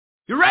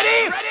You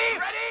ready?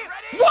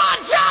 1,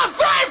 2,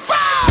 3,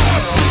 4!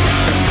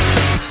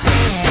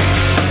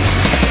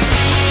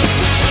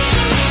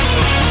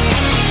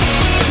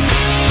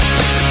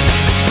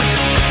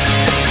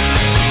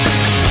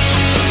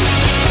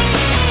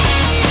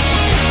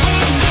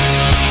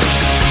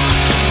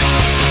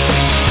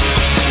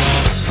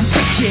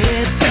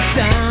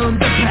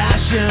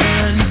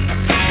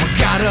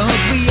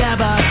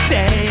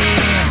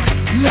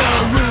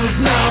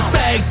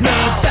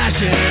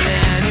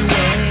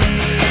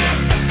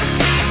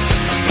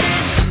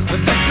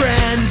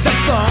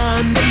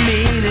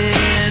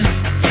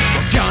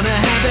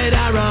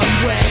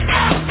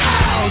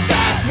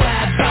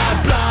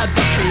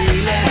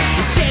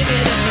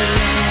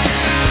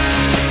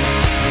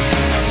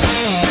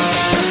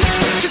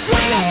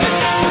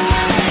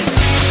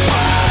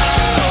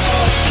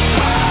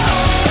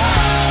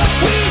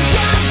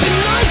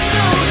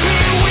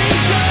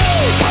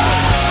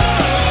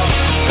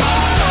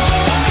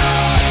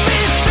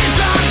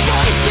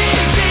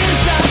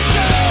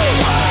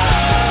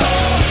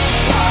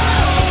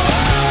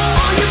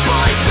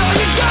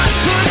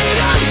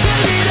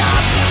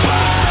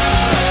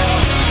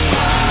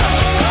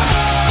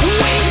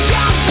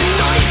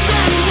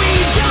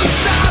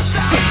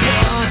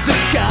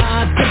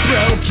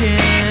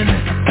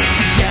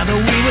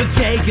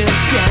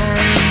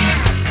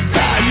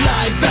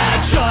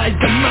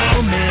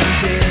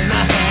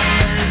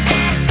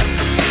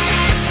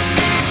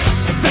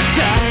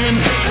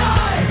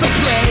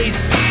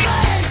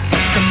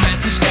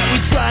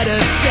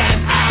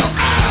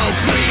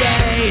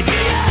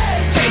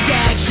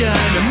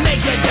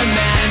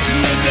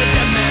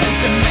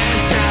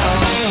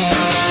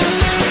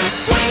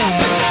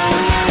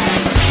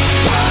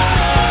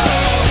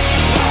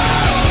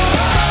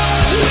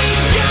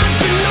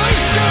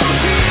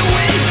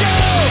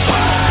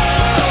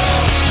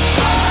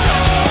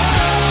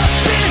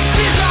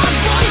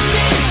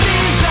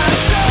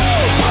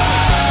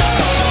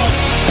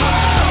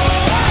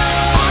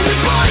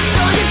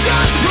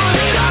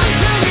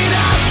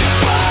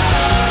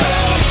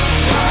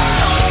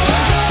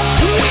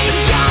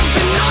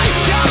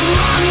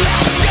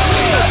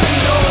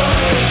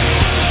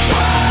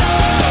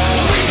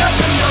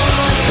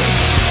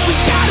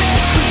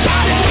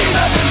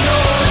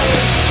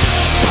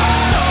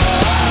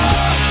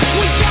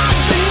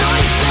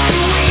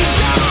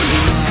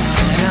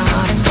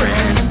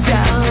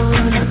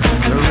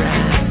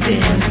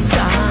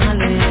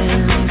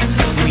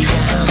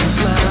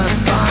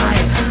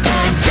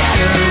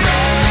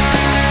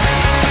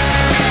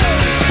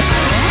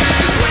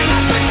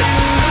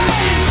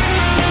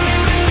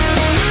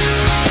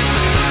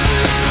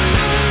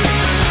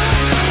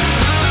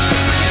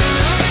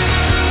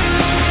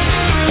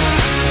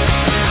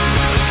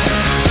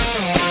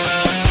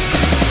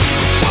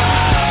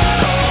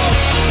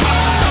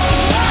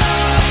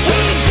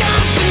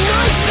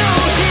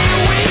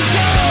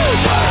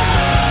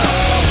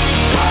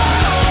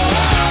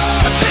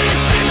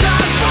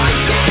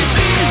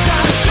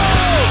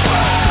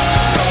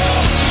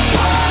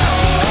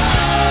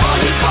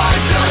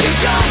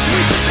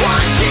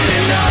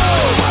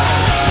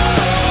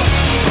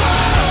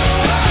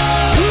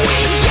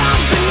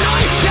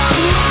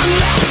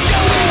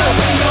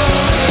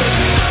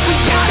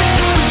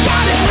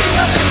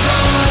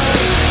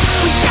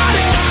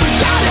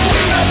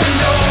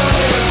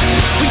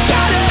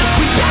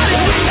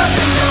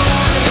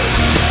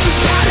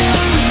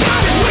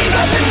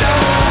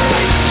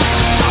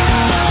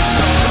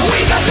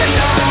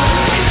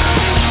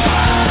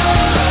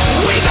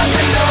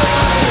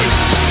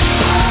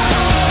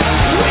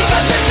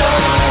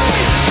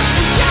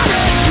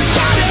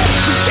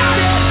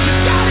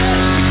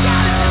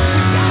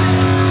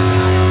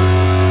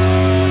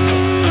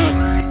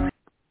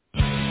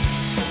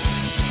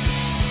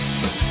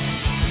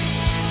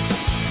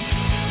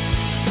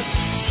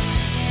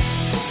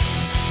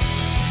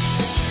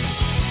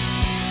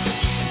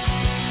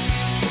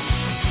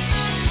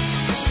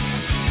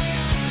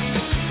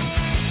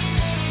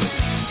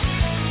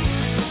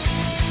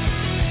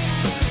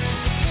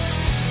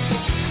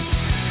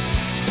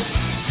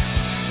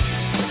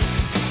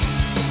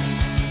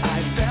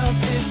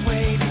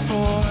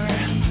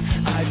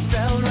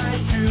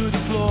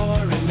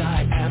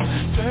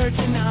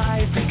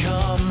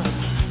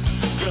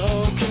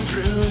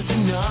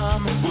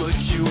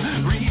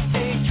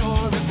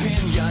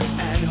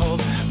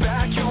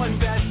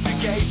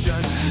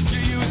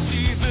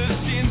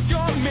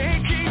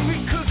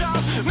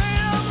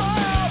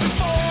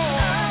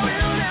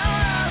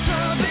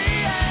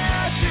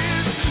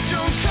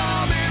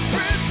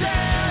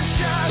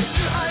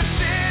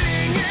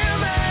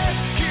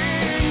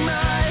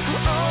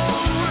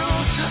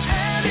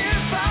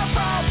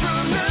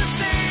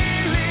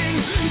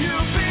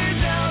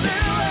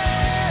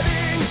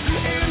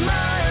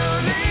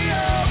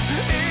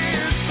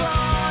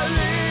 Far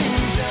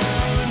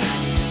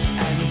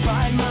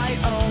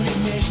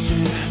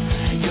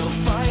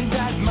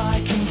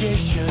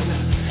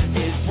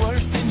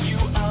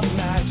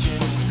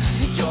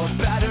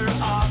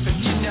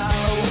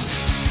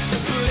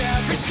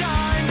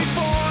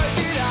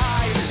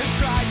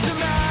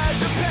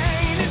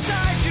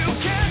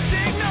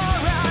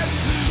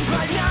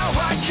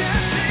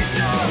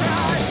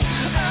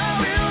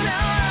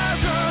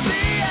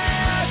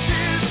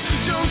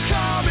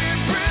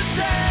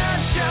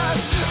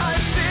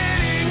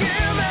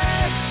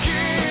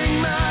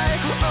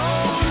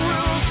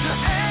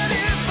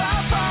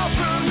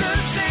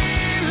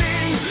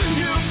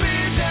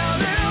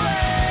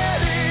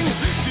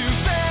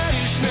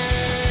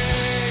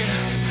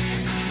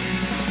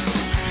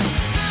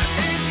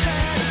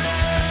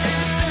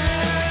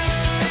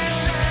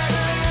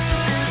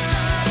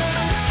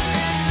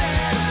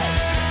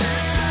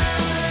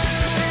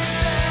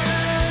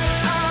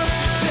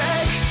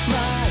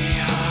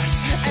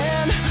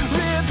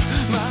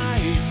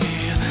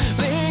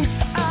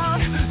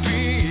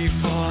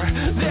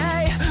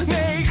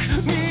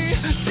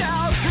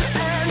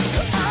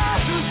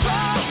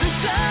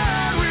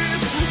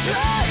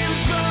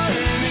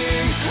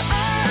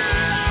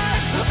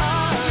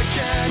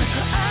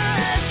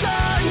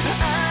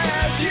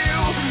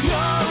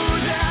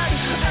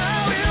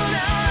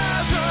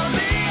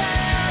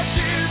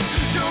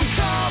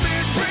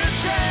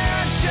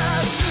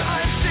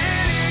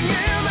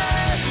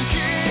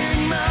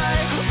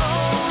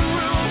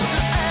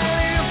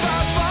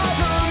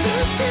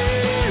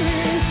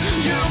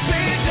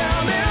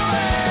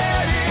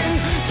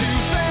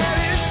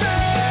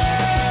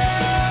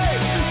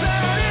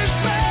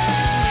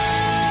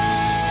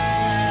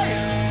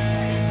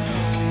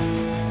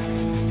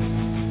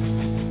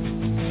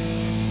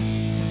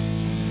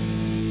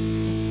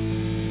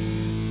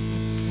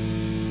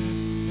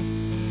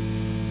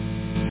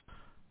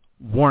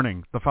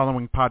Warning, the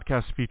following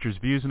podcast features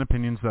views and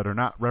opinions that are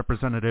not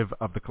representative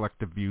of the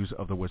collective views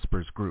of the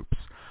Whispers groups.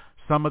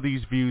 Some of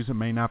these views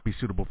may not be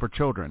suitable for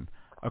children.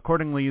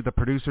 Accordingly, the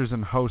producers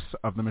and hosts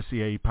of the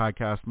Missyae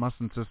Podcast must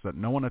insist that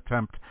no one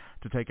attempt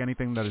to take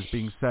anything that is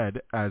being said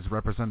as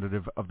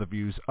representative of the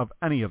views of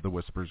any of the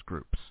Whispers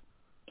groups.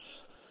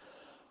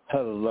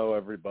 Hello,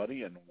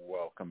 everybody, and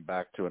welcome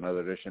back to another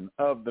edition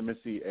of the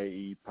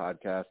Missyae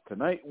Podcast.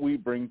 Tonight, we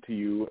bring to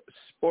you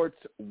Sports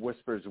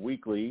Whispers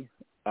Weekly.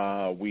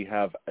 We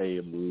have a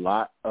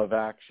lot of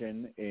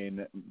action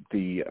in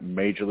the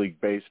Major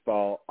League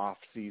Baseball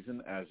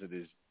offseason as it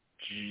is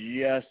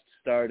just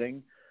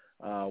starting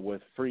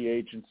with free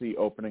agency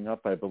opening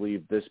up, I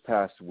believe, this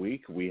past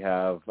week. We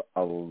have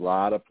a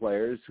lot of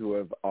players who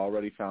have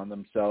already found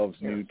themselves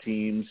new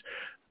teams,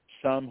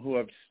 some who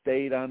have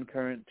stayed on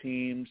current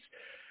teams.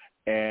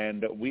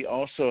 And we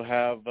also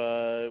have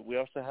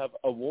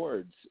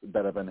awards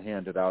that have been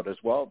handed out as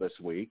well this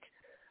week.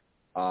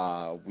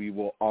 We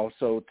will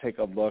also take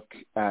a look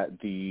at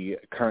the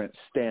current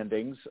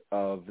standings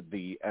of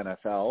the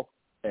NFL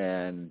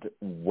and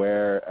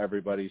where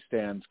everybody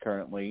stands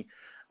currently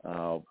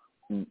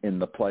in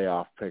the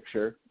playoff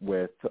picture.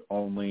 With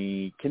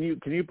only, can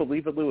you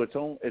believe it, Lou?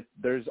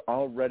 There's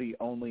already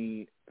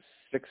only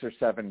 6 or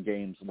 7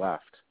 games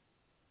left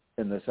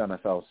in this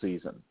NFL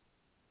season.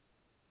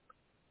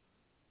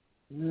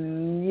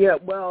 Yeah,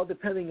 well,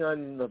 depending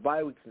on the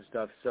bye weeks and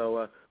stuff,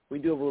 so we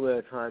do have a little bit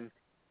of time.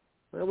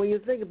 Well, when you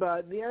think about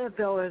it, the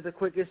NFL has the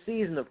quickest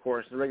season, of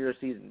course, the regular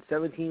season.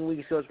 17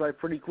 weeks goes by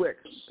pretty quick,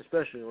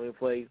 especially when you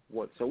play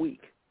once a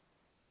week.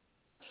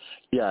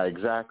 Yeah,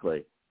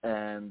 exactly.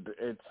 And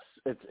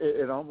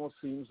it almost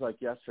seems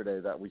like yesterday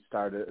that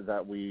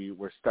we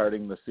were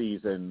starting the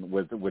season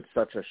with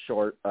such a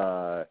short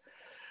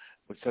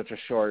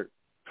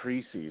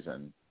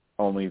preseason.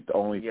 Only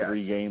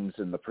 3 games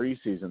in the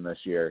preseason this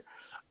year.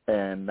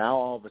 And now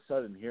all of a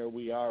sudden, here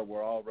we are.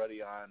 We're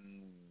already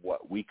on,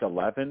 week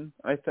 11,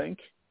 I think?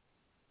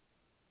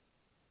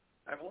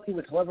 I believe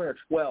it's 11 or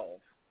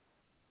 12.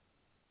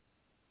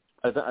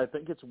 I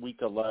think it's week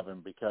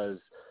 11 because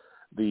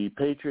the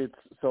Patriots,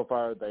 so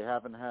far, they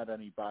haven't had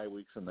any bye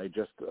weeks, and they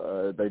just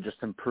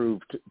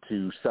improved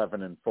to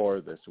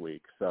 7-4 this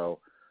week. So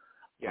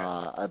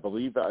I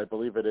believe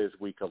it is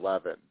week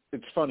 11.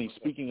 It's funny,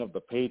 speaking of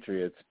the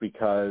Patriots,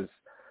 because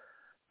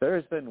there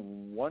has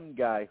been one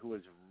guy who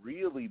has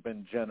really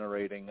been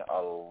generating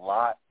a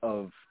lot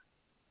of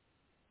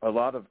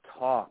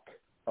talk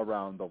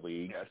around the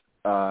league,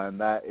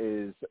 and that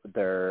is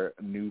their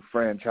new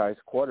franchise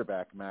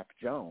quarterback, Mac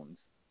Jones.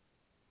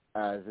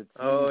 As it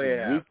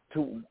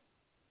seems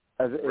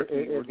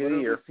it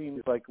literally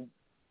seems like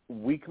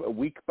week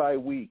by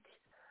week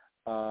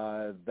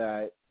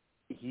that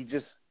he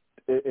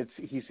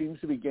seems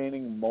to be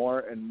gaining more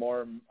and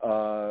more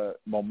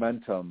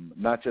momentum,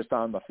 not just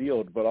on the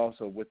field, but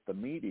also with the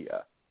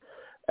media.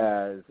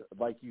 As,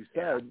 like you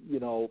said,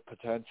 a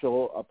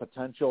potential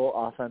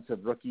offensive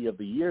rookie of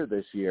the year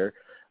this year.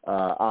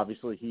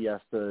 Obviously, he has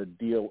to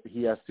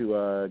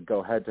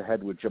go head to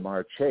head with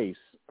Jamar Chase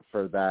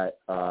for that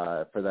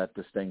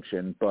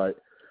distinction. But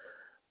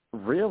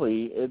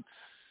really, it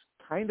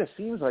kind of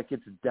seems like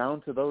it's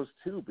down to those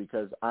two,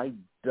 because I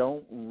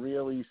don't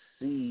really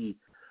see.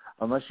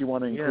 Unless you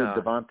want to include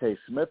Devontae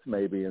Smith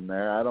maybe in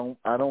there, I don't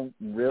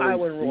really. I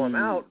wouldn't rule him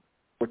out.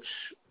 Which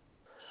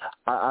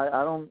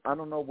I don't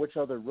know which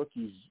other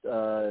rookies,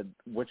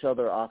 which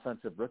other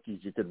offensive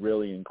rookies you could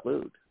really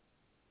include.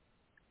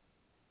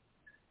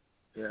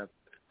 Yeah,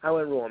 I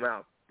wouldn't rule him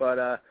out, but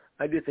I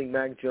do think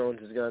Mac Jones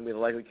is going to be the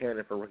likely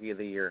candidate for Rookie of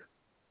the Year.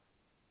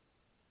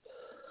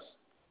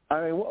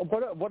 I mean,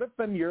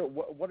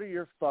 what are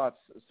your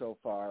thoughts so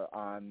far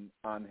on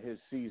his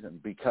season?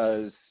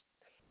 Because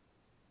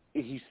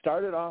he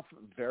started off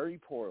very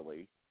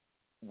poorly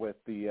with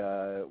the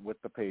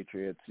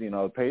Patriots.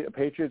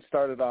 Patriots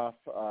started off.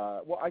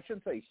 Well, I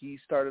shouldn't say he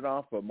started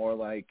off, but more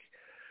like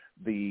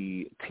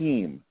the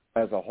team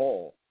as a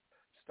whole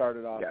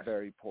started off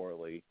very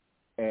poorly.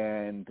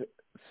 And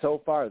so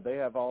far, they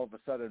have all of a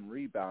sudden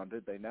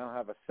rebounded. They now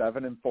have a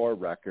 7-4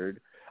 record.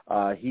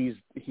 He's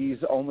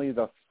only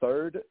the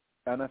 3rd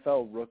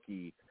NFL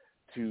rookie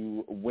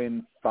to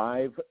win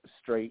 5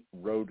 straight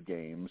road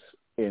games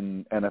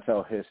in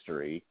NFL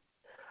history.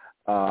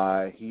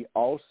 He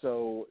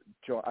also,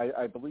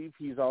 I believe,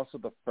 he's also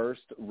the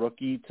first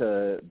rookie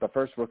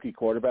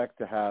quarterback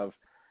to have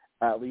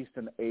at least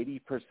an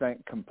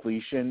 80%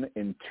 completion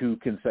in 2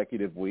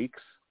 consecutive weeks.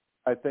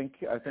 I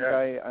think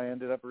I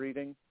ended up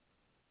reading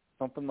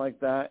something like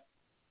that.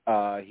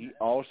 He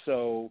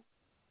also,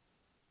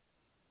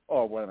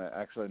 wait a minute,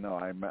 actually no,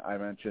 I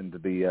mentioned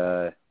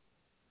the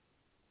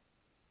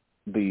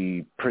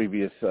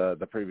previous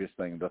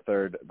thing, the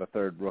third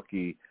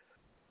rookie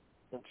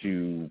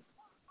to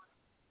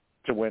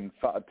win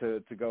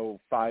to go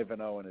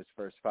 5-0 in his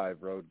first 5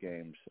 road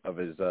games of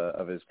his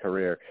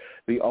career.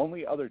 The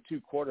only other 2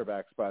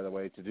 quarterbacks, by the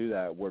way, to do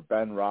that were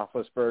Ben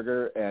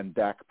Roethlisberger and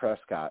Dak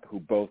Prescott, who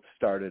both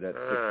started at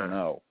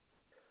 6-0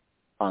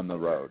 on the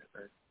road.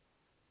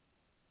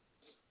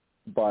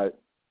 But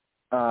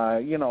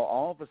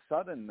all of a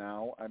sudden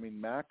now, I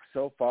mean, Mac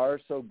so far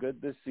so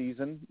good this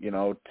season.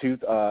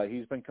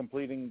 He's been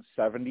completing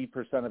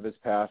 70% of his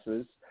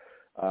passes,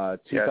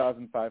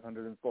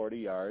 2,540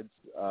 yards,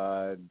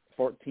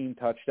 14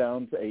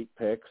 touchdowns, 8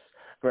 picks.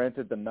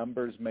 Granted, the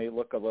numbers may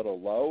look a little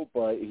low,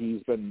 but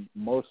he's been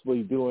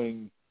mostly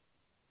doing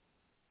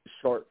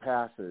short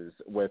passes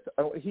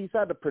he's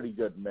had a pretty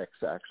good mix,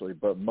 actually,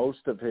 but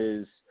most of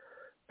his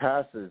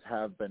passes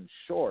have been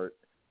short.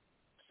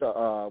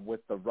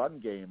 With the run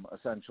game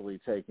essentially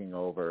taking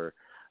over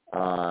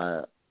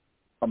a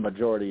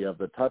majority of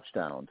the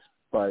touchdowns.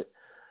 But,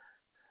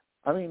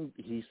 I mean,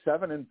 he's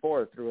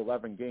 7-4 through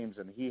 11 games,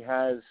 and he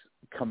has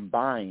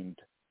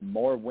combined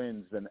more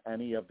wins than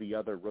any of the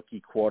other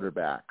rookie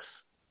quarterbacks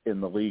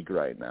in the league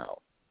right now.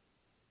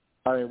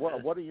 I mean,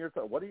 what are your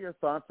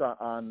thoughts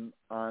on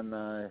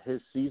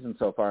his season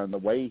so far and the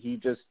way he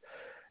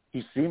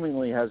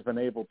seemingly has been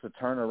able to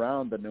turn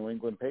around the New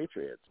England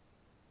Patriots?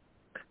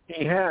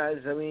 He has.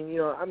 I mean,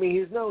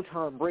 he's no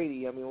Tom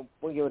Brady. I mean,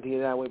 we'll give it to you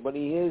that way. But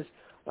he is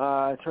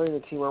turning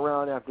the team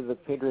around after the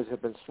Patriots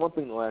have been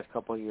slumping the last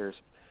couple of years.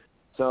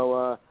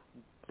 So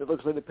it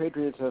looks like the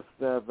Patriots have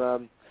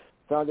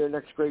found their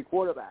next great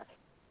quarterback.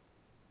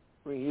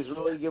 I mean, he's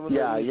really given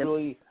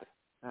really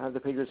the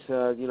Patriots,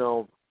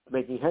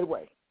 making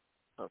headway,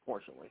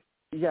 unfortunately.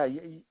 Yeah, I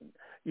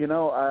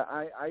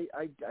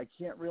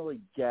can't really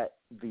get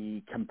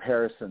the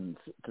comparisons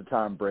to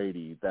Tom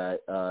Brady that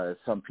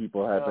some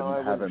people have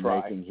been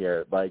making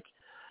here. Like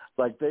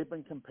they've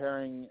been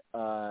comparing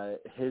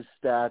his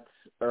stats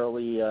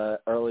early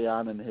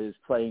on in his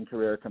playing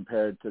career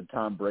compared to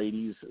Tom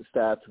Brady's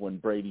stats when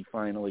Brady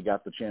finally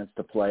got the chance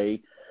to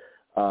play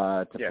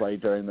play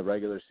during the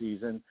regular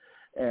season.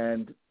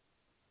 And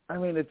I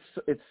mean, it's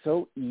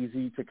so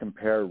easy to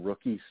compare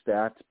rookie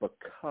stats, but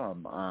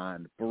come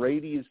on,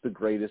 Brady is the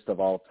greatest of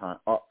all time.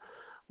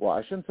 Well,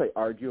 I shouldn't say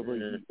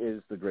arguably he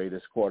is the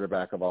greatest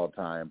quarterback of all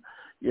time.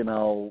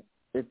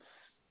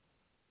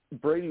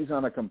 Brady's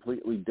on a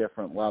completely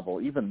different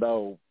level, even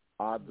though,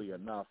 oddly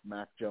enough,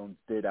 Mac Jones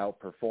did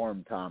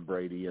outperform Tom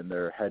Brady in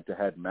their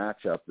head-to-head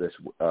matchup this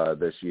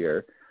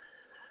year.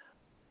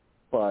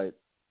 But,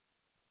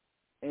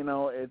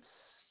 it's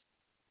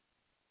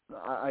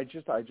I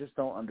just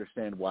don't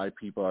understand why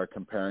people are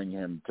comparing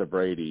him to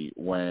Brady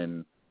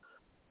when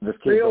this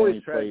kid only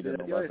played in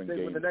 11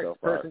 games when the next so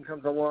far. person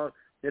comes along,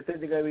 they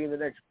think they're going to be in the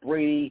next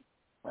Brady,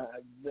 or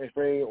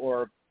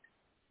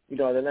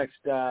the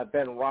next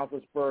Ben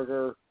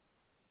Roethlisberger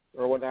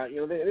or whatnot.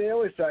 They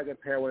always try to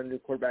compare when a new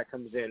quarterback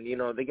comes in.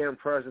 They get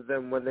impressed with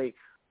them when they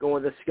go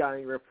into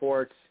scouting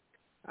reports,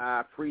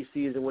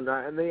 preseason and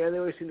whatnot, and they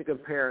always seem to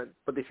compare,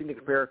 but they seem to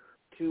compare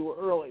too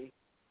early.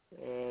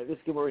 And this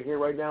game over here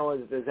right now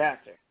is a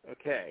disaster.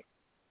 Okay.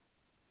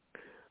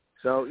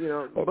 So,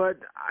 but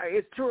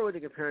it's too early to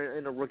compare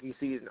in a rookie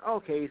season.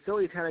 Okay, so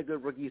he's had a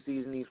good rookie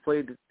season. He's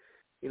played,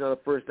 the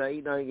first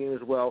 8-9 games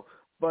as well.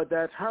 But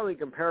that's hardly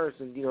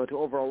comparison, to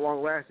over a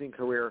long-lasting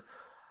career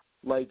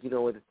like,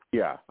 with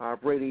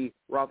Brady,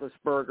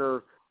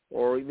 Roethlisberger,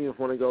 or even if you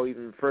want to go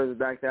even further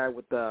back that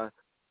with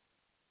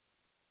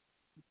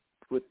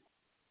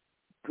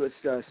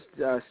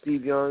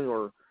Steve Young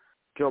or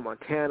Joe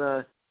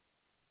Montana.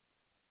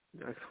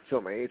 I show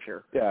my age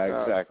here.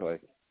 Yeah, exactly.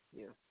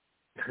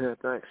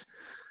 Thanks.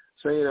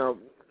 So,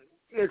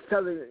 it's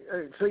something.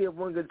 So you have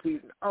one good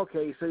season.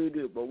 Okay, so you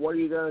do. But what are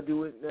you going to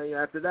do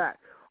after that?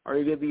 Are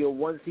you going to be a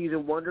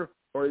one-season wonder,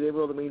 or are you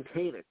able to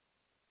maintain it?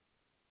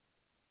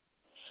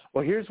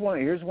 Well, here's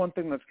one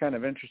thing that's kind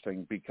of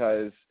interesting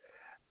because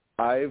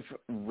I've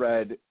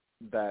read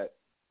that,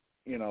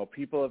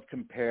 people have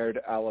compared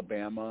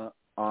Alabama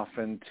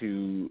often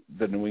to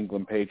the New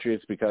England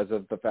Patriots because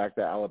of the fact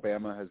that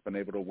Alabama has been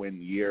able to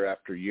win year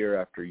after year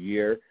after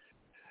year.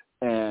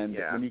 And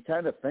when you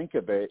kind of think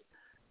of it,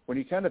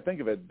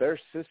 their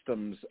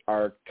systems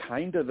are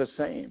kind of the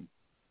same.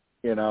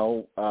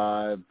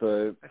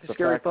 The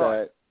fact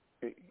that,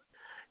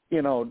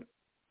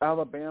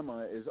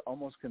 Alabama is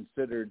almost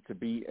considered to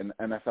be an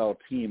NFL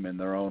team in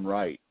their own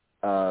right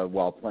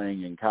while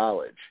playing in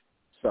college.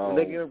 So and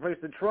they can replace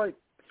Detroit.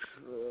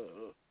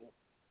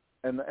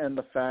 And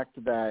the fact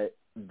that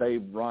they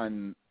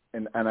run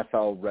an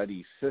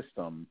NFL-ready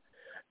system,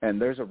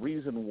 and there's a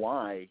reason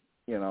why,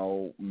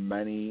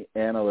 many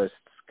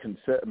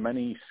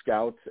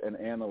scouts and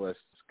analysts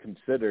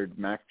considered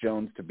Mac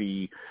Jones to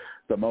be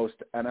the most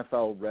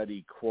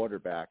NFL-ready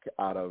quarterback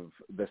out of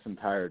this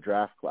entire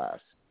draft class.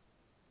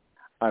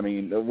 I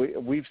mean,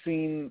 we've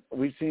seen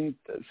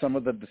some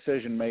of the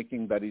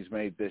decision-making that he's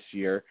made this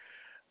year,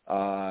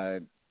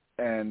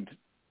 and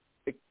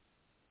it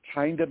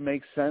kind of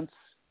makes sense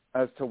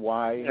as to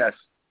why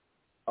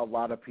a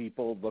lot of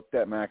people looked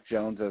at Mac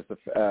Jones as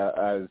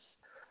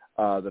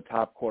the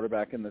top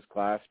quarterback in this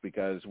class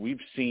because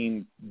we've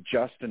seen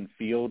Justin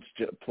Fields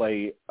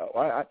play.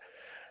 I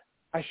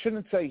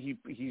shouldn't say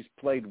he's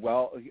played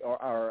well,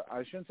 or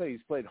I shouldn't say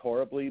he's played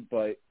horribly,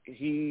 but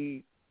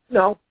he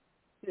hasn't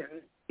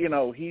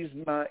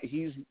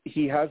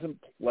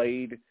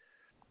played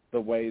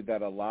the way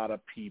that a lot of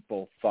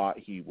people thought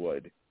he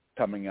would.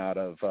 coming out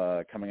of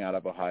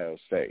Ohio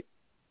State.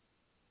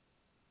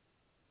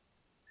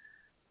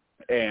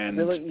 And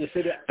then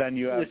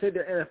you have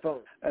the NFL,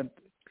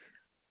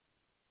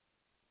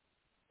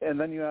 and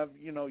then you have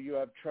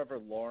Trevor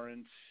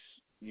Lawrence.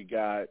 You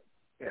got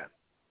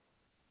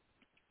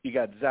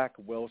Zach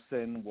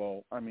Wilson.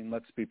 Well, I mean,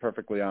 let's be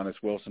perfectly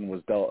honest. Wilson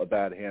was dealt a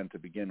bad hand to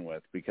begin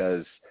with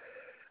because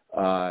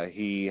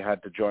he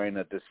had to join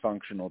a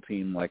dysfunctional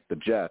team like the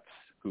Jets,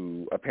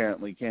 who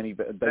apparently can't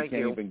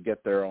even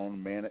get their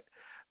own management.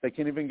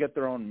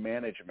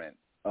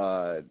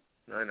 I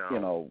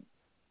know.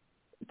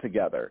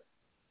 Together.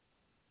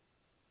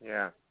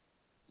 Yeah.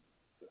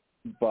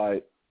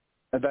 But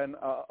and then,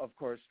 of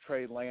course,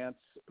 Trey Lance,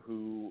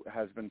 who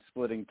has been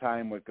splitting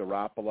time with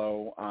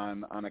Garoppolo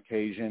on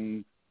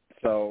occasion.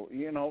 So,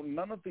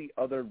 none of the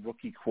other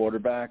rookie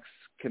quarterbacks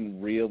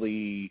can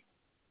really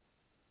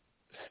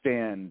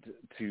stand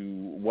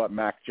to what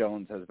Mac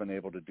Jones has been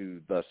able to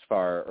do thus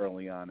far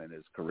early on in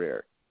his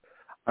career.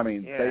 I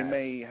mean, they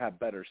may have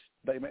better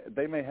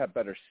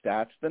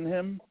stats than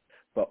him,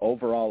 but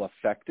overall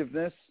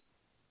effectiveness,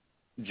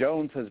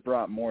 Jones has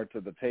brought more to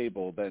the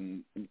table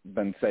than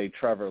say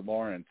Trevor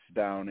Lawrence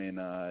down in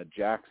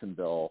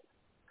Jacksonville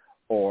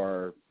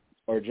or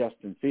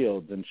Justin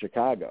Fields in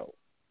Chicago.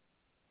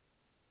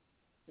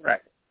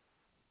 Right.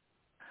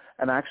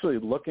 And actually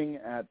looking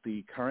at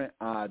the current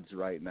odds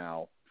right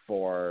now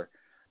for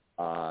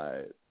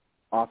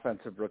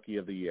Offensive Rookie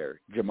of the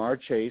Year,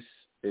 Jamar Chase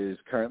is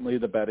currently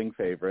the betting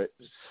favorite,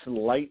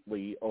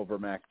 slightly over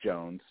Mac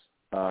Jones,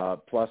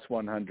 plus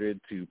 100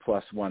 to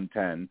plus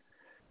 110.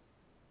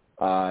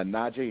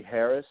 Najee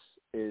Harris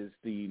is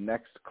the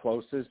next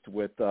closest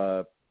with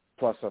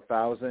plus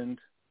 1,000.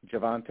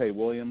 Javonte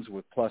Williams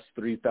with plus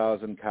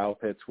 3,000. Kyle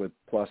Pitts with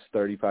plus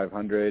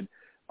 3,500,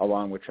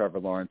 along with Trevor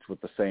Lawrence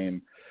with the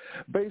same.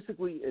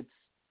 Basically, it's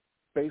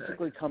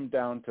come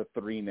down to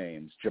three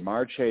names: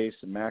 Jamar Chase,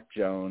 Mac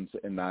Jones,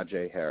 and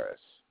Najee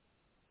Harris.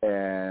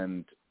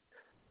 And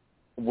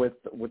with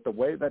the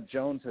way that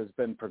Jones has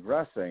been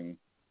progressing,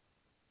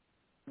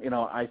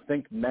 I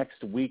think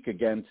next week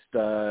against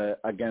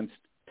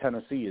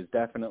Tennessee is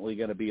definitely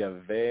going to be a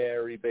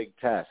very big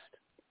test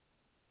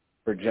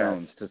for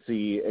Jones to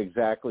see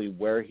exactly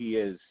where he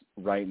is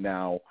right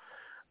now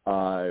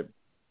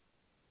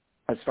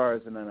as far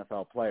as an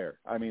NFL player.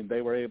 I mean,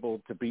 they were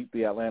able to beat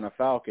the Atlanta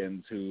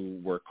Falcons, who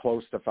were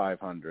close to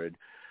 500.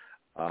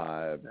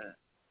 But,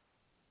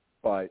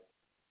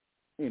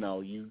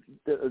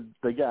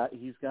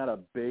 he's got a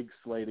big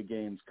slate of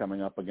games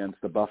coming up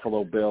against the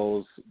Buffalo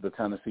Bills, the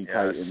Tennessee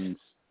Titans,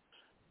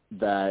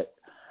 that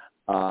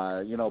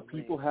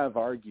people have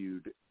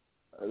argued,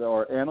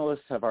 or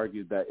analysts have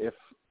argued, that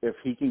if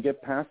he can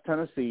get past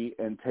Tennessee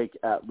and take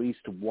at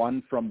least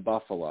one from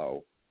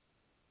Buffalo,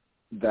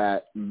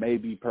 that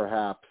maybe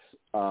perhaps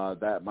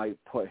that might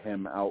put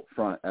him out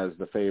front as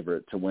the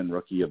favorite to win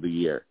Rookie of the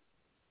Year.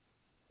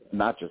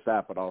 Not just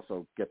that, but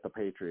also get the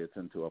Patriots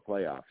into a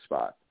playoff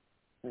spot.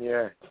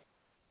 Yeah.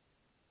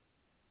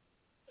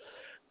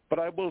 But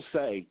I will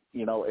say,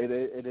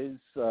 it is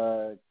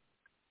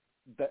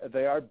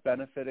they are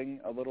benefiting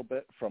a little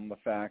bit from the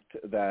fact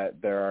that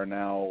there are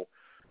now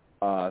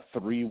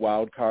 3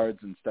 wild cards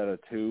instead of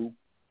 2.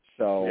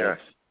 So,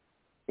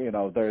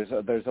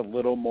 there's a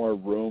little more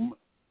room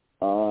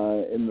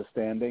in the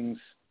standings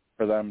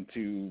for them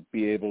to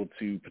be able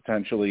to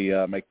potentially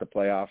make the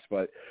playoffs.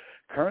 But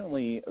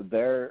currently,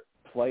 their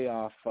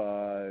playoff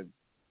odds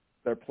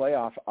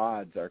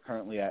are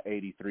currently at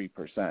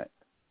 83%.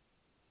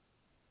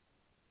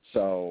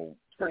 So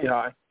it's pretty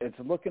high. It's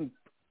looking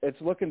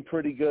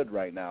pretty good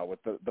right now.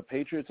 With the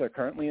Patriots are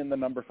currently in the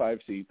number 5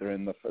 seed. They're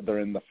in the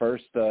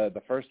first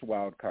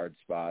wild card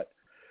spot.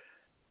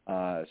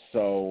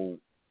 So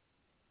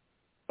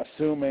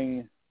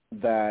assuming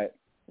that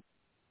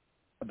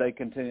they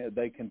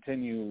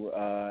continue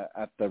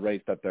at the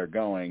rate that they're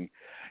going,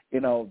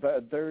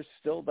 there's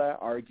still that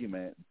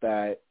argument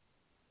that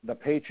the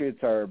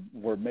Patriots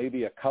were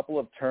maybe a couple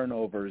of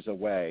turnovers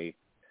away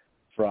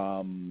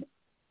from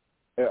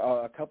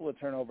a couple of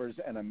turnovers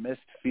and a missed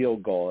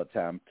field goal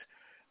attempt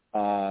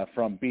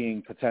from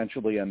being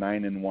potentially a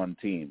 9-1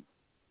 team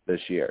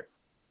this year.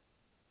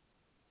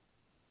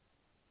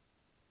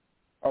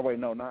 Oh wait,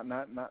 no, not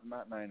 9-1,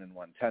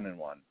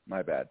 10-1.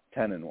 My bad,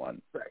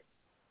 10-1. Right.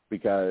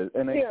 Because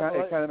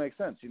it kind of makes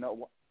sense,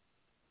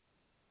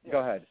 Go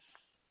ahead.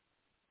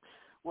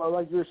 Well,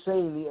 like you're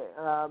saying,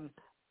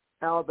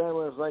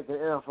 Alabama is like an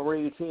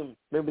NFL-ready team.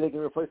 Maybe they can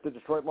replace the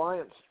Detroit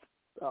Lions.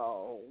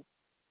 Oh.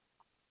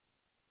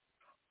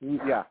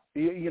 Yeah,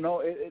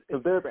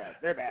 they're bad.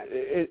 They're bad.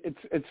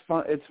 It's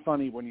fun. It's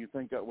funny when you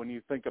think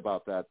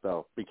about that,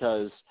 though,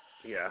 because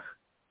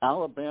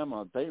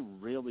Alabama, they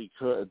really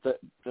could.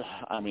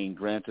 I mean,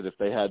 granted, if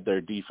they had their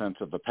defense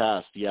of the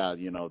past,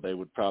 they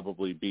would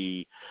probably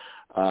be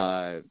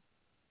a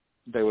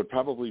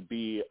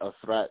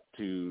threat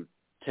to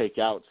take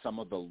out some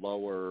of the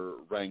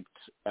lower-ranked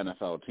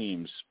NFL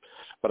teams.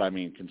 But I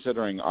mean,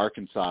 considering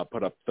Arkansas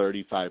put up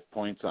 35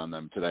 points on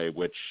them today,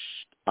 which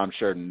I'm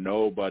sure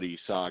nobody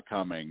saw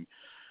coming.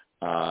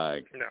 No.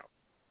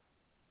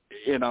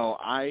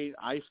 I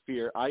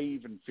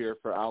even fear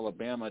for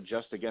Alabama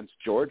just against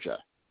Georgia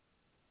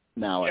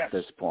now at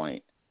this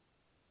point.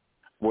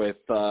 With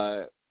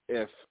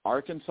if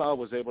Arkansas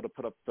was able to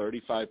put up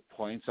 35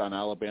 points on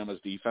Alabama's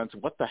defense,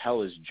 what the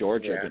hell is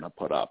Georgia going to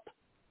put up?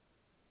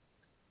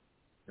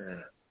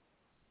 Now,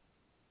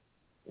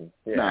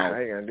 how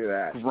are you going to do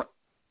that?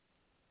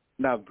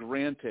 Now,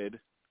 granted,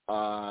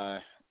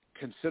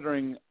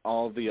 considering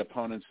all the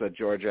opponents that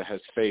Georgia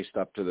has faced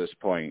up to this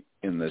point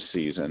in this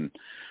season,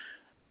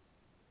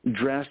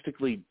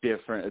 drastically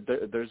different.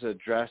 There's a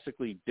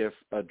drastic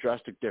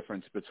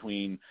difference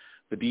between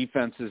the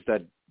defenses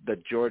that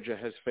Georgia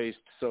has faced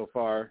so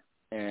far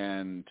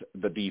and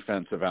the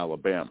defense of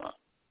Alabama.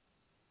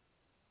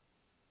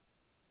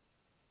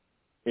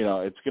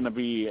 It's going to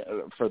be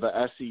for the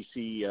SEC,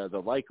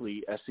 the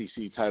likely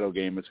SEC title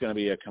game. It's going to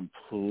be a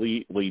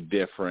completely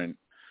different,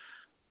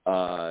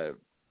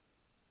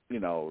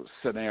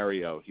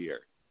 scenario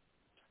here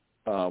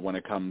when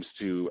it comes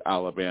to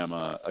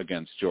Alabama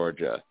against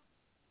Georgia.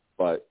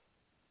 But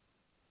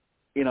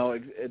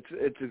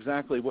it's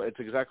exactly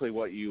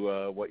what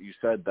you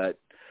said, that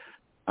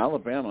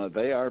Alabama,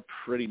 they are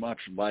pretty much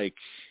like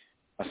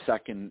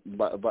like an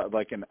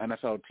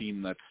NFL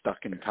team that's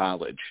stuck in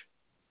college.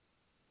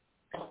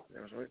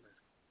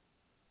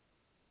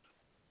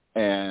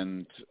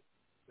 And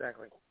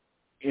exactly,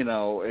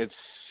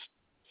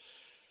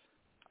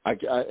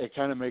 it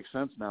kind of makes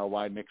sense now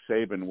why Nick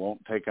Saban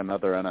won't take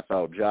another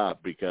NFL job,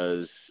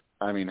 because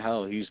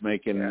hell, he's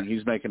making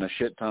a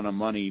shit ton of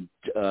money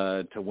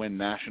to win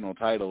national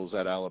titles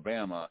at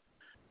Alabama,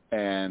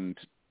 and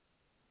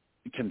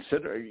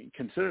consider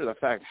the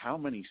fact how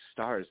many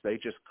stars they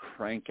just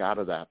crank out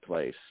of that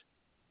place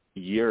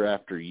year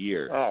after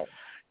year.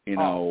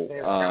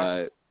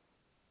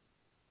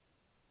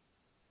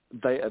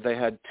 They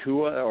had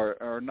Tua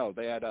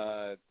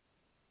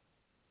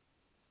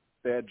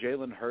they had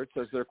Jalen Hurts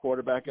as their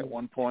quarterback at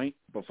one point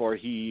before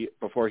he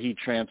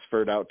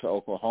transferred out to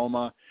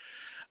Oklahoma.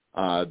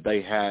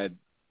 They had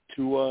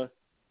Tua,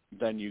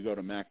 then you go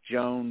to Mac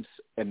Jones,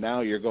 and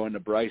now you're going to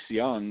Bryce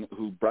Young,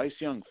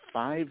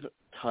 5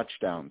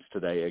 touchdowns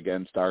today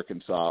against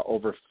Arkansas,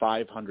 over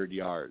 500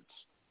 yards.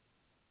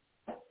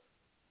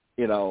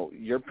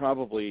 You're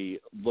probably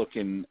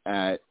looking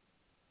at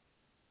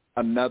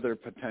another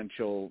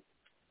potential,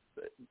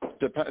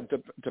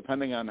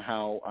 depending on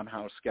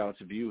how scouts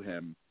view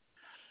him,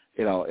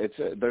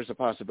 there's a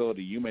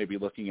possibility you may be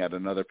looking at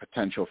another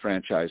potential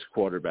franchise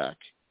quarterback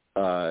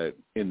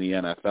in the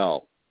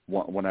NFL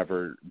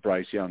whenever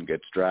Bryce Young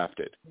gets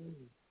drafted.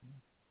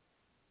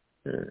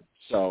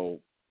 So,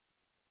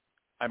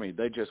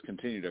 they just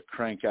continue to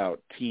crank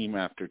out team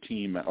after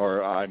team,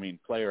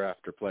 player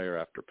after player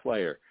after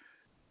player.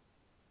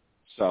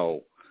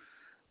 So,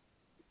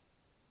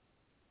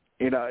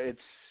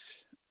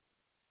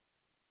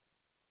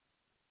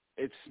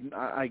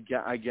 I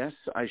guess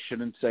I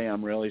shouldn't say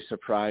I'm really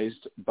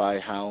surprised by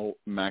how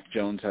Mac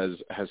Jones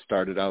has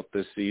started out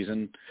this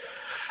season.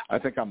 I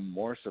think I'm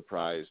more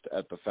surprised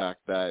at the fact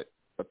that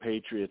the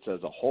Patriots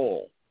as a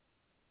whole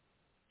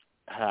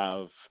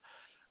have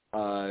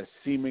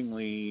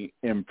seemingly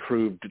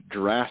improved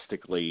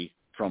drastically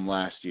from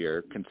last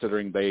year,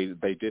 considering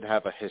they did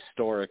have a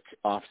historic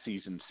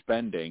off-season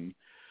spending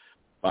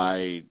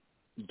by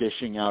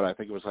dishing out, I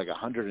think it was like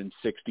 $160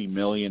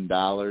 million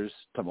to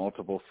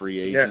multiple free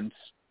agents.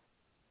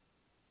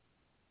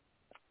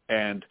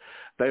 Yeah. And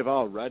they've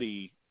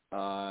already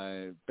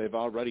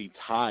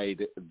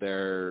tied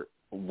their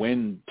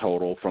win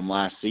total from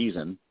last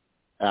season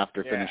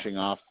after finishing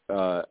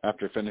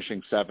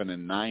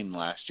 7-9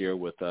 last year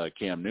with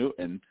Cam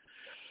Newton,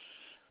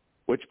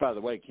 which, by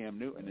the way, Cam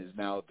Newton is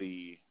now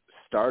the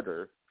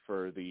starter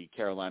for the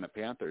Carolina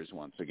Panthers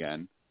once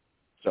again.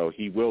 So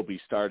he will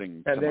be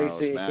starting tomorrow's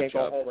matchup. And they can't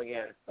go home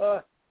again.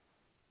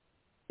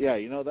 Yeah,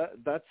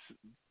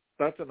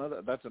 that's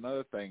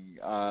another thing.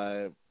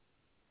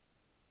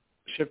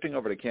 Shifting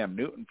over to Cam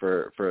Newton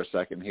for a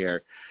second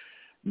here,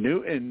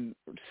 Newton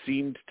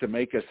seemed to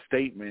make a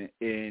statement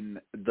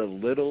in the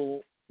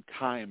little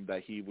time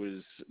that he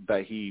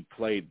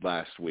played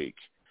last week,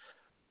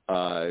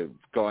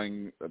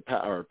 passing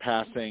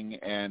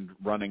and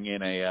running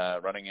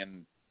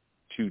in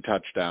 2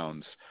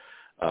 touchdowns.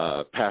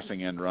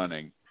 Passing and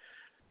running.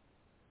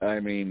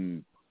 As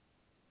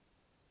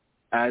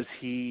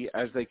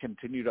they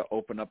continue to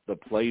open up the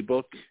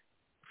playbook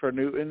for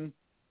Newton,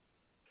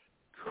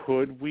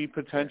 could we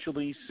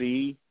potentially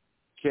see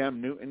Cam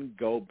Newton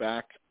go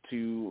back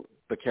to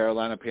the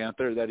Carolina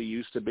Panther that he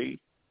used to be?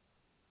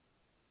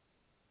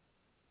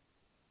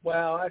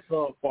 Well, that's a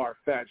little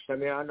far-fetched. I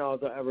know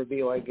they'll ever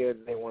be like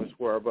it, they want to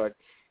swear, but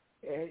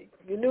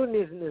Newton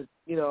isn't as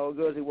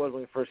good as he was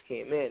when he first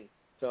came in.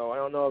 So I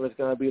don't know if it's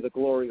going to be the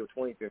glory of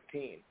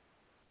 2015,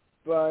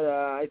 but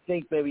I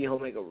think maybe he'll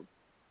make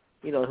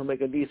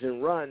a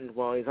decent run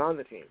while he's on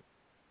the team.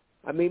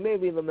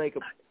 Maybe they'll make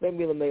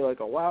like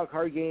a wild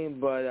card game,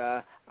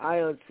 but I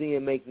don't see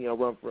him making a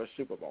run for a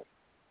Super Bowl.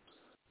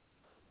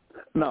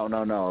 No,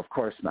 of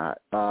course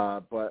not.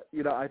 But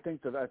I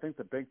think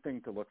the big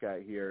thing to look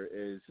at here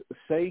is,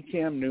 say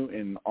Cam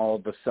Newton all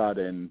of a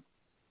sudden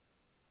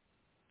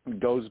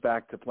goes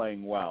back to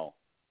playing well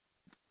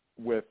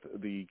with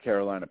the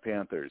Carolina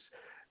Panthers.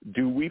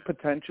 Do we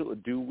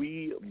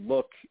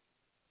look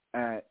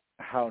at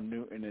how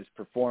Newton is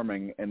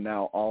performing and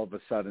now all of a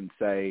sudden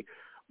say,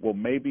 well,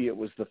 maybe it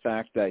was the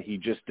fact that he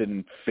just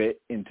didn't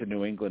fit into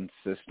New England's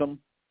system?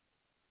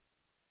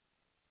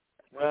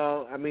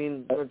 Well, I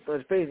mean,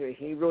 let's face it,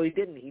 he really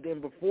didn't. He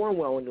didn't perform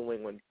well in New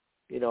England.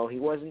 He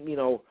wasn't,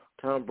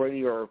 Tom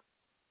Brady or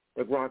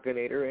the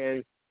Gronkinator.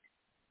 And,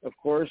 of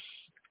course,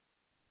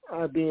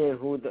 being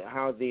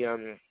how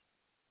the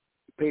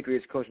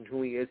Patriots coach and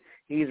who he is,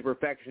 he's a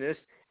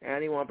perfectionist,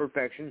 and he wanted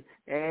perfection,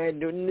 and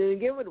Newton didn't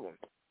give it to him.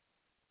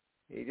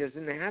 He just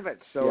didn't have it.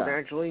 So,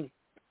 naturally,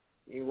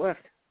 he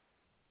left.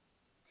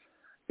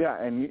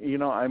 Yeah, and,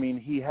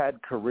 he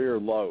had career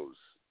lows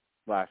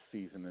last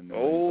season in New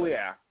England. Oh,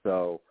 yeah.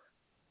 So,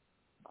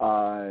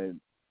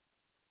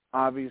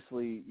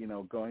 obviously,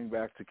 going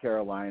back to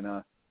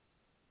Carolina,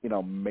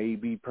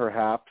 maybe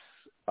perhaps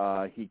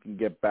he can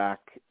get back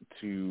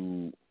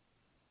to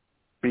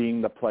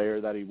being the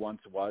player that he once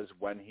was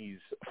when he's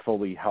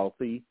fully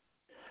healthy.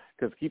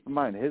 Because keep in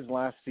mind, his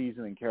last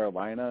season in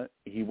Carolina,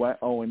 he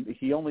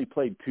only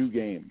played 2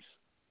 games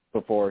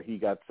before he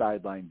got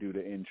sidelined due to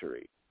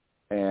injury.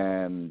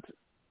 And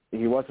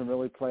he wasn't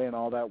really playing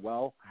all that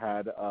well,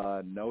 had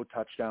no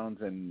touchdowns,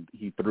 and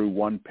he threw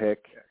 1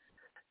 pick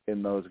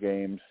in those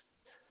games.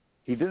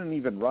 He didn't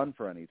even run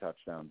for any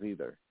touchdowns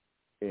either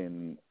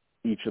in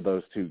each of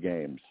those 2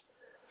 games.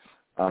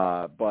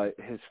 But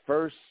his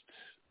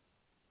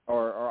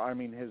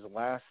his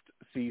last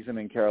season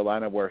in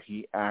Carolina where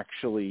he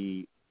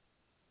actually,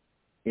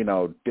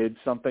 did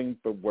something,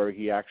 but where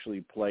he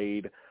actually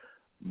played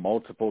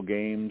multiple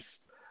games,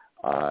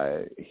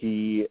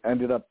 he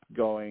ended up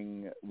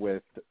going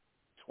with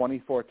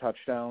 24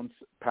 touchdowns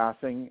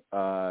passing,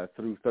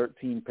 through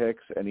 13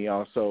 picks, and he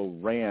also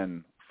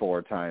ran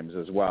 4 times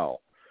as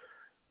well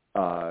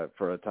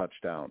for a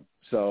touchdown.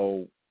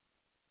 So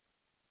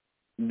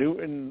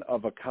Newton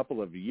of a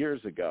couple of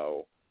years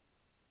ago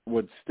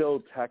would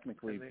still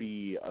technically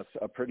be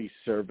a pretty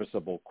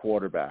serviceable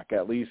quarterback,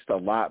 at least a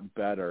lot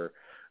better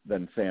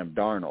than Sam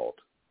Darnold,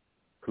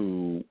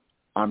 who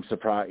I'm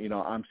surprised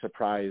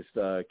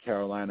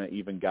Carolina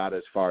even got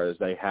as far as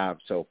they have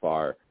so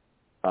far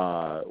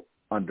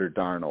under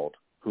Darnold,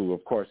 who,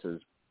 of course,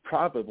 is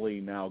probably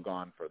now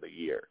gone for the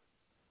year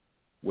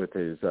with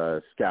his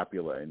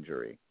scapula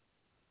injury.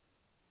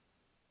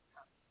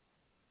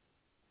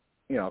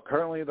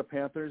 Currently the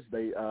Panthers,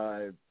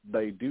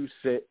 they do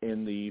sit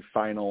in the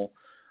final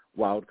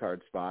wild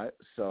card spot,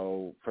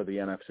 so for the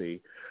NFC.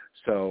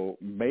 So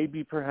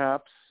maybe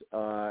perhaps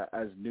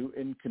as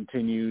Newton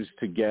continues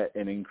to get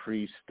an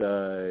increased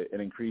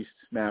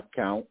snap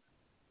count,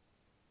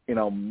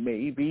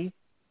 maybe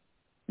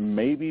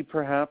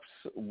perhaps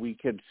we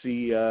could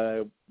see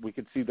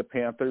the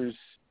Panthers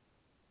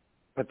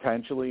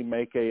potentially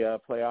make a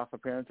playoff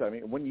appearance. I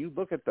mean, when you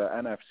look at the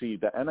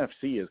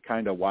NFC is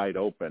kind of wide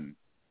open.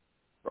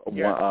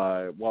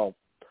 Yeah.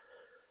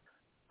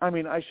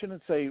 I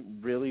shouldn't say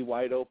really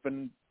wide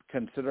open,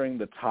 considering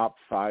the top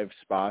 5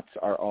 spots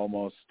are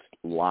almost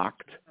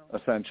locked,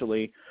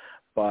 essentially.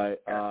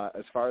 But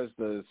as far as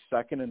the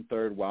 2nd and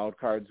 3rd wild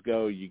cards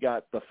go, you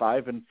got the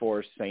 5 and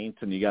 4 Saints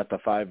and you got the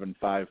 5 and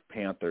 5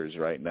 Panthers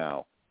right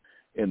now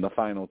in the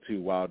final 2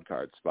 wild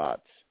card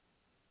spots,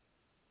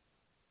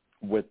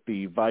 with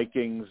the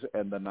Vikings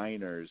and the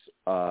Niners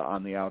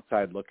on the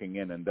outside looking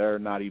in, and they're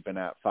not even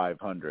at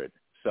 500.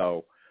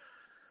 So,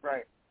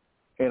 right.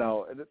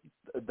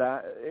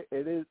 That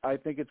it is. I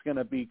think it's going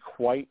to be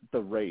quite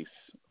the race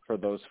for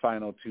those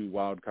final 2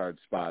 wild card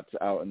spots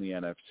out in the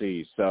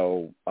NFC.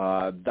 So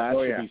that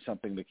should be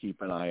something to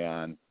keep an eye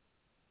on.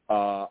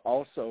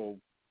 Also,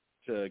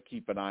 to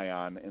keep an eye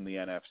on in the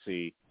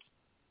NFC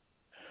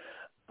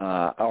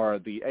or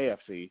the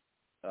AFC.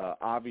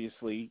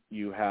 Obviously,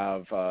 you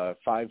have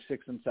 5,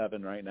 6, and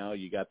 7 right now.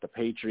 You got the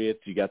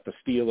Patriots, you got the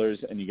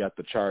Steelers, and you got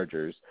the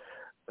Chargers.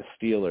 The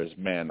Steelers,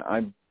 man,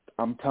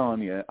 I'm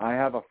telling you, I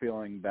have a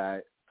feeling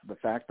that the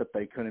fact that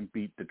they couldn't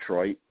beat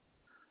Detroit,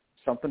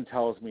 something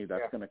tells me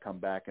that's going to come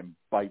back and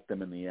bite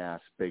them in the ass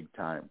big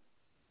time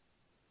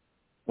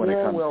when it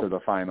comes to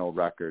the final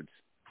records.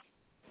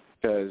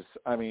 Because,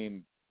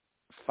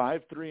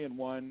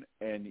 5-3-1,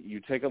 and you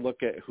take a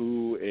look at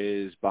who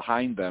is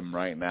behind them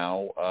right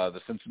now. The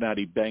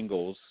Cincinnati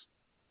Bengals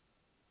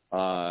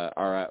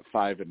are at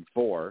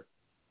 5-4.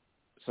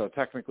 So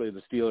technically,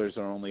 the Steelers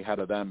are only ahead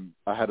of them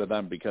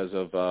because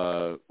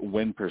of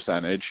win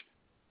percentage.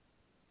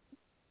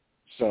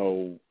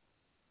 So,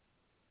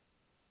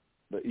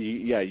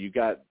 you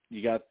got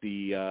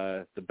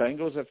the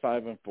Bengals at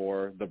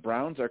 5-4. The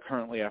Browns are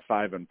currently at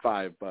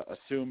 5-5, but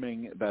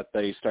assuming that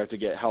they start to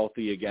get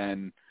healthy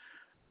again,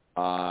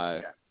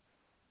 the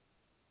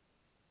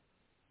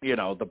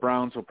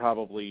Browns will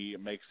probably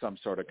make some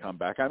sort of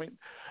comeback.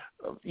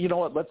 You know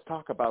what? Let's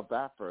talk about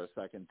that for a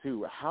second,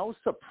 too. How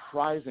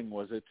surprising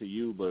was it to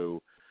you, Lou,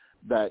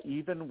 that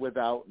even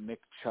without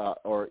Nick Chubb,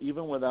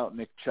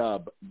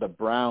 the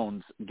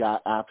Browns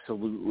got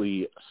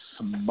absolutely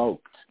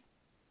smoked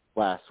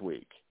last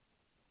week.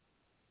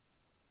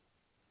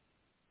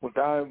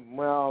 I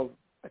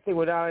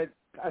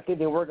think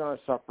they were going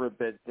to suffer a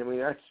bit. I mean,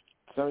 that's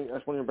one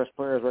of your best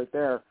players right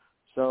there.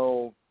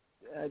 So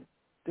it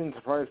didn't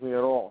surprise me at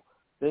all.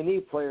 They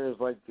need players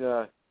like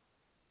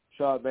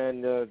Chubb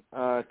and to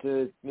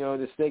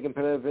stay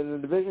competitive in the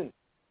division.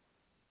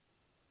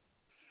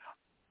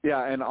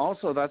 Yeah, and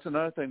also that's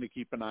another thing to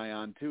keep an eye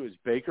on too is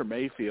Baker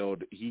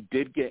Mayfield. He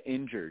did get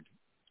injured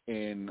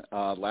in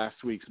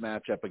last week's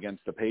matchup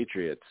against the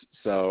Patriots,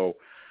 so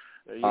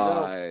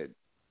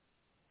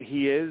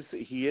he is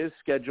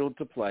scheduled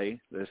to play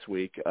this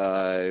week.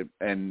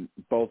 And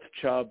both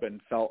Chubb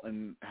and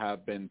Felton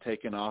have been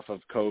taken off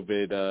of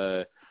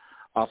the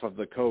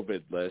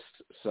COVID list,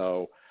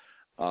 so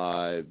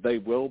they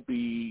will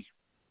be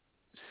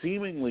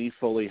seemingly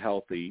fully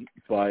healthy,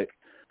 but.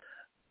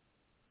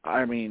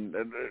 I mean,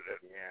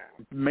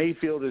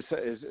 Mayfield is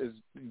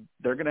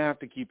they're going to have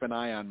to keep an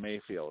eye on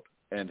Mayfield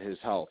and his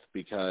health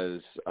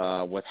because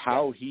with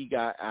how he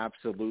got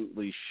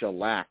absolutely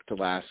shellacked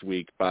last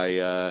week by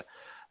the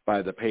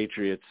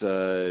Patriots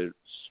by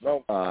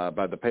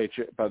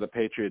the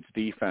Patriots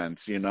defense,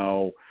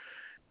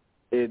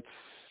 it's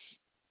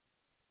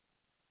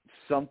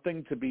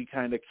something to be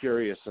kind of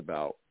curious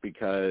about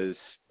because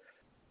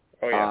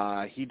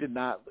he did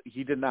not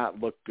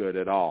look good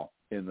at all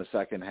in the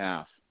second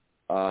half.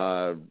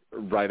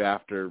 Right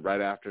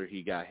after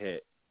he got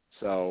hit.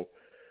 So,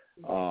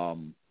 that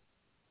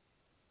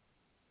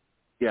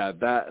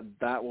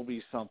will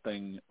be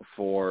something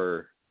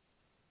for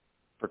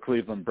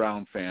Cleveland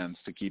Brown fans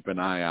to keep an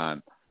eye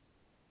on.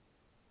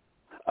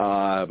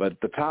 But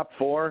the top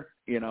four,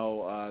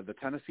 the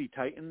Tennessee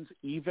Titans,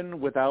 even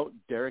without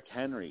Derrick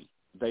Henry,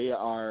 they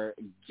are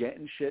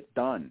getting shit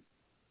done.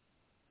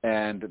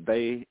 And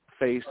they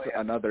face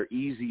another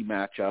easy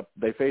matchup.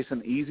 They face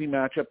an easy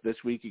matchup this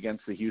week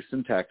against the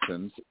Houston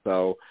Texans.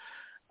 So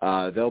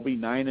they'll be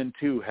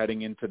 9-2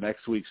 heading into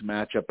next week's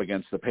matchup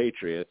against the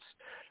Patriots.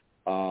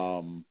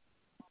 And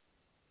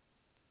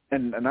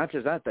not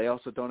just that, they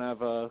also don't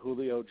have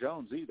Julio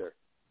Jones either.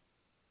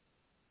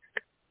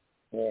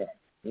 Yeah,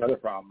 another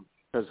problem.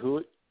 Because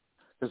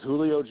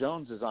Julio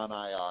Jones is on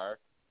IR,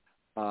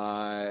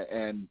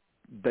 and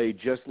they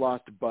just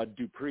lost Bud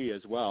Dupree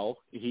as well.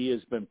 He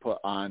has been put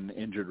on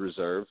injured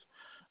reserve.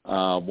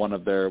 One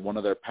of their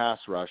pass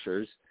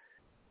rushers,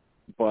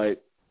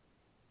 but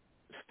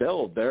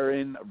still they are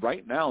in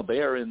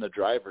the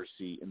driver's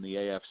seat in the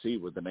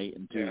AFC with an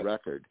 8-2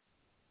 record.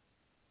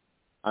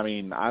 I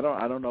mean, I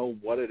don't know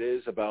what it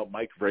is about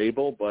Mike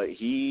Vrabel, but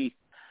he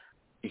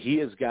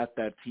has got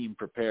that team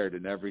prepared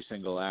in every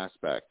single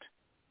aspect.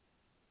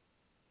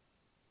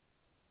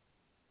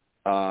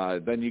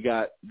 Then you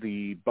got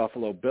the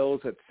Buffalo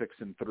Bills at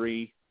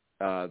 6-3.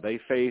 They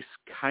face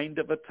kind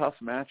of a tough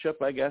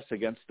matchup, I guess,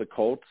 against the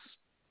Colts,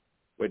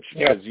 which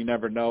because you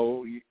never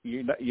know,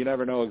 you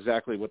never know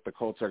exactly what the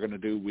Colts are going to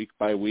do week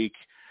by week.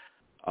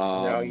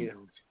 No, you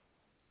don't.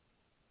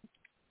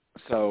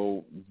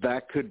 So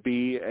that could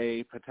be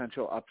a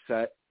potential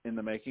upset in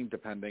the making,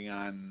 depending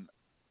on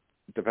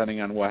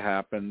what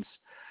happens.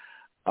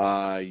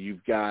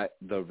 You've got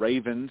the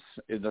Ravens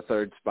in the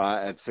third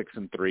spot at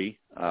 6-3.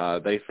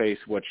 They face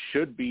what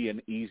should be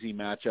an easy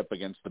matchup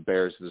against the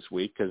Bears this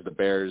week because the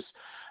Bears,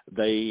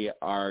 they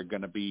are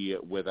going to be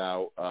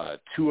without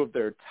two of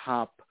their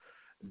top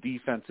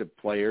defensive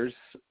players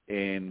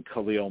in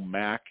Khalil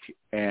Mack,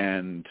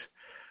 and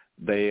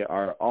they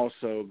are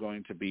also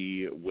going to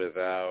be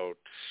without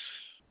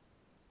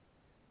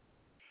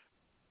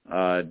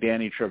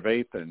Danny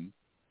Trevathan.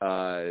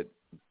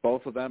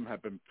 Both of them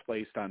have been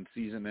placed on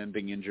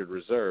season-ending injured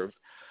reserve.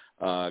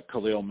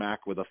 Khalil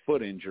Mack with a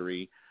foot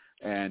injury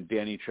and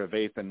Danny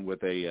Trevathan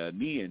with a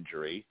knee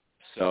injury.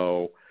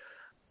 So,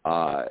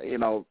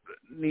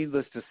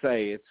 needless to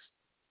say,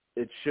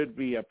 it should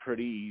be a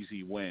pretty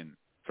easy win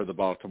for the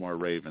Baltimore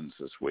Ravens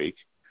this week.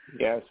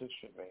 Yes, it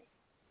should be.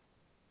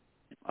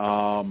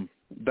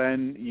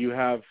 Then you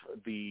have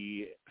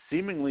the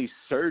seemingly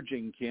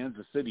surging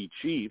Kansas City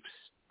Chiefs.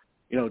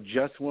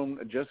 Just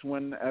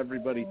when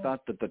everybody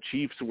thought that the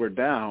Chiefs were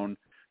down,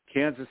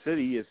 Kansas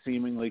City has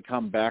seemingly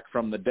come back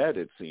from the dead,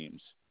 it seems.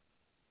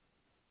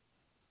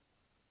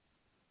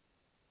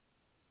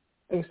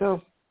 I think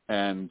so.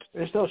 And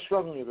they're still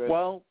struggling a bit.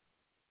 Well,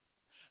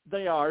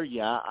 they are,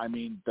 yeah. I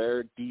mean,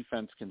 their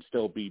defense can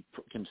still be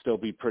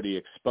pretty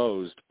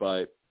exposed,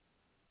 but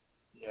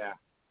yeah.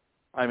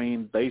 I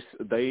mean,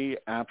 they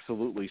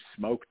absolutely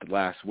smoked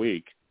last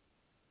week.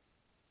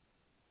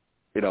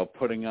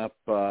 Putting up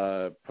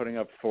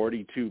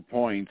 42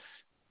 points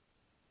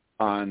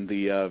on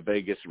the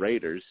Vegas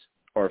Raiders,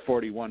 or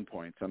 41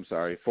 points. I'm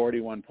sorry,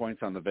 41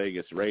 points on the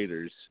Vegas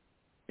Raiders.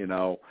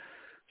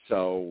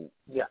 So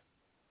yeah,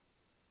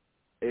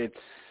 it's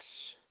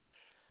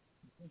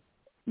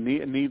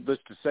needless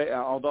to say.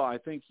 Although I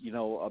think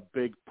a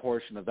big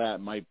portion of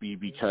that might be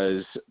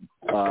because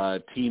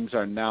teams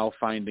are now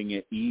finding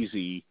it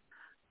easy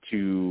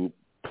to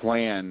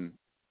plan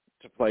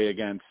to play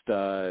against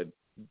Darren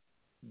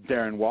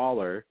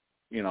Waller,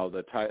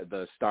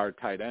 the star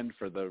tight end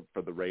for the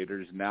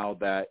Raiders, now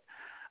that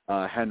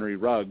Henry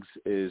Ruggs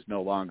is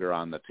no longer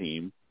on the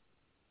team.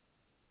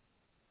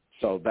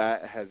 So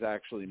that has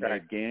actually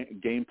made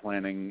game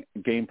planning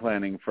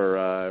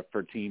for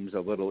teams a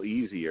little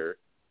easier.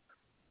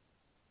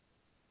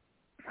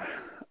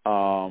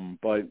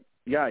 But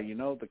yeah,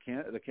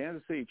 the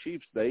Kansas City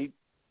Chiefs, they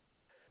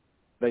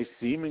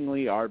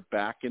seemingly are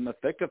back in the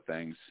thick of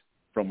things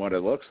from what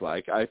it looks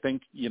like. I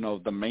think,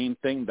 the main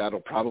thing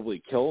that'll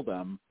probably kill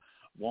them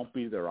won't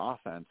be their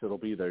offense, it'll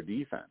be their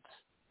defense.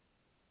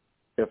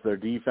 If their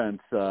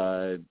defense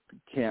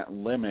can't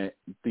limit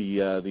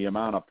the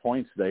amount of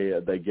points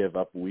they give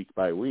up week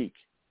by week.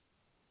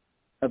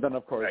 And then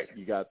of course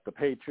you got the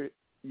Patriots,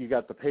 you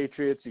got the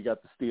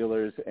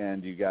Steelers,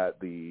 and you got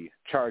the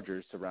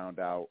Chargers to round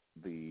out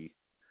the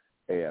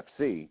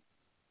AFC.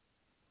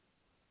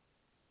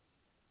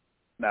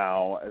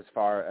 Now, as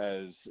far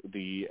as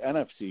the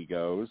NFC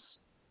goes,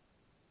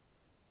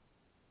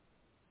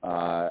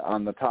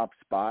 on the top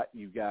spot,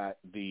 you got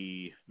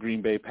the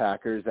Green Bay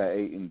Packers at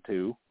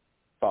 8-2,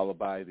 followed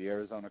by the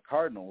Arizona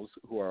Cardinals,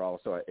 who are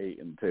also at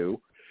 8-2.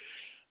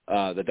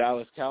 The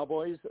Dallas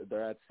Cowboys,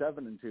 they're at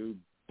 7-2,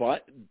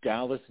 but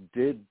Dallas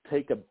did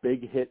take a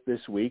big hit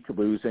this week,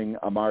 losing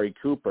Amari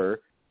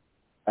Cooper,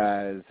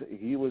 as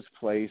he was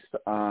placed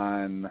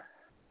on,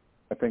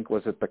 I think,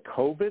 was it the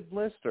COVID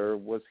list, or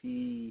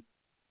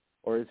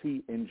is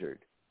he injured?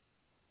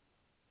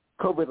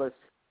 COVID list.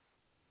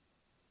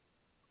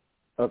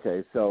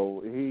 Okay,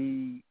 so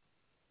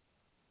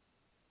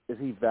is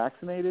he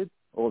vaccinated?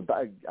 Well,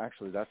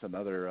 actually, that's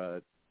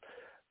another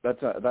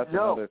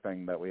another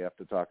thing that we have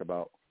to talk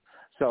about.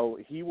 So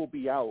he will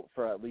be out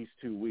for at least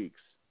 2 weeks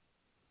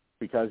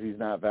because he's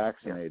not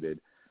vaccinated.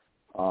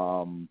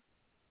 Yeah.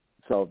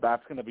 So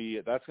that's going to be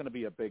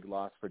a big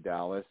loss for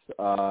Dallas.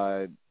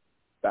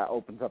 That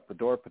opens up the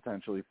door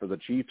potentially for the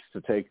Chiefs to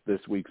take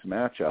this week's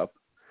matchup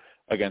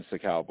against the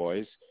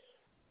Cowboys.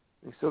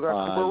 You still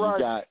got Cooper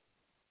Rush.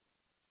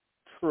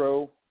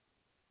 True.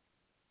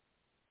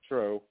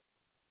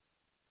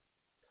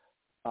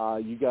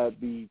 You got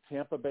the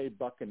Tampa Bay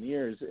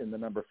Buccaneers in the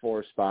number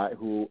 4 spot,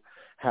 who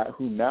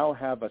now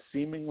have a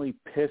seemingly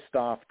pissed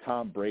off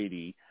Tom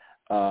Brady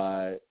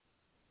at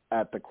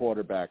the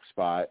quarterback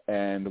spot,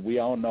 and we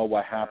all know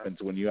what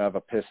happens when you have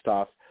a pissed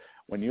off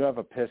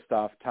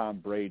Tom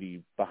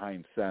Brady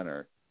behind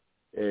center.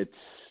 It's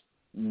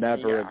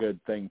never a good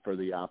thing for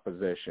the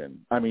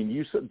opposition. I mean,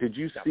 did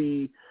you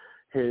see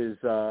his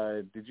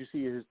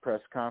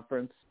press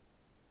conference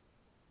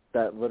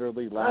that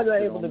literally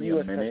lasted only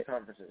a minute? Press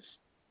conferences.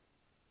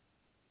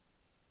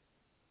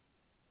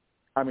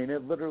 I mean,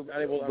 it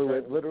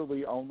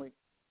literally only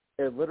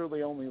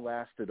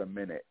lasted a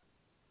minute.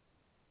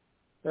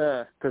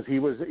 Because he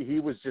was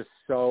just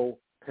so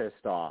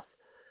pissed off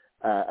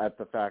at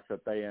the fact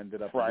that they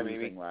ended up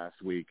losing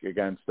last week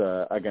against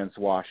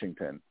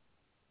Washington.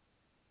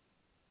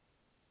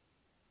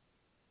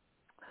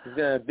 He's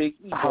got a big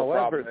ego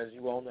problem, as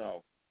you all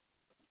know.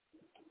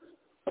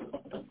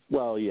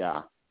 Well,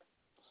 yeah.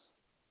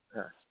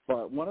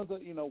 But one of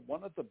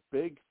the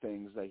big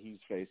things that he's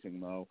facing,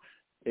 though,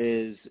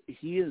 is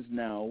he is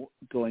now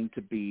going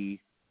to be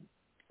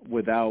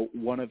without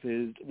one of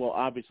his – well,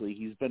 obviously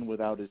he's been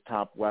without his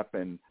top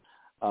weapon,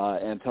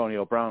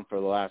 Antonio Brown, for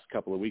the last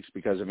couple of weeks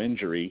because of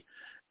injury.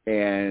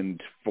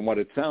 And from what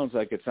it sounds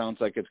like it's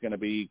going to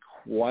be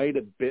quite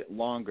a bit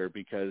longer,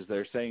 because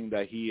they're saying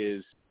that he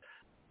is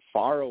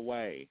far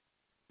away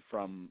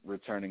from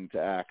returning to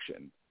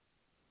action.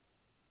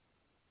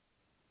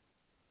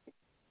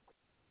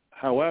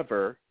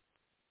 However,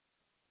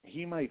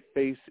 he might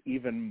face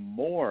even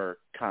more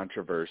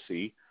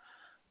controversy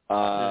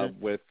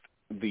with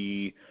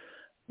the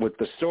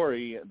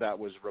story that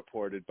was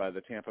reported by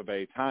the Tampa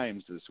Bay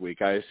Times this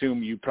week. I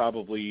assume you've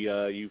probably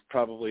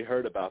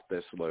heard about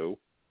this, Lou.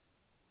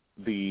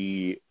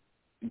 The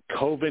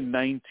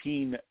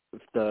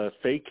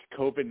fake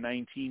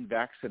COVID-19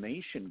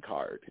 vaccination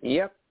card.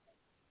 Yep.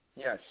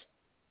 Yes.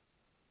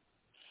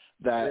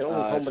 That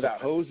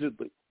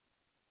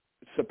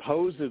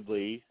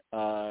supposedly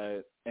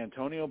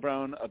Antonio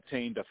Brown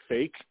obtained a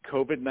fake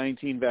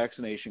COVID-19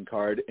 vaccination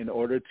card in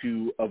order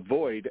to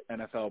avoid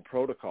NFL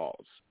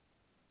protocols.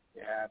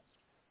 Yeah.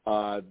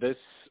 This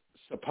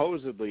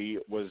supposedly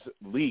was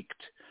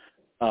leaked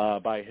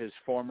by his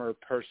former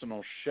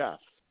personal chef.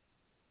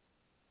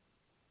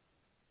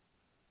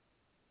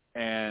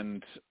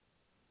 And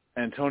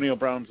Antonio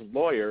Brown's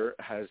lawyer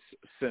has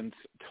since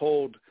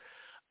told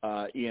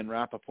Ian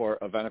Rappaport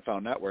of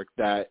NFL Network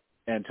that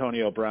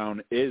Antonio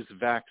Brown is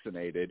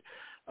vaccinated.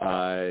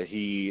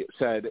 He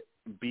said,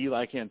 "Be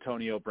like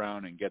Antonio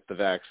Brown and get the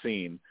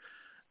vaccine."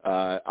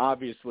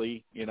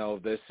 Obviously,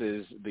 this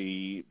is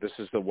the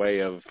way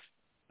of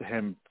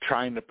him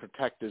trying to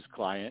protect his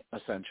client,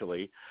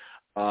 essentially.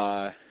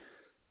 And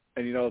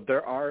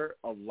there are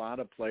a lot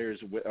of players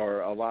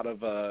or a lot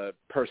of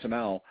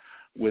personnel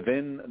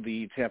within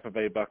the Tampa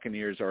Bay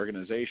Buccaneers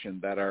organization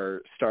that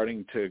are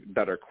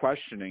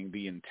questioning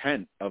the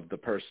intent of the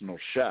personal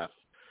chef,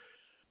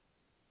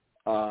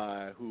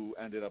 who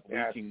ended up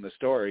leaking the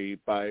story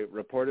by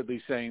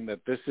reportedly saying that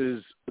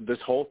this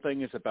whole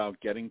thing is about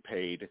getting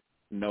paid,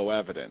 no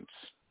evidence.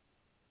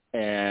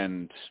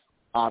 And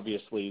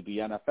obviously the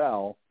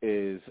NFL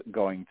is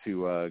going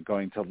to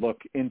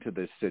look into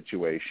this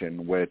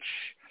situation, which,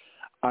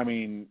 I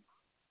mean,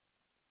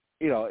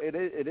 you know,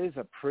 it is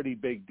a pretty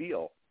big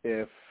deal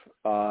if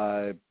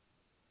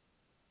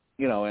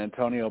you know,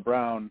 Antonio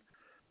Brown,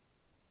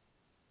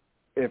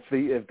 if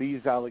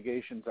these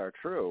allegations are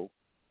true,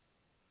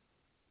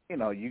 you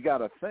know, you got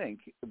to think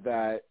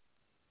that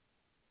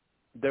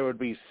there would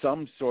be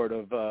some sort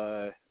of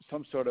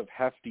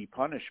hefty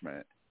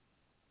punishment.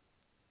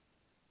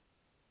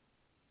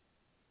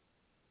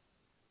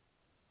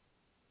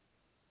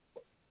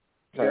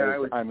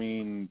 Yeah, I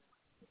mean,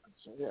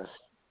 yes.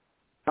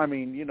 I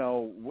mean, you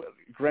know,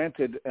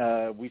 granted,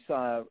 we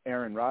saw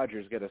Aaron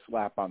Rodgers get a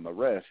slap on the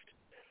wrist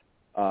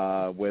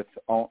with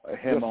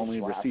him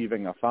only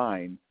receiving a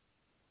fine.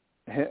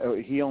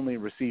 He only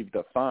received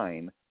a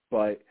fine,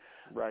 but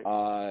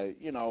right.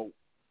 You know,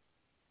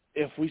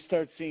 if we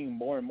start seeing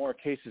more and more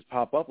cases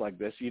pop up like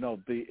this, you know,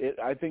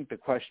 I think the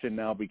question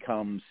now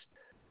becomes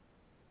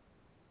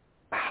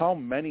how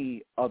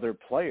many other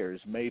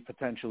players may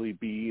potentially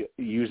be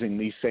using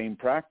these same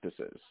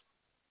practices.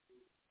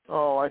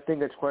 Oh, I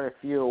think it's quite a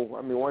few.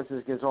 I mean, once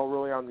this gets all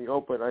really out in the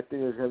open, I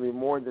think there's going to be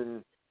more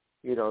than,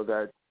 you know,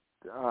 that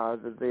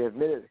they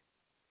admitted.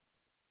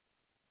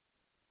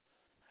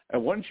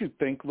 And wouldn't you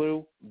think,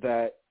 Lou,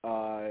 that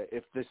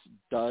if this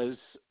does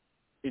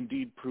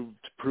indeed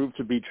prove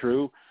to be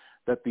true,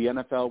 that the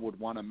NFL would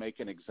want to make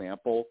an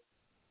example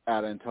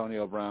at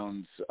Antonio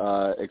Brown's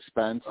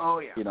expense? Oh,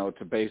 yeah. You know,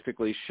 to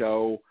basically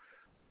show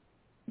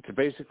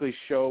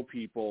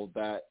people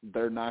that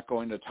they're not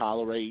going to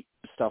tolerate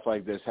stuff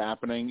like this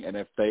happening, and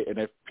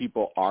if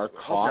people are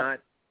caught,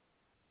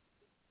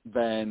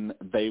 then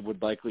they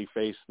would likely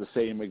face the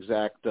same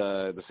exact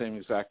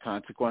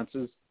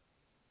consequences.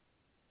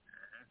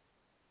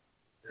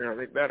 Yeah, I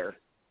think better.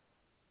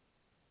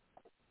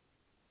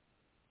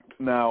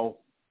 Now,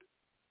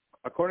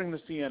 according to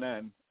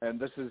CNN, and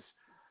this is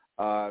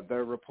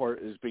their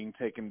report is being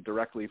taken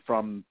directly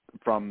from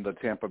the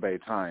Tampa Bay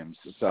Times.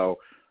 So,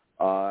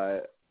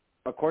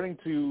 according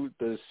to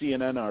the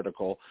CNN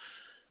article,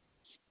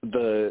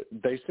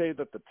 they say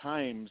that the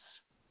Times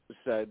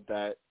said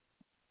that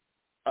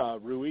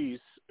Ruiz,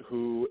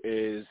 who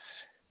is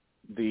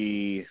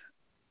the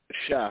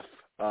chef,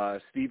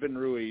 Stephen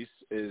Ruiz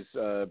is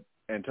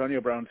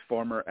Antonio Brown's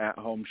former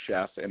at-home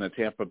chef in a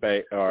Tampa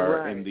Bay,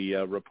 in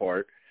the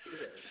report.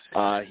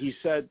 He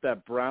said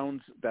that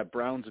Brown's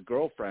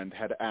girlfriend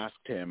had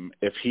asked him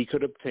if he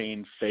could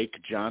obtain fake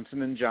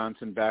Johnson &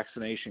 Johnson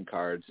vaccination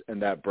cards,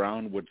 and that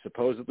Brown would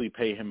supposedly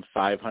pay him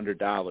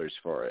 $500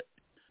 for it.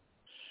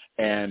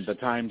 And the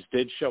Times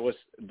did show a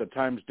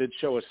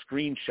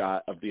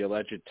screenshot of the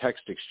alleged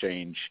text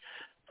exchange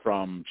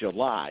from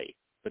July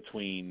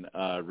between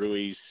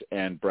Ruiz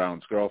and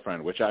Brown's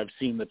girlfriend, which I've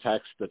seen the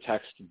text. The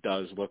text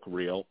does look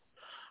real.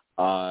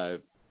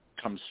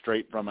 Comes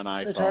straight from an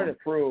iPhone. It's hard to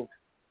prove.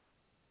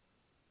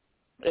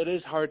 It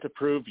is hard to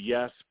prove,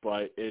 yes,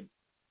 but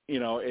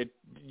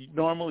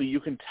normally you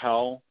can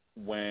tell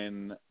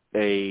when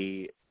an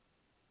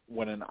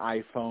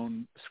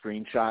iPhone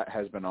screenshot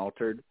has been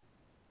altered.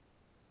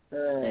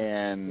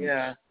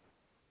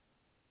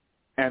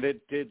 And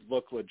it did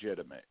look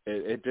legitimate.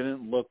 It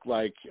didn't look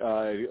like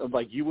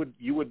you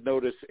would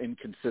notice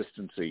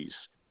inconsistencies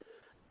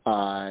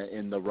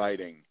in the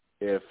writing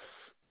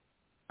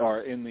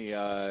or in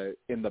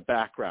the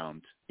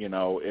background, you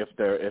know, if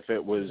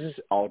it was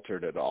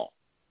altered at all.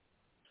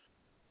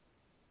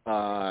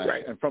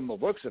 And from the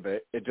looks of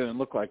it, it didn't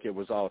look like it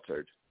was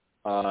altered.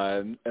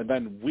 And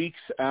then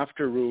weeks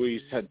after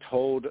Ruiz had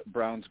told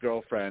Brown's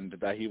girlfriend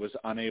that he was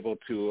unable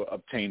to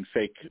obtain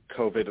fake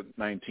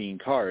COVID-19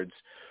 cards,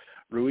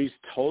 Ruiz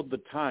told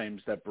the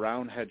Times that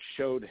Brown had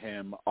showed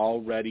him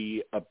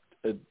already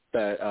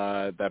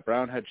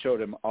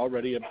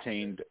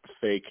obtained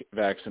fake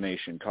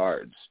vaccination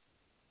cards.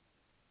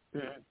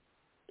 Mm-hmm.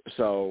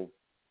 So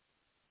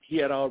he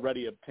had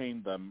already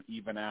obtained them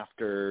even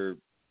after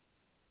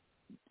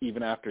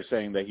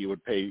saying that he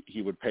would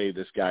pay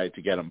this guy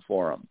to get them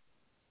for him.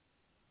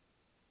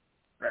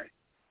 Right.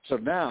 So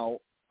now,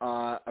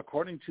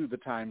 according to the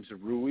Times,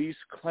 Ruiz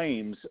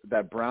claims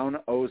that Brown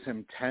owes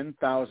him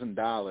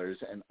 $10,000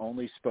 and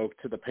only spoke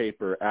to the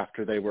paper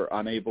after they were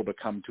unable to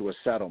come to a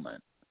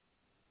settlement.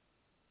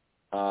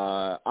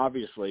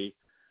 Obviously,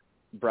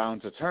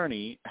 Brown's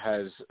attorney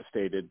has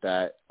stated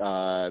that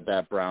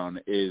that Brown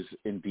is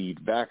indeed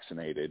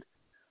vaccinated.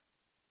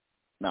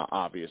 Now,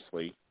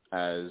 obviously,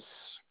 as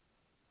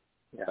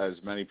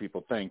many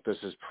people think, this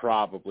is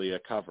probably a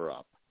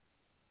cover-up.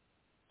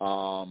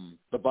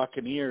 The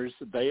Buccaneers,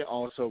 they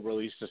also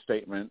released a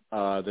statement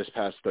this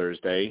past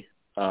Thursday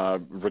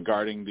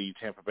regarding the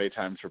Tampa Bay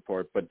Times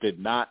report, but did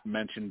not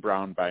mention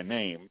Brown by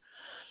name.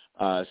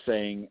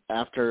 saying,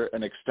 after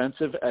an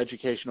extensive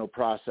educational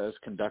process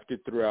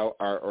conducted throughout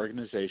our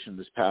organization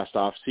this past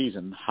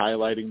off-season,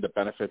 highlighting the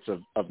benefits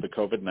of the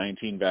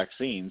COVID-19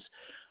 vaccines,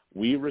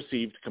 we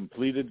received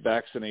completed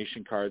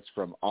vaccination cards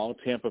from all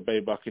Tampa Bay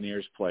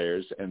Buccaneers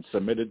players and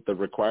submitted the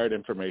required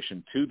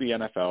information to the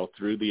NFL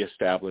through the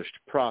established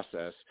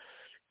process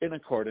in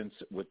accordance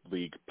with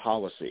league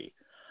policy.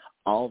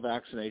 All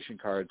vaccination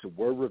cards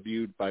were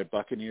reviewed by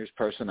Buccaneers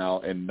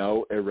personnel and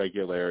no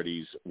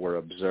irregularities were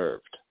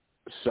observed.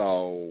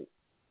 So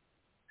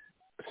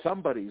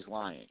somebody's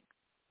lying.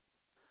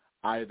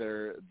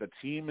 Either the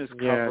team is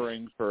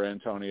covering for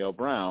Antonio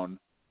Brown,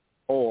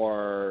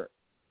 or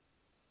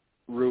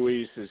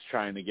Ruiz is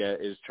trying to get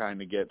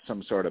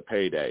some sort of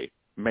payday.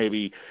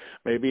 Maybe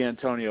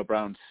Antonio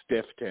Brown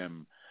stiffed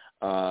him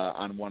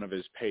on one of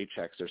his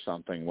paychecks or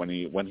something when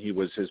he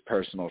was his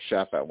personal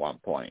chef at one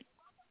point.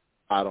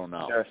 I don't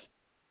know. Yes.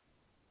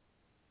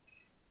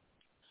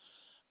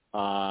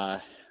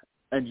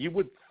 And you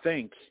would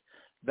think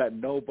that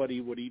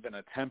nobody would even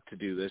attempt to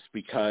do this,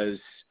 because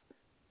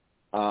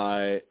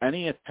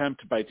any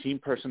attempt by team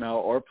personnel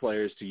or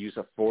players to use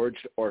a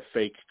forged or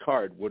fake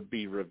card would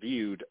be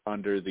reviewed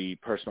under the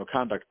personal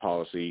conduct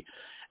policy.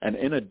 And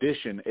in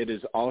addition, it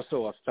is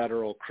also a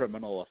federal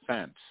criminal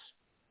offense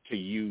to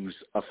use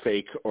a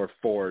fake or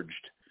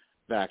forged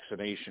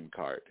vaccination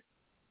card.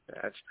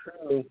 That's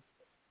true.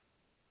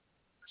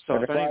 So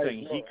if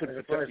anything, he could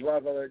potentially. A lot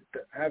of others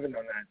haven't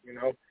done that, you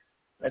know.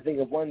 I think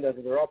if one does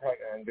it, they're all probably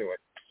going to do it.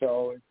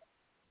 So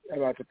I'm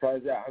not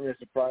surprised that. I'm just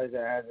surprised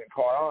that it hasn't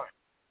caught on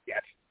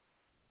yet.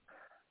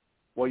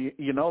 Well,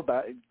 you know,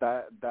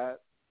 that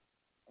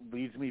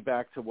leads me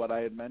back to what I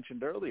had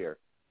mentioned earlier.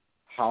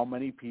 How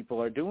many people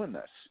are doing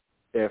this?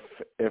 If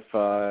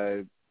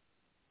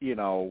you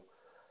know,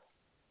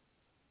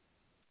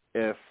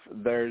 if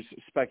there's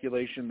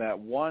speculation that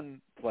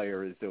one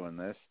player is doing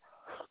this,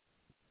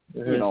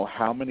 you know,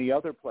 how many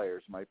other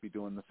players might be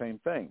doing the same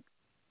thing?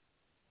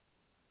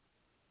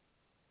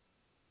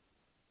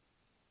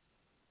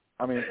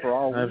 I mean, for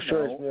all I'm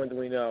sure it's more than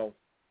we know.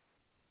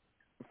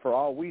 For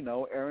all we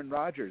know, Aaron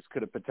Rodgers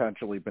could have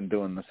potentially been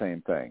doing the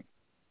same thing.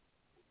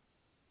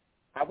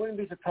 I wouldn't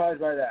be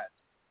surprised by that.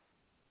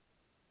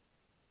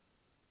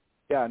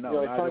 Yeah,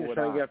 no, you know, neither would it's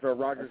trying to get after a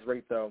Rodgers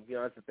rate, though. You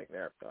know, that's the thing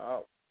there.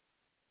 Oh.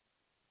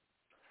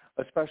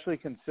 Especially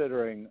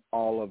considering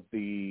all of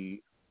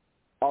the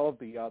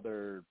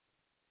other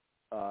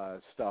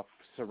stuff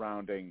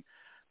surrounding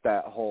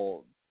that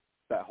whole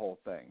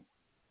thing.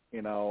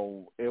 You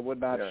know, it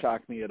would not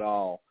shock me at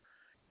all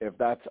if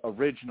that's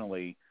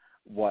originally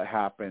what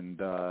happened.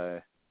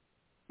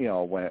 You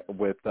know,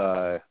 with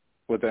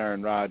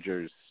Aaron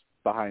Rodgers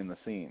behind the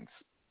scenes.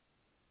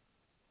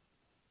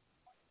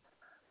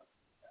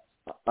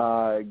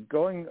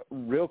 Going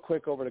real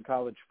quick over to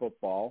college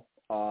football,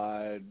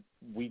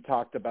 we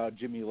talked about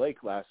Jimmy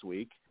Lake last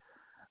week.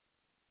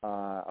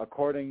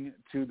 According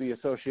to the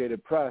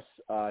Associated Press,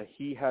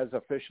 he has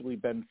officially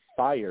been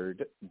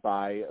fired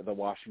by the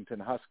Washington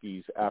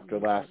Huskies after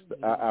less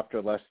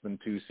than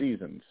 2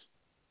 seasons.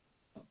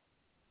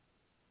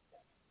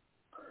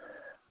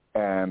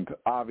 And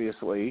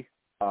obviously,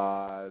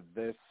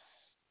 this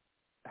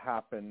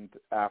happened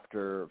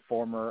after a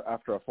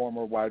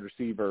former wide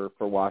receiver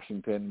for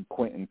Washington,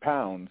 Quentin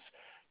Pounds,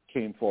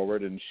 came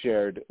forward and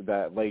shared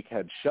that Lake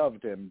had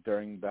shoved him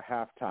during the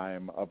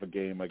halftime of a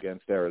game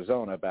against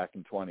Arizona back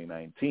in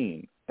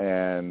 2019.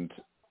 And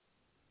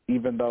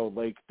even though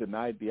Lake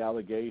denied the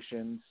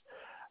allegations,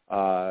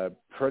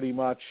 pretty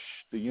much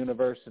the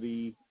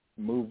university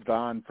moved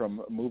on from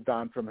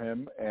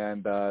him,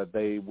 and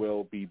they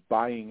will be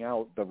buying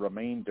out the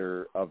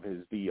remainder of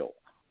his deal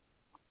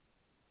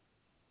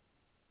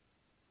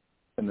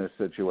in this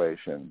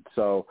situation.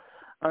 So,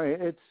 I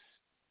mean, it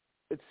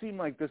seemed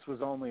like this was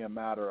only a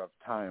matter of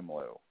time,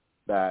 Lou,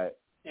 that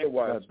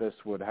this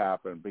would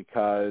happen,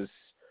 because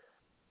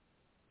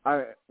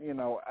as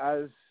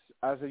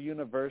a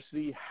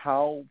university,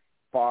 how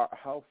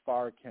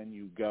far can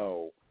you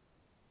go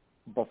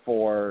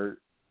before,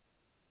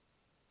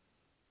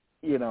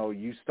 you know,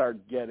 you start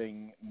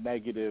getting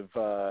negative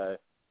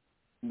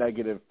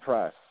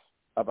press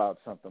about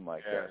something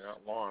like this?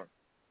 Not long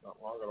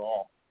at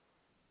all.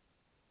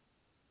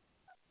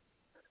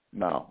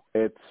 No,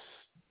 it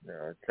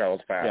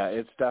travels fast. Yeah,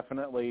 it's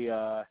definitely.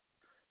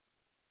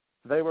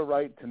 They were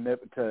right to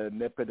nip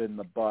it in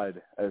the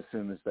bud as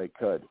soon as they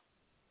could.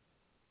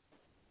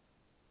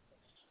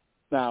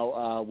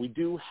 Now we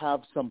do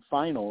have some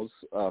finals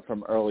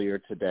from earlier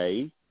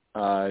today.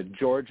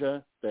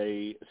 Georgia,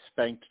 they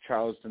spanked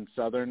Charleston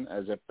Southern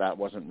as if that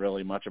wasn't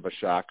really much of a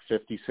shock,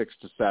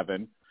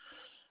 56-7.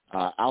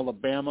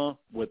 Alabama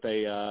with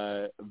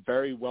a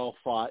very well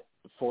fought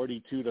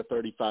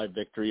 42-35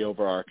 victory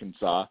over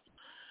Arkansas.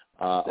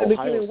 They're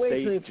Ohio giving way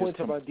State too many points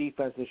up on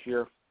defense this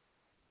year.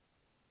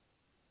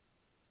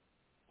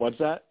 What's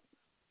that?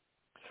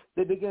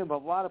 They've been giving a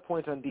lot of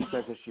points on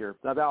defense this year.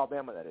 Not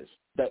Alabama, that is.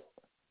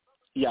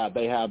 Yeah,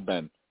 they have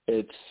been.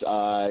 It's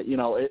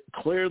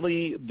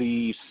clearly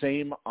the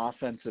same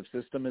offensive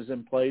system is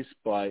in place,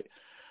 but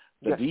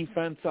The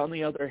defense, on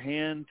the other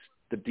hand,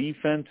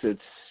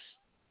 it's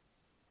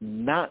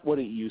not what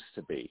it used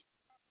to be.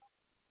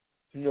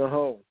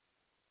 No.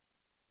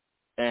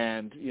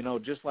 And,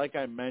 just like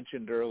I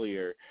mentioned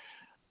earlier,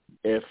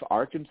 if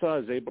Arkansas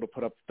is able to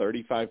put up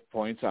 35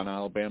 points on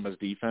Alabama's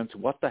defense,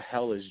 what the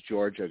hell is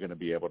Georgia going to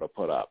be able to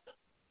put up?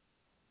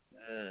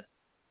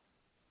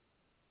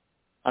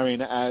 I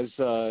mean, as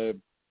our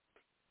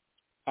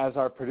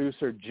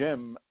producer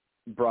Jim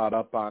brought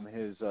up on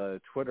his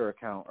Twitter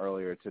account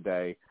earlier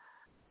today,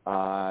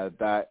 I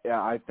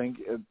think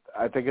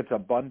it's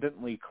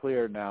abundantly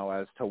clear now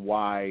as to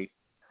why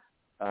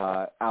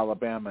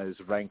Alabama is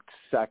ranked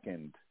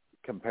second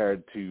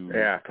compared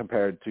to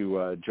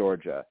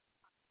Georgia.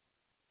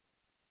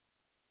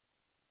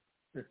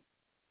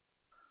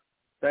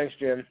 Thanks,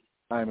 Jim.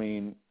 I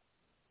mean,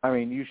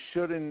 you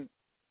shouldn't,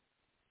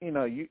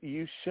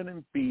 you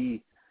shouldn't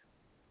be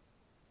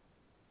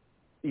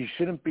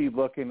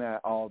looking at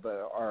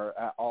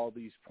all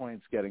these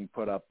points getting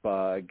put up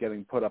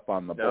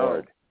on the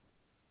board.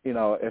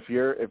 If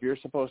you're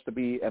supposed to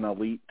be an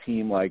elite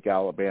team like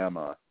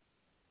Alabama,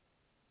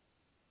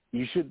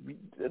 you should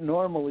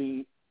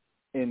normally,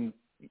 in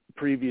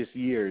previous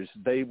years,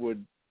 they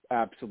would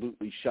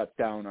absolutely shut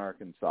down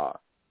Arkansas.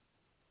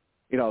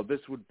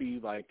 This would be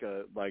like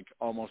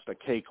almost a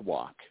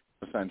cakewalk,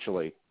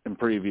 essentially, in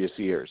previous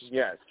years.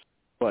 Yes.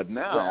 But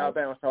now,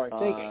 Alabama's probably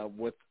thinking.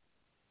 with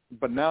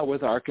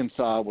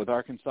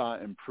Arkansas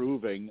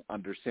improving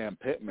under Sam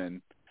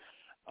Pittman,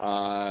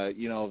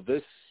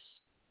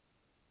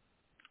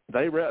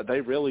 they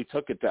really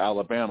took it to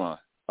Alabama.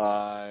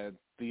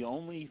 The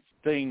only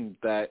thing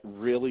that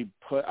really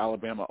put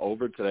Alabama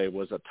over today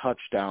was a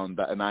touchdown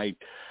and I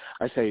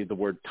say the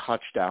word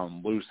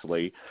touchdown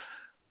loosely,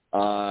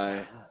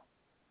 by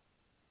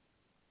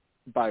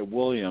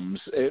Williams.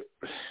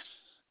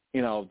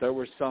 There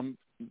were some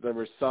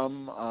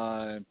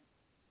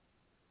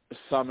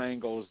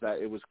angles that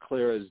it was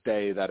clear as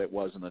day that it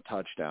wasn't a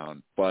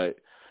touchdown, but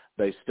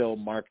they still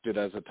marked it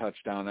as a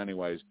touchdown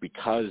anyways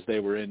because they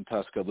were in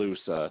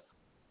Tuscaloosa.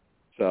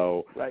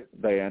 So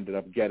they ended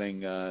up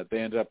getting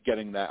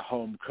that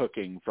home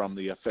cooking from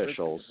the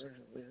officials.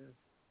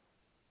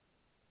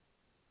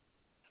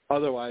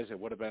 Otherwise, it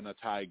would have been a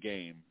tie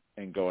game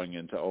and going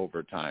into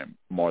overtime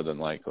more than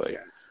likely.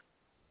 Yeah.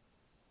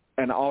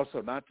 And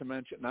also, not to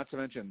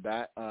mention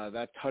that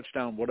that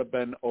touchdown would have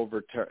been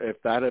overturned.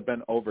 If that had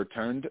been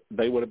overturned,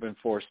 they would have been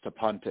forced to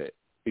punt it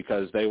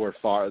because they were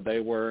far. They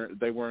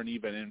weren't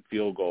even in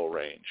field goal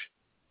range.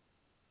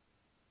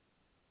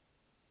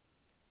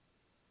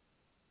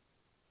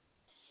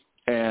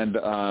 And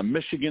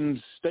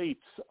Michigan State's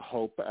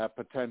hope at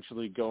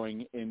potentially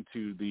going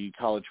into the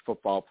college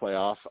football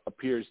playoff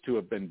appears to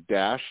have been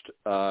dashed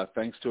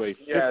thanks to a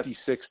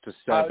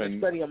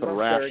 56-7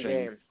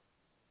 thrashing.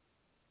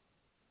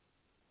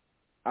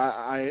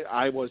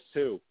 I was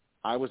too.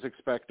 I was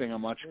expecting a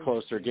much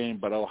closer game,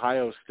 but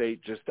Ohio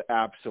State just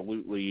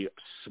absolutely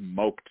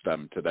smoked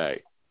them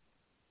today.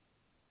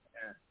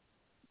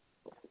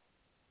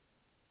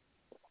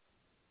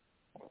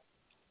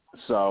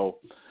 So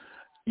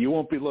you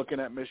won't be looking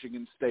at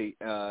Michigan State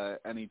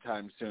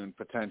anytime soon,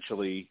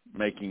 potentially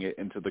making it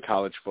into the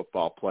college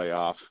football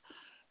playoff.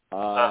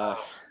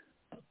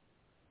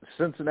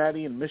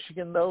 Cincinnati and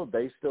Michigan, though,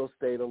 they still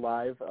stayed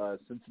alive.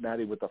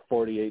 Cincinnati with a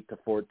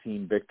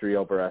 48-14 victory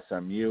over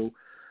SMU,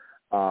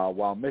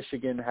 while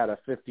Michigan had a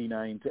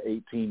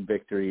 59-18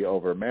 victory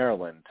over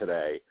Maryland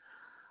today.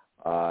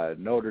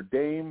 Notre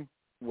Dame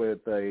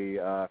with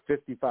a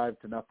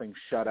 55-0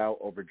 shutout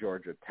over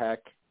Georgia Tech.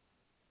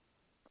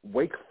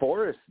 Wake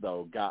Forest,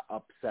 though, got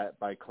upset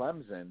by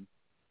Clemson,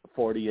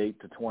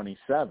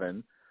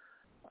 48-27.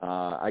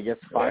 I guess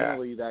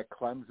finally that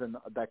Clemson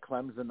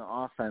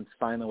offense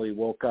finally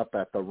woke up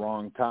at the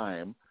wrong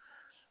time.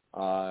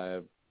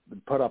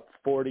 Put up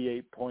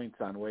 48 points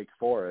on Wake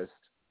Forest.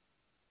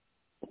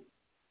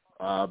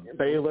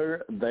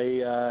 Baylor,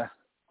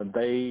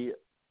 they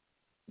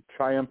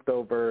triumphed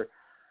over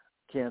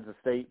Kansas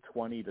State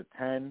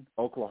 20-10.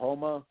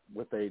 Oklahoma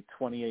with a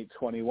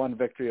 28-21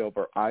 victory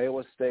over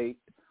Iowa State.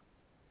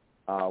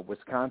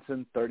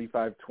 Wisconsin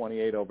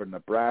 35-28 over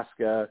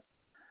Nebraska.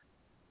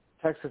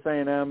 Texas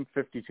A&M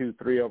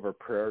 52-3 over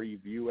Prairie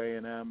View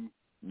A&M.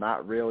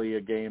 Not really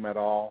a game at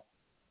all.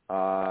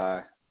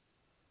 NC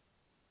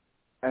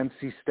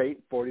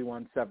State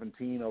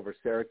 41-17 over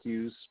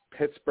Syracuse.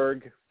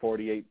 Pittsburgh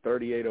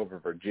 48-38 over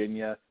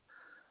Virginia.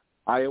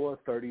 Iowa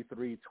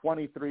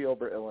 33-23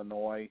 over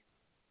Illinois.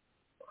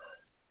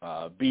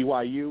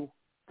 BYU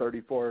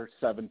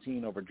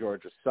 34-17 over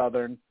Georgia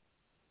Southern.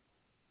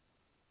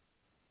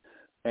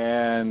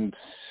 And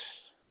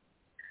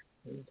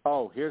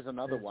here's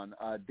another one.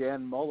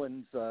 Dan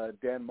Mullen's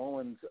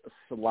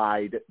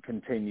slide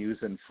continues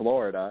in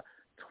Florida.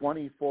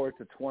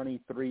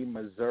 24-23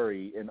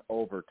 Missouri in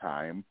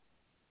overtime.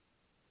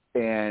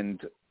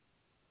 And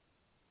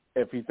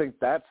if you think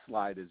that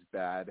slide is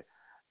bad,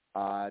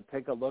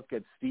 take a look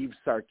at Steve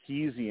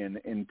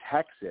Sarkisian in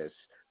Texas.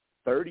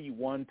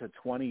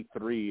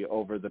 31-23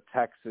 over the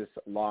Texas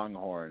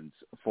Longhorns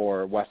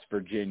for West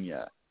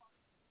Virginia.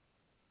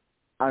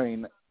 I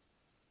mean,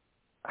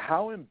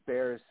 how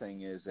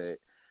embarrassing is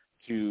it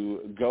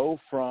to go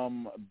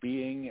from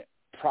being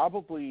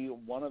probably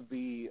one of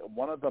the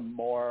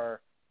more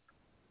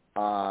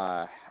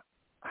how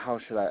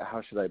should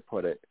I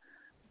put it,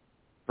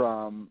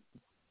 from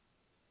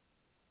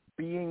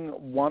being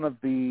one of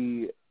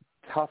the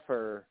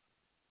tougher.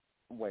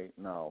 Wait,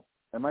 no.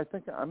 Am I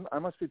thinking? I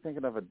must be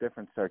thinking of a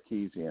different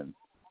Sarkisian.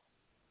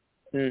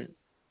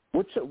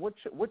 Which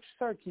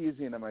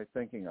Sarkisian am I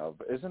thinking of?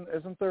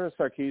 Isn't there a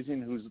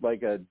Sarkisian who's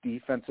like a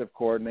defensive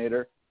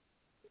coordinator?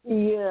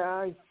 Yeah,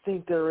 I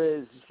think there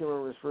is. I can't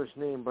remember his first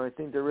name, but I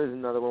think there is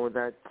another one with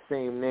that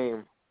same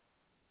name.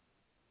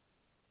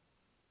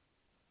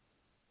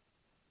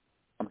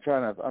 I'm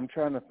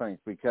trying to think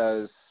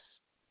because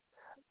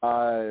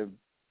Sarkisian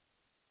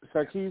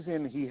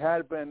he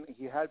had been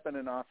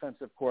an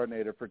offensive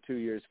coordinator for 2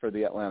 years for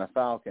the Atlanta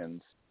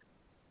Falcons,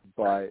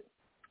 but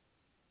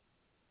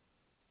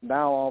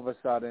now all of a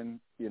sudden,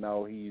 he's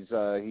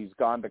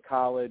gone to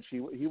college. He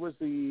was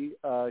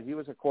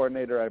a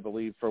coordinator, I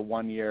believe, for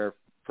 1 year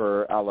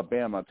for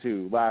Alabama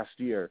too. Last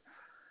year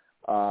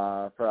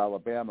for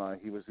Alabama,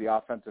 he was the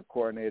offensive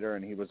coordinator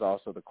and he was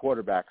also the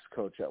quarterback's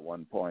coach at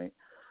one point.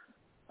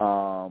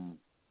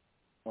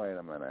 Wait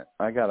a minute.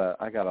 I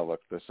gotta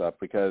look this up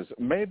because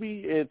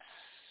maybe it's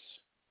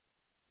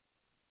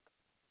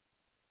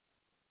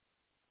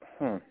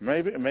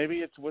maybe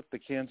it's with the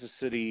Kansas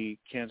City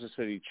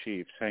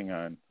Chiefs. Hang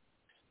on.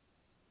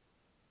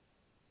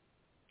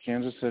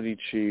 Kansas City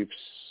Chiefs.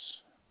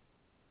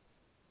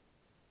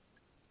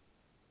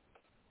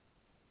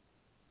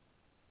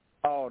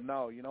 Oh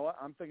no, you know what?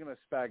 I'm thinking of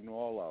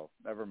Spagnuolo.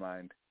 Never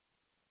mind.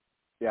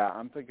 Yeah,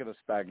 I'm thinking of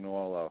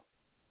Spagnuolo.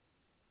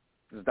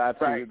 That's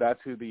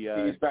who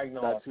the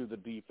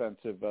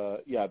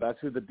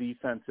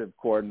defensive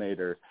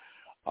coordinator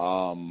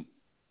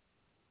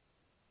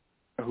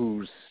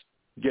who's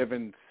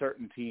given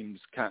certain teams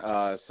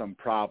some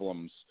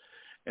problems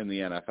in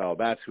the NFL.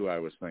 That's who I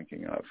was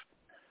thinking of.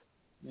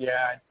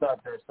 Yeah, I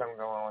thought there was something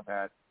going on with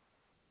that.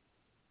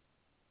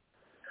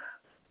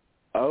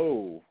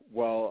 Oh,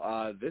 well,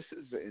 this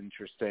is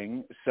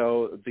interesting.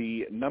 So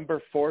the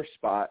number 4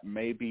 spot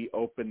may be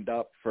opened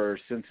up for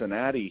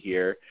Cincinnati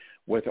here,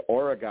 with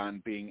Oregon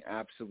being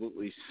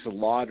absolutely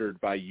slaughtered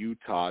by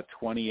Utah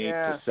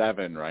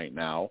 28-7 right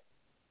now.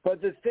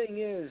 But the thing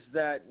is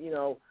that,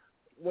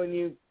 when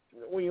you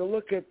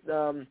look at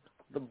the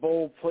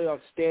bowl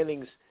playoff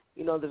standings,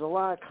 there's a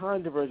lot of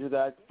controversy with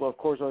that. Well, of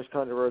course, there's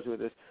controversy with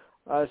this,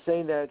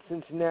 saying that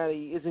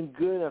Cincinnati isn't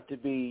good enough to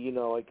be,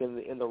 like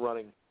in the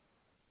running,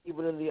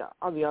 even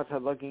on the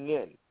outside looking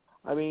in.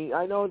 I mean,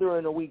 I know they're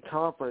in a weak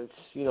conference,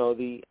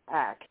 the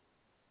ACC,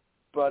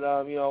 but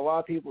a lot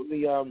of people,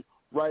 the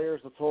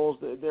writers, the polls,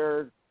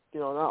 they're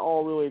not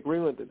all really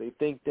agreeing with it. They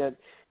think that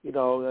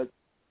that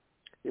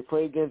they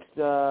play against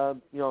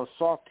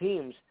soft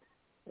teams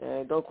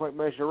and don't quite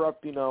measure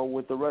up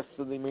with the rest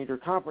of the major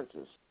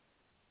conferences.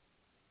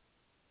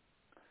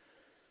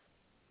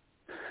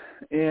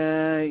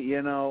 Yeah,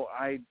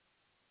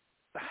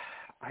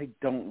 I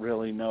don't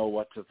really know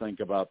what to think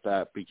about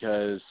that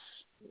because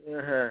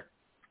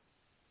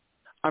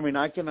I mean,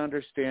 I can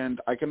understand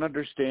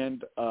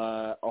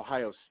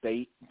Ohio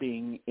State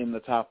being in the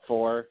top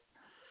 4.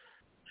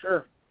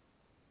 Sure.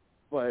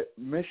 But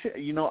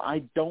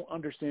I don't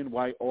understand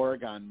why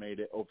Oregon made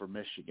it over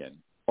Michigan.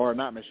 Or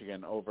not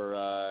Michigan,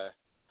 over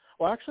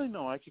well, actually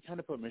no, I could kind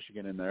of put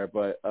Michigan in there,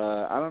 but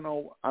I don't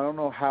know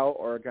how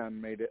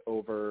Oregon made it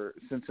over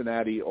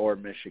Cincinnati or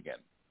Michigan.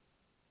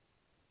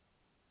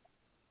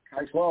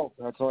 Pac-12,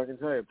 that's all I can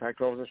say.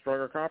 Pac-12 is a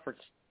stronger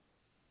conference.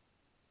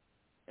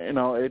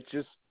 It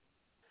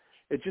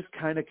just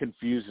kind of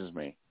confuses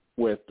me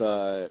with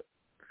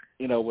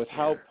with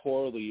how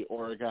poorly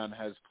Oregon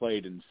has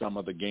played in some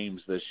of the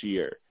games this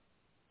year,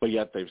 but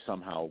yet they've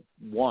somehow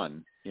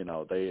won.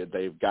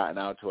 They've gotten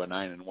out to a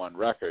 9-1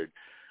 record.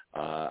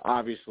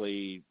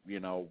 Obviously,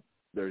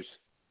 there's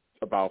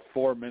about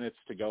 4 minutes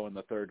to go in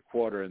the third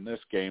quarter in this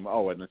game.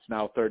 Oh, and it's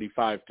now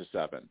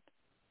 35-7,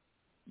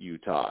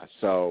 Utah.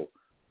 So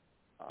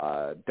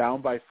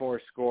down by 4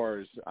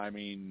 scores. I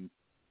mean,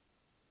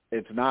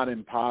 it's not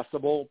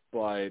impossible,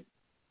 but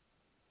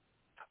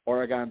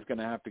Oregon's going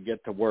to have to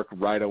get to work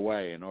right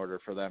away in order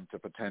for them to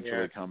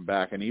potentially come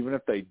back. And even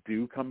if they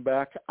do come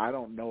back, I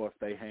don't know if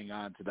they hang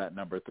on to that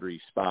number 3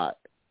 spot.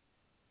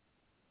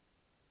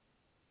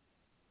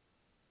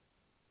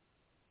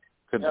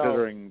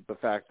 Considering the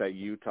fact that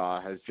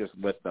Utah has just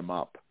lit them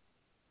up.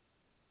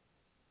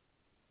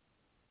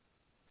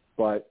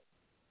 But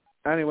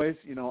anyways,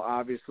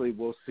 obviously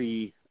we'll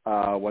see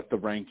what the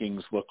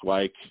rankings look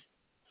like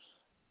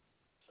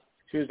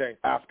Tuesday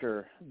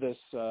after this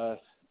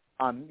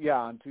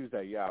on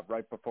Tuesday,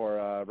 right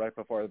before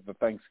the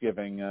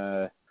Thanksgiving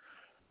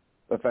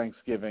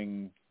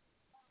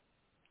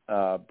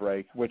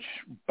break, which,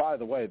 by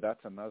the way, that's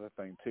another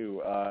thing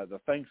too. The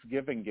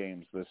Thanksgiving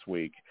games this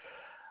week.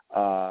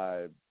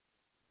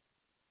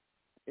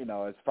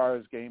 as far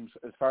as games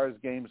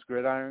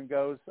gridiron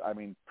goes, I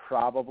mean,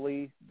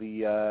 probably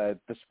the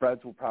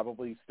spreads will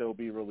probably still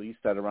be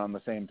released at around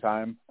the same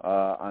time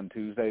on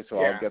Tuesday. So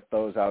I'll get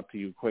those out to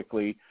you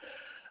quickly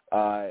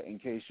in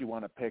case you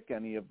want to pick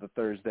any of the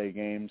Thursday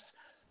games.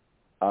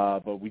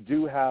 But we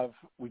do have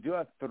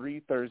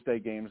 3 Thursday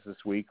games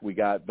this week. We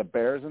got the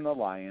Bears and the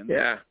Lions.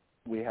 Yeah.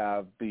 We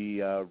have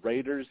the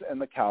Raiders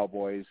and the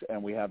Cowboys,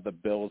 and we have the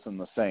Bills and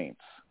the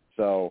Saints.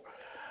 So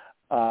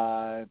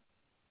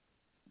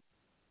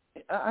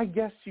I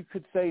guess you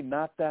could say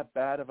not that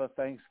bad of a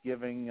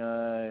Thanksgiving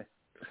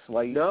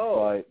slate.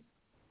 No.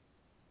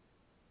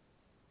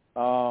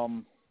 But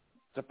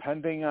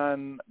depending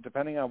on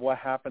what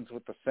happens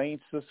with the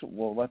Saints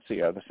let's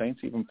see, are the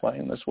Saints even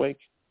playing this week?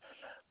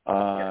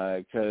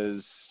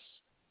 Because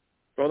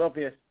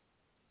Philadelphia.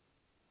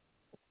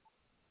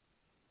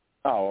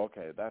 Oh,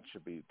 okay. That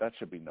should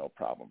be no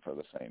problem for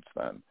the Saints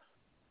then.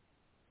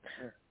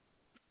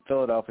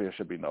 Philadelphia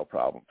should be no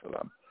problem for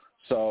them.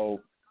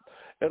 So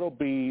it'll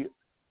be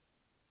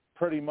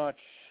pretty much,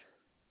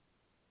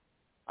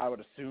 I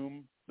would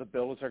assume, the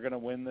Bills are going to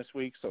win this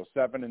week. So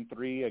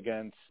 7-3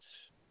 against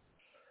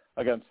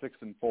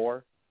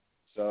 6-4.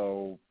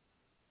 So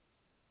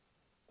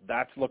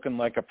that's looking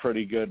like a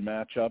pretty good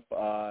matchup.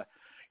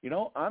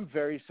 I'm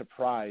very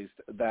surprised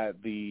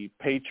that the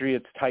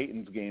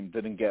Patriots-Titans game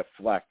didn't get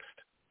flexed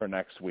for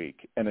next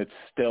week, and it's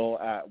still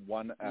at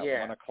 1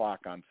 o'clock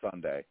on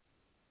Sunday.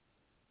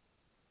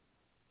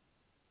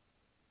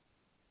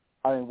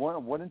 I mean,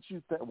 wouldn't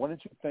you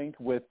think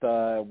with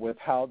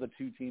how the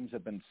two teams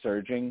have been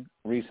surging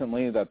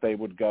recently that they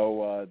would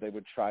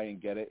try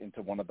and get it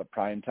into one of the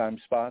primetime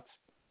spots?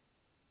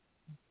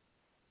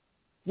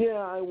 Yeah,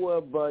 I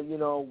would, but you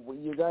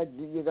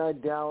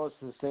got Dallas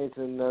and Saints,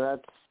 and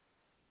that's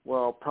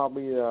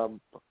probably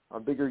a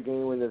bigger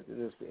game in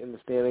the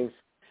standings.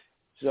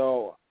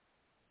 So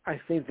I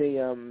think they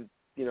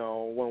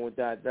went with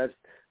that. That's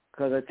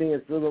because I think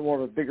it's a little bit more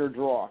of a bigger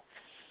draw.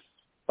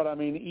 But I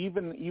mean,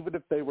 even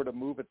if they were to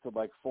move it to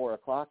like 4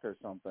 o'clock or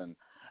something,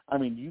 I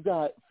mean, you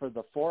got for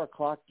the 4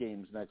 o'clock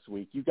games next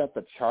week, you got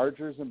the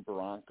Chargers and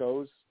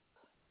Broncos,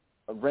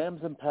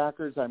 Rams and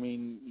Packers. I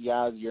mean,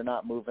 yeah, you're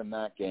not moving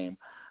that game,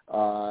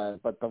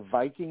 but the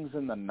Vikings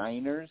and the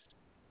Niners,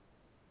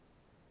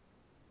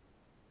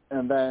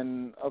 and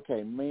then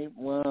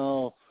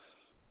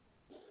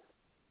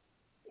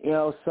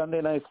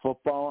Sunday Night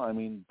Football. I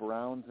mean,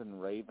 Browns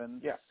and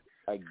Ravens. Yeah,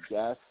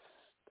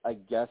 I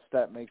guess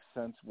that makes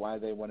sense why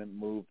they wouldn't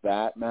move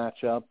that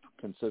matchup,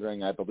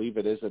 considering I believe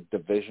it is a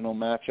divisional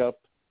matchup.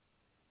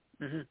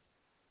 Mm-hmm.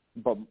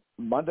 But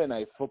Monday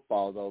Night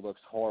Football though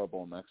looks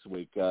horrible next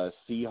week.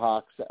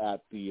 Seahawks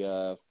at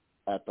the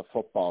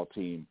football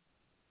team.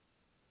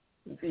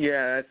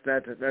 Yeah,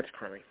 that's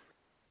crummy.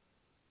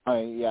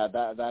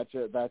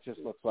 That just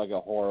looks like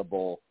a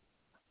horrible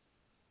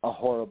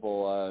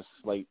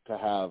slate to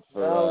have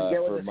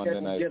for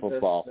Monday Night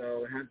Football. So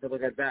we have to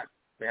look at that.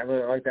 We have to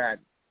look like that.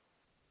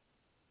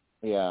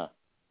 Yeah.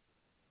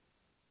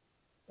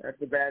 That's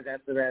the bad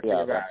thing about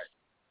it.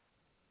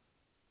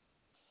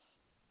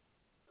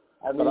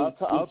 I mean,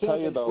 I'll tell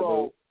you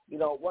though.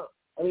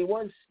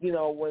 Once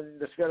when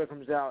the schedule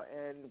comes out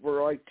and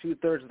we're like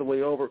 2/3 of the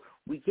way over,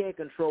 we can't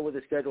control what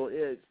the schedule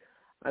is.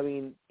 I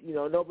mean,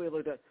 nobody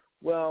looked at.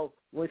 Well,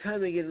 by the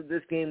time they get to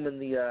this game in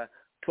the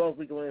 12th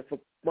week of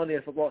Monday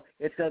Night Football,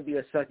 it's going to be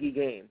a sucky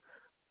game,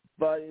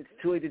 but it's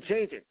too late to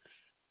change it.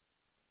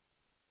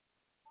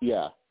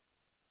 Yeah.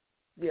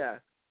 Yeah.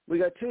 We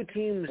got two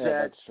teams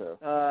that's at true.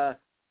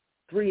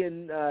 3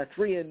 and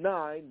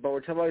 9, but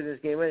we're televising this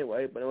game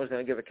anyway. But I wasn't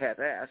going to give a cat's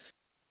ass.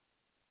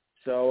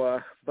 So,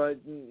 but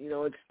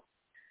it's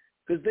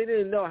because they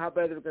didn't know how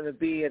bad they were going to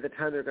be at the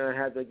time they're going to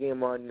have the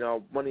game on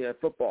Monday Night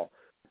Football.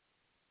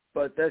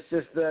 But that's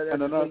just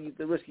the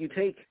risk you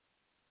take.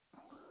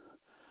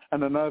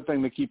 And another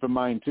thing to keep in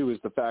mind too is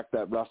the fact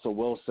that Russell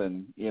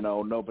Wilson,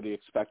 nobody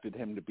expected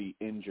him to be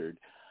injured.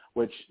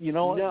 Which,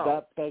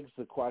 that begs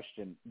the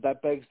question.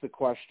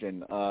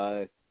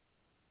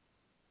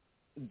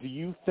 Do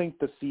you think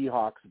the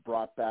Seahawks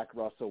brought back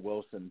Russell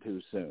Wilson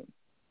too soon?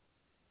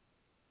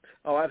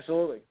 Oh,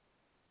 absolutely.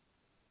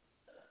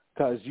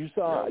 Because you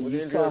saw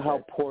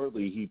how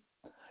poorly he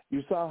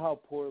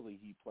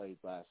played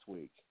last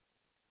week.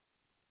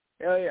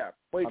 Oh yeah,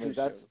 way too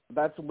soon.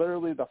 That's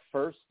literally the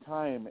first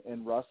time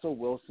in Russell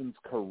Wilson's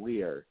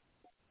career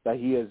that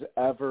he has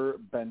ever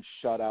been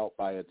shut out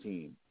by a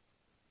team.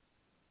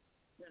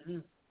 Mm-hmm.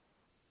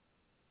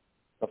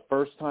 The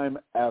first time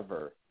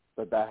ever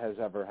that has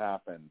ever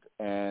happened.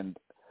 And,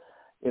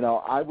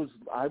 I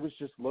was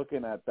just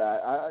looking at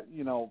that.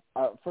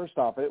 First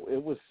off, it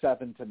was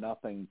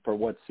 7-0 for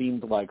what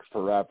seemed like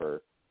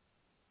forever.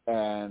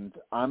 And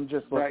I'm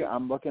just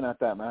looking at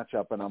that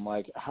matchup and I'm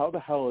like, how the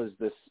hell is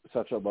this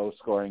such a low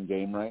scoring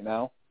game right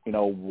now?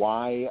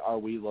 Why are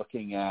we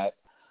looking at,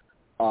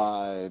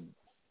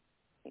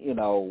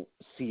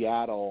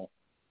 Seattle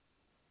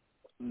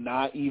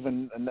not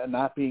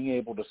being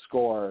able to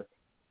score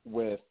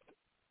with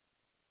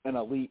an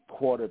elite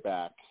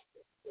quarterback,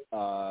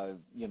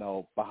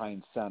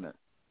 behind center.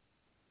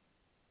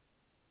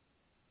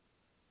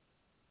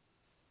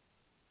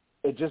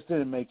 it just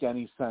didn't make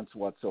any sense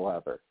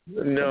whatsoever.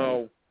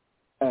 No.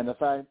 And the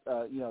fact,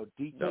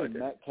 DK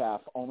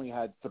Metcalf only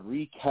had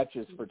 3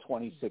 catches for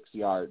 26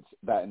 yards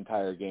that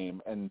entire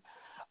game, and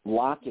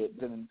Lockett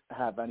didn't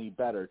have any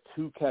better,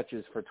 2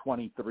 catches for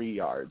 23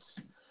 yards.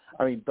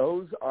 I mean,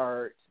 those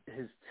are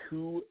his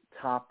 2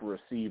 top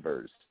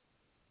receivers.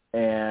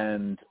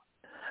 And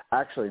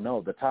actually,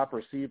 no, the top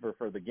receiver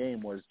for the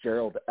game was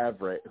Gerald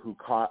Everett, who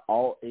caught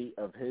all 8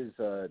 of his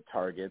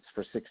targets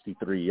for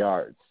 63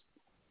 yards.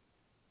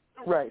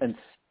 Right. And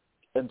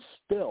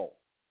still,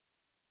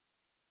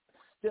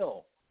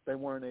 they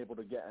weren't able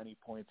to get any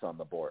points on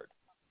the board.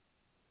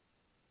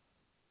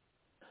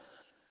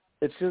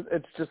 It's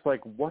just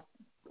like, what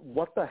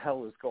the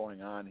hell is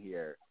going on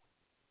here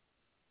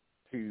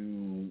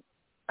to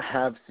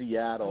have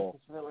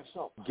Seattle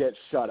get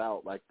shut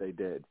out like they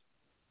did?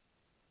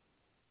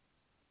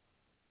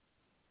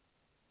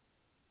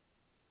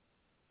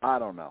 I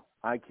don't know.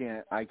 I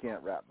can't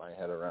wrap my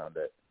head around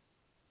it.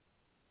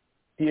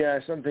 Yeah,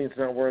 something's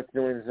not worth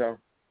doing so.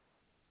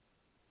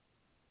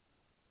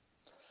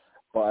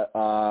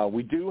 But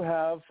we do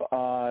have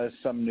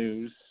some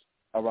news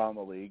around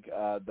the league.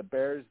 The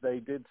Bears, they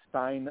did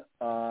sign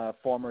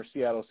former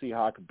Seattle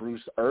Seahawk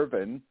Bruce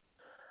Irvin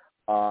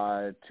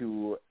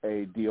to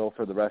a deal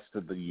for the rest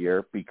of the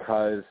year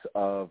because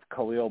of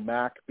Khalil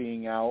Mack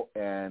being out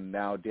and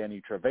now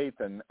Danny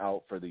Trevathan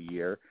out for the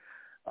year.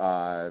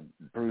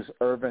 Bruce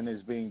Irvin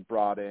is being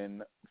brought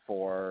in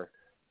for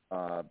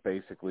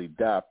basically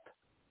depth,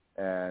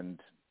 and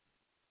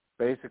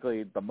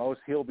basically the most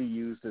he'll be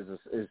used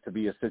is to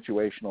be a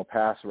situational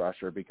pass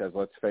rusher because,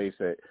 let's face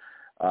it,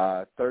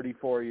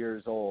 34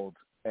 years old,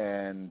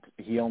 and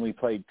he only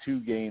played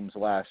 2 games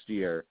last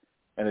year,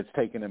 and it's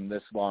taken him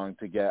this long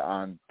to get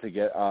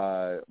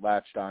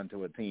latched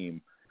onto a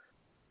team.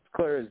 It's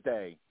clear as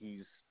day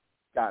he's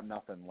got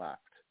nothing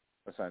left,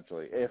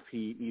 essentially, if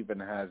he even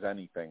has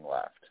anything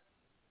left.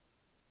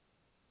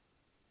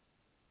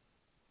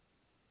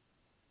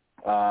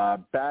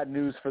 Bad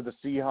news for the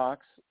Seahawks.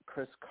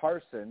 Chris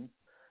Carson,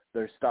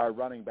 their star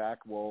running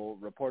back, will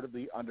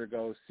reportedly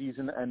undergo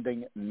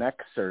season-ending neck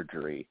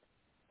surgery.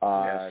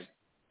 Yes.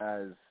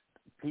 As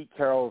Pete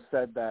Carroll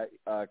said that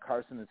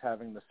Carson is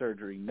having the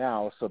surgery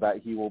now so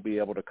that he will be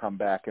able to come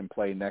back and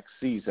play next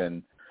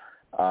season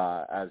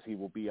as he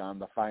will be on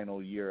the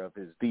final year of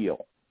his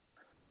deal.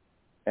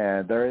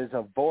 And there is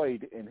a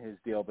void in his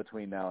deal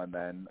between now and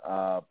then,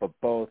 but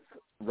both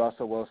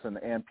Russell Wilson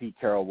and Pete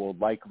Carroll will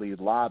likely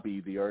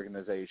lobby the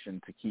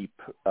organization to keep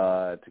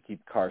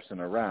Carson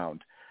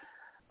around.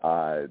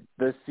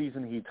 This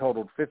season, he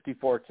totaled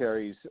 54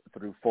 carries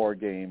through 4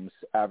 games,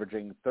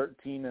 averaging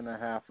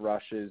 13.5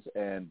 rushes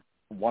and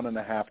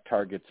 1.5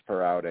 targets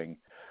per outing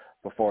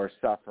before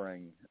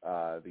suffering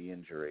the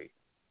injury.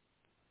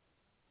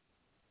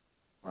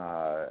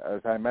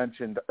 As I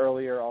mentioned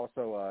earlier,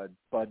 also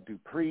Bud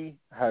Dupree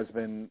has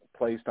been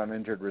placed on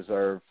injured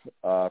reserve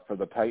for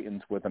the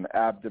Titans with an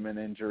abdomen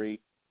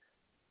injury.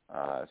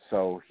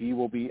 So he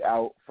will be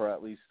out for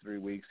at least 3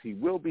 weeks. He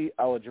will be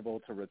eligible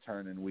to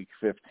return in Week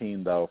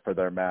 15, though, for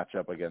their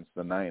matchup against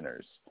the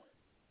Niners.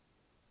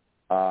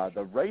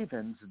 The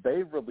Ravens,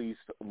 they released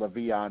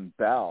Le'Veon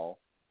Bell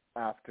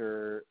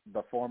after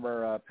the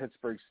former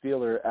Pittsburgh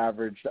Steeler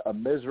averaged a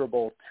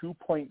miserable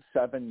 2.7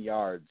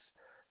 yards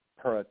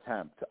per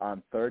attempt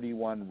on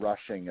 31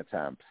 rushing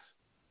attempts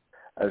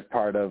as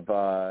part of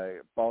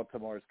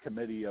Baltimore's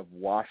committee of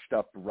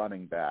washed-up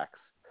running backs.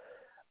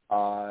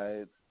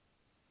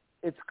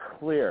 It's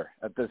clear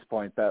at this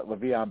point that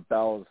Le'Veon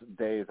Bell's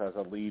days as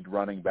a lead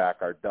running back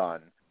are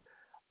done.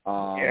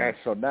 Yes.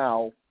 So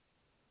now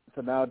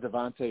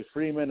Devontae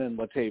Freeman and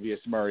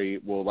Latavius Murray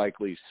will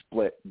likely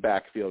split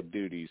backfield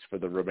duties for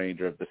the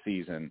remainder of the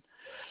season,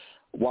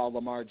 while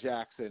Lamar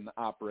Jackson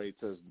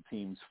operates as the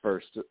team's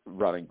first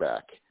running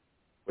back,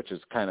 which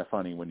is kind of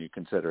funny when you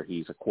consider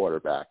he's a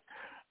quarterback.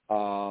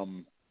 I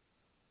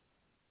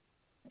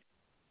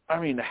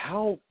mean,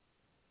 how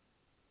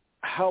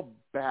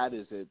bad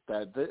is it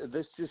that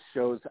this just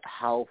shows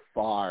how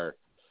far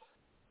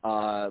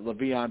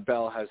Le'Veon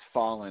Bell has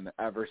fallen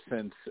ever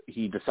since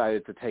he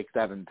decided to take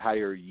that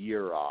entire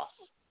year off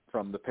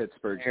from the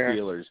Pittsburgh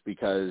Steelers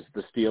because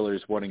the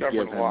Steelers wouldn't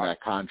give him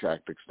that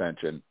contract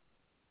extension.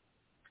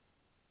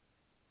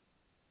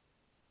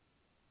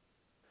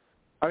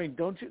 I mean,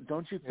 don't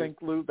you think,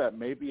 Lou, that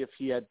maybe if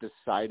he had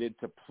decided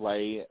to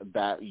play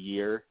that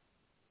year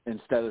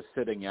instead of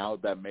sitting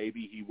out, that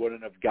maybe he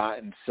wouldn't have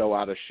gotten so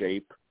out of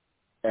shape,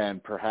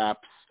 and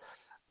perhaps,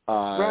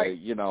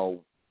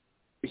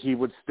 he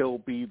would still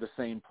be the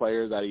same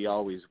player that he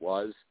always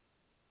was?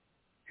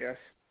 Yes.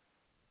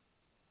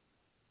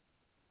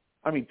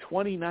 I mean,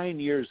 29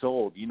 years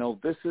old.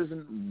 This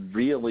isn't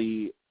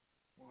really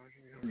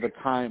the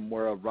time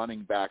where a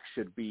running back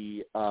should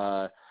be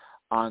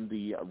on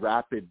the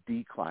rapid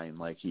decline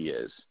like he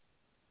is.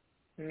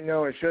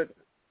 No, it shouldn't.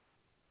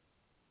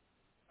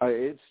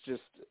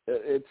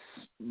 It's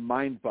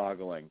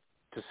mind-boggling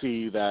to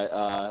see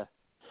that,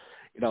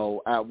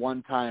 at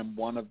one time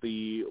one of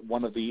the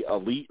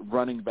elite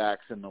running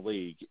backs in the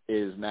league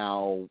is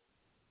now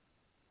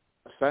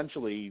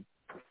essentially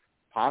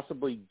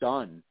possibly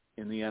done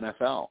in the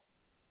NFL.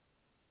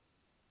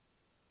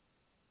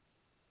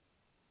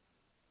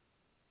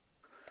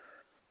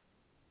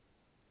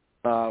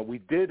 We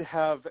did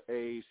have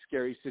a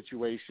scary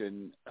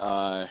situation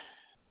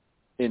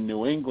in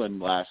New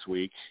England last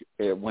week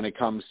when it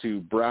comes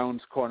to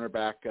Browns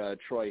cornerback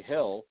Troy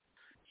Hill.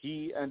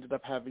 He ended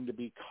up having to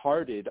be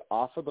carted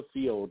off of the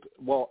field.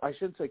 Well, I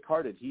shouldn't say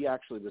carted. He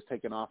actually was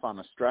taken off on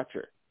a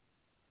stretcher.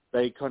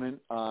 They couldn't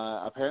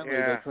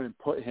they couldn't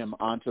put him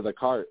onto the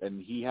cart,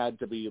 and he had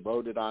to be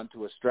loaded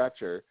onto a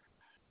stretcher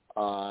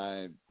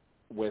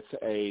with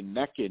a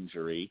neck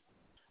injury,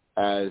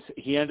 as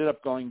he ended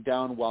up going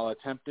down while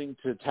attempting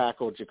to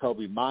tackle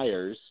Jacoby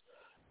Myers,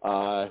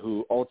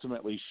 who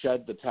ultimately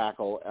shed the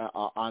tackle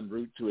en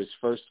route to his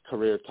first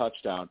career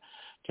touchdown.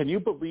 Can you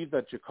believe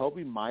that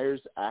Jacoby Myers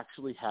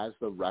actually has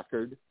the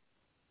record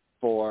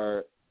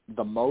for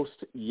the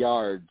most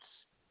yards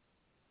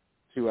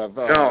to have,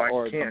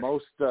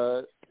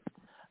 the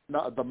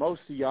most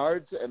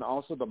yards and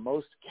also the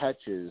most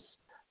catches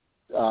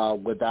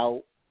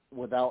without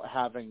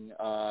having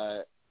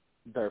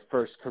their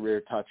first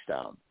career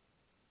touchdown?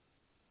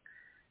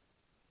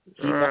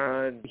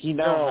 He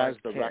now has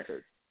the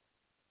record.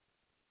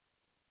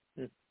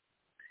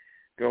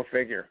 Go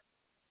figure.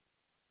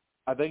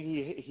 I think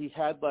he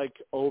had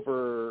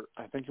over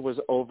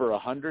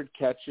 100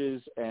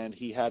 catches, and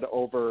he had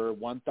over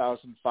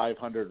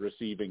 1,500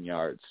 receiving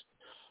yards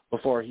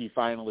before he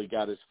finally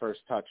got his first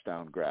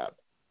touchdown grab.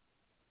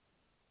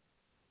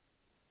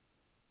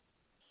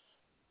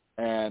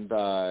 And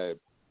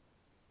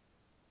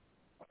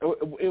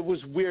it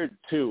was weird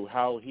too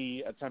how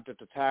he attempted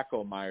to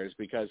tackle Myers,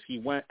 because he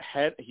went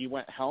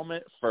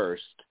helmet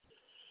first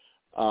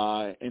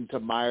into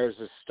Myers'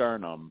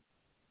 sternum,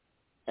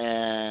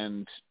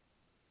 and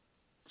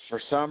for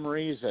some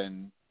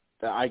reason,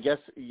 I guess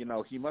he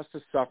must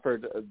have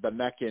suffered the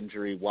neck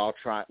injury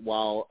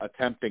while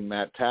attempting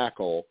that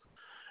tackle,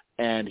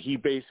 and he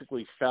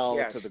basically fell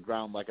to the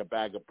ground like a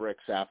bag of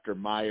bricks after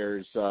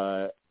Myers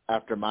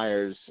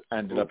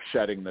ended up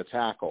shedding the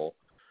tackle.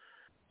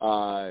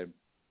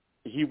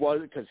 He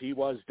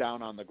was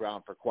down on the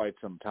ground for quite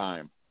some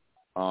time.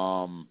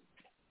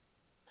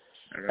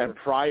 And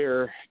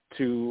prior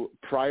to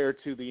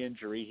the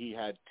injury, he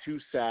had 2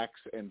 sacks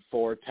and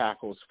 4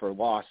 tackles for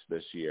loss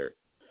this year.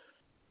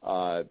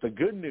 The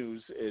good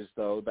news is,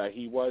 though, that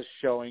he was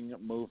showing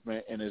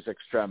movement in his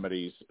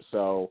extremities.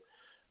 So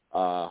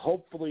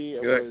hopefully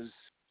it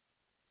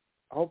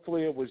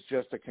was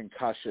just a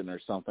concussion or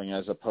something,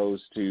 as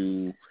opposed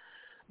to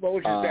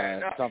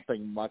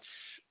something much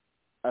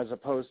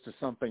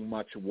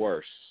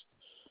worse.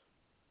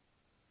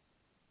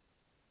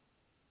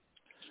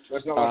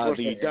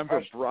 The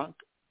Denver Broncos.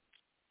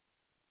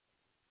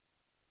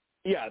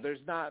 Yeah,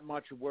 there's not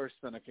much worse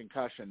than a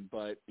concussion,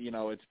 but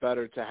it's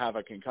better to have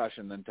a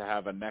concussion than to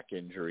have a neck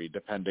injury,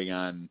 depending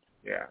on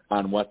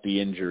what the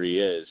injury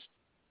is.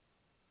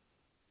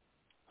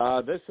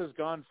 This has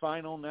gone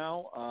final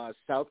now.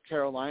 South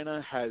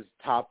Carolina has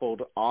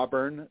toppled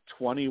Auburn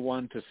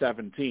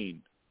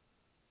 21-17.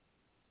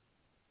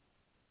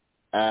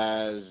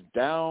 As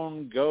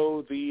down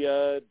go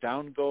the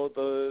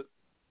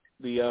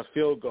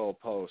field goal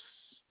posts.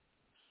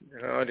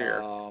 Oh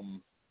dear.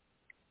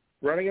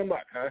 Running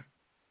amok, huh?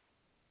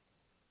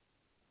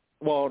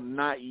 Well,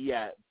 not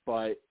yet,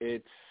 but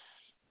it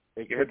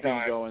could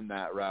be going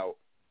that route.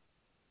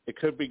 It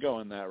could be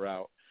going that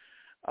route.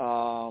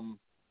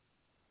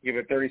 Give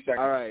it 30 seconds.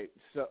 All right.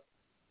 So,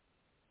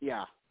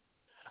 yeah.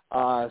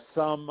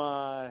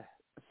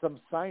 Some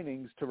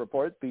signings to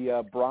report.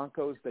 The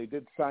Broncos, they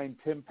did sign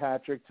Tim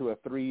Patrick to a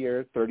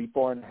 3-year,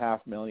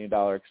 $34.5 million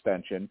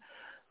extension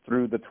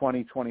through the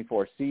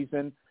 2024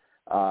 season.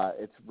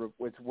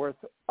 It's worth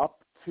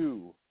up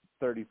to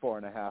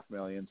 $34.5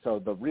 million. So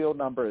the real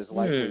number is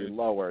likely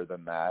lower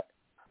than that.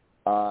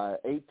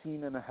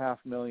 $18.5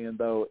 million,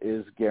 though,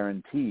 is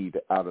guaranteed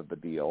out of the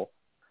deal.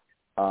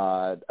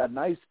 A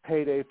nice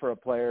payday for a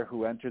player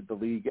who entered the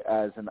league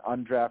as an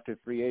undrafted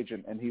free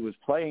agent, and he was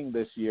playing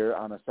this year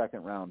on a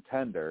second-round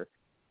tender.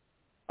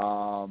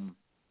 And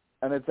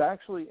it's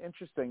actually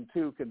interesting,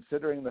 too,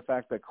 considering the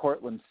fact that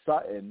Cortland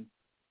Sutton,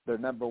 their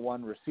number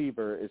 1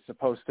 receiver, is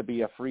supposed to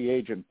be a free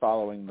agent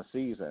following the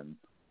season.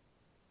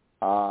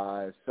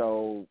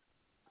 So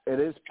it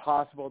is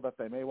possible that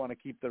they may want to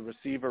keep the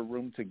receiver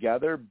room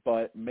together,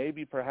 but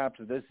maybe perhaps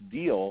this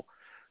deal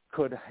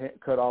could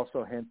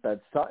also hint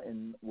that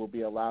Sutton will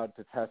be allowed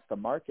to test the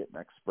market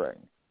next spring.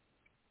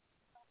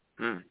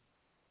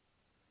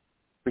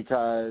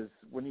 Because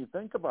when you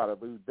think about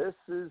it, Lou, this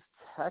is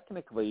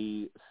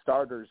technically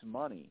starters'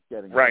 money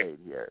getting paid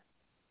here.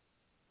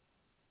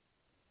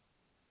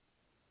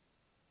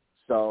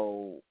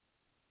 So,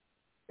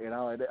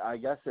 I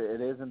guess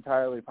it is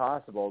entirely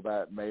possible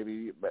that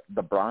maybe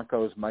the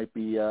Broncos might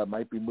be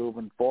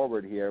moving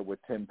forward here with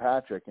Tim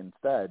Patrick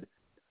instead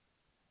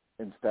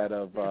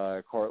of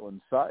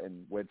Cortland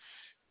Sutton, which,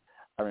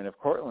 if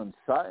Cortland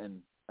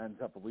Sutton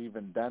ends up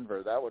leaving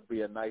Denver, that would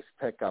be a nice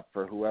pickup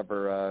for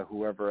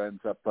whoever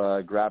ends up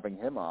grabbing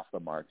him off the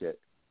market.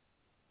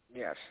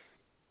 Yes.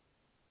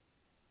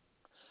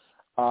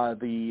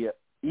 The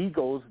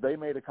Eagles, they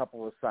made a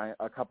couple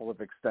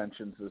of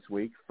extensions this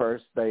week.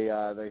 First, they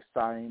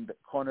signed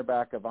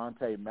cornerback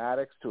Avonte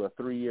Maddox to a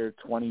 3-year,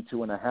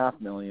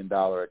 $22.5 million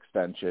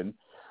extension.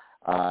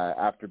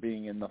 After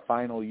being in the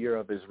final year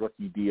of his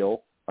rookie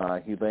deal,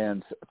 he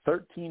lands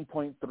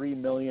 $13.3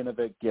 million of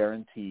it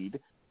guaranteed.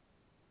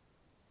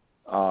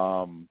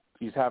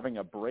 He's having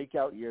a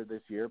breakout year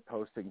this year,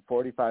 posting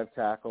 45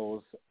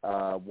 tackles,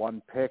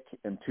 1 pick,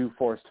 and 2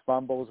 forced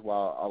fumbles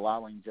while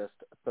allowing just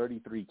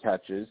 33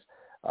 catches.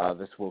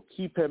 This will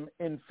keep him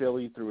in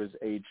Philly through his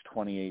age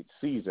 28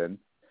 season.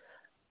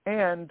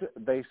 And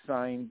they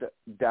signed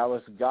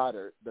Dallas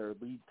Goedert, their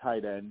lead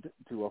tight end,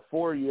 to a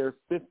 4-year,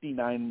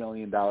 $59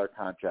 million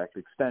contract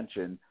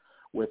extension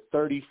with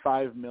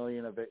 $35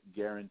 million of it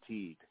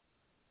guaranteed.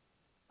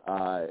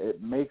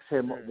 It makes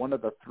him one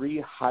of the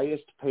 3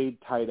 highest-paid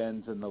tight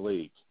ends in the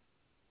league,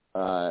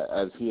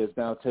 as he has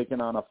now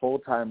taken on a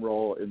full-time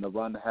role in the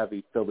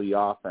run-heavy Philly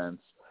offense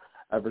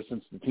ever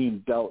since the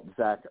team dealt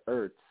Zach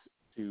Ertz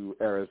to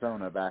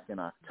Arizona back in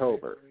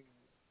October.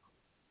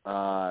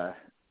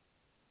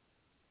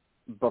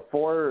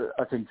 Before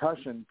a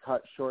concussion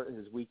cut short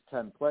his Week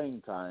 10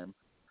 playing time,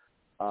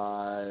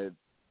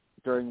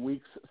 during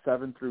weeks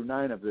 7 through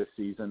 9 of this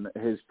season,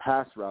 his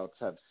pass routes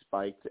have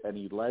spiked, and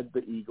he led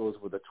the Eagles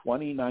with a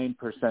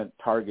 29%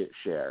 target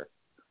share.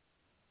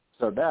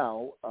 So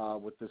now,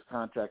 with this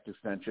contract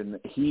extension,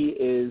 he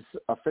is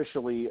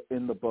officially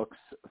in the books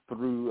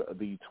through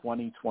the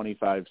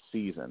 2025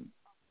 season.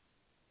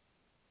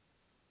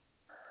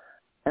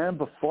 And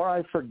before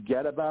I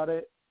forget about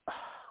it,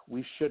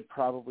 we should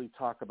probably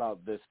talk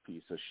about this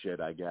piece of shit,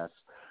 I guess.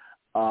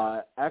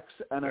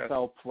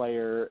 Ex-NFL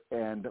player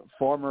and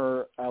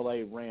former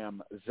L.A.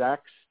 Ram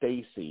Zach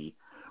Stacy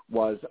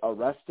was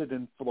arrested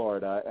in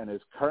Florida and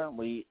is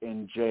currently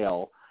in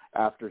jail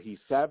after he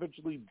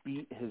savagely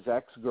beat his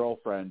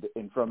ex-girlfriend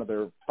in front of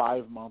their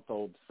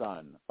 5-month-old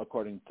son,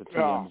 according to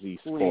TMZ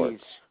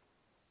Sports.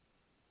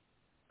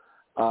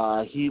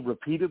 He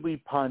repeatedly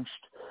punched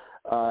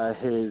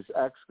his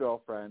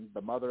ex-girlfriend,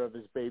 the mother of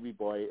his baby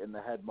boy, in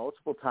the head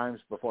multiple times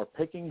before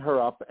picking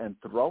her up and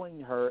throwing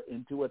her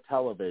into a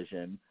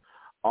television,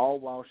 all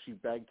while she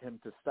begged him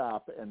to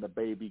stop and the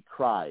baby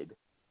cried.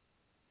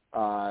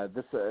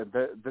 This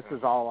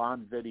is all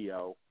on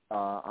video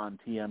on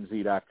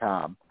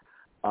TMZ.com.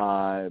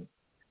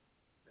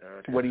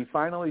 When he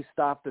finally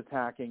stopped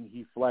attacking,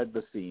 he fled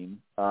the scene.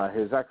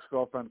 His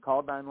ex-girlfriend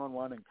called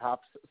 911, and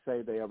cops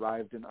say they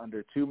arrived in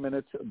under 2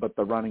 minutes, but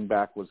the running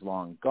back was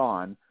long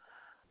gone.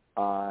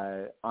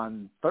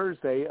 On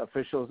Thursday,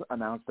 officials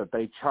announced that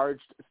they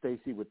charged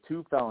Stacy with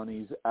 2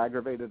 felonies,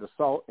 aggravated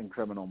assault and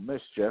criminal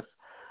mischief.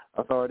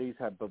 Authorities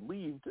had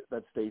believed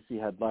that Stacy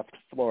had left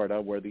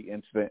Florida, where the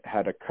incident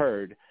had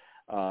occurred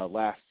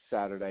last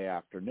Saturday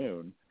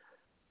afternoon.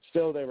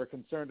 Still, they were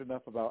concerned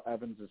enough about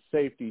Evans'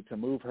 safety to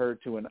move her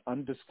to an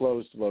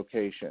undisclosed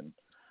location.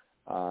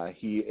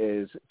 He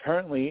is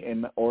currently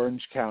in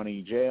Orange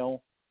County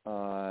Jail.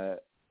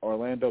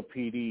 Orlando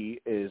PD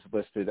is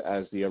listed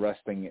as the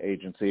arresting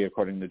agency,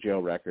 according to jail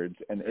records.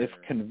 And if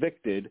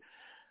convicted,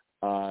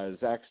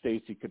 Zach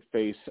Stacy could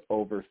face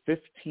over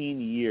 15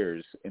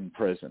 years in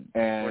prison.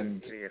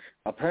 And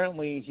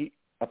apparently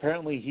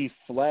he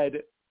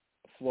fled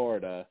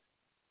Florida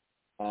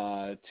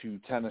to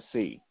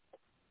Tennessee.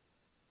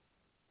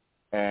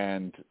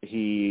 And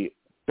he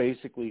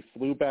basically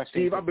flew back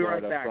to Florida from Nashville. Steve, I'll be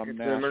right back. It's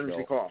an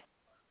emergency call.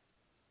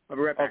 I'll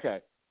be right back.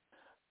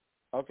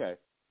 Okay.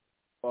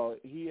 Well,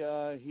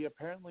 he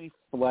apparently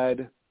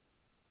fled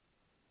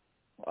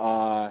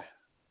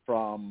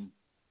from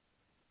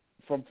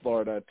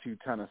Florida to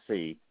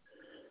Tennessee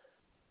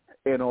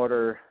in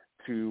order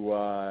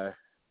to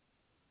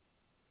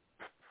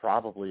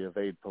probably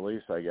evade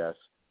police, I guess.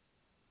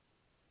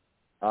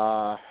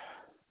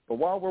 But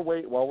while we're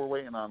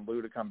waiting on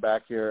Lou to come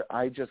back here,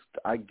 I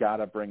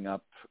gotta bring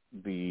up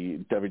the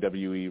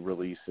WWE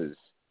releases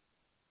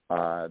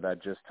that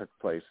just took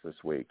place this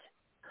week.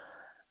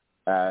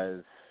 As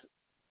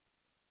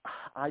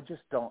I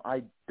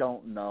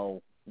don't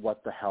know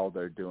what the hell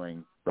they're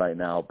doing right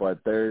now, but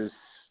there's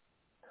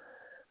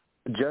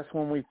just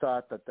when we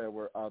thought that there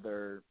were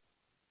other,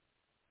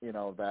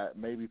 that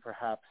maybe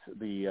perhaps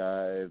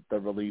the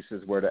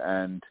releases were to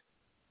end,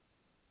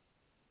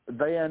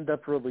 they end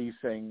up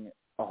releasing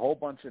a whole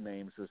bunch of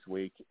names this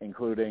week,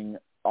 including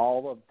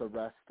all of the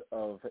rest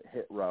of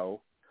Hit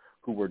Row,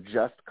 who were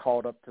just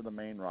called up to the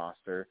main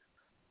roster,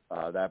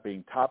 that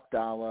being Top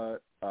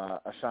Dollar,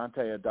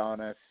 Ashante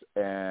Adonis,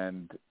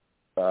 and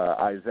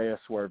Isaiah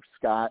Swerve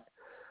Scott.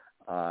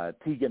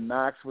 Tegan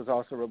Knox was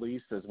also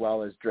released, as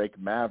well as Drake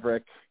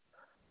Maverick,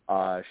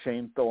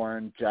 Shane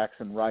Thorne,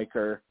 Jackson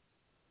Riker,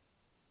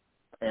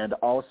 and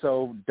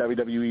also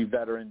WWE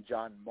veteran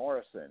John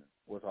Morrison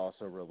was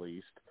also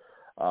released,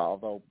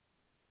 although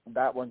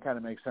that one kind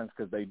of makes sense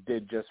because they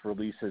did just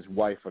release his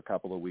wife a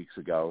couple of weeks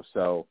ago,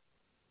 so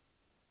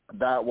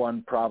that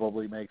one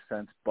probably makes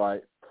sense.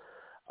 But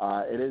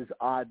It is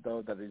odd,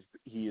 though, that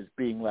he is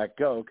being let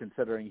go,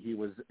 considering he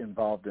was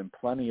involved in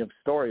plenty of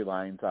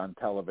storylines on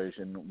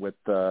television with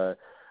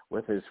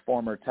his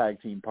former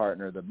tag team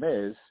partner, The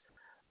Miz,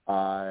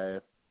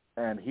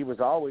 and he was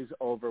always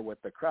over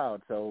with the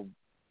crowd. So,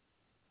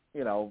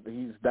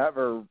 he's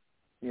never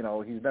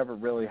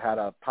really had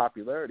a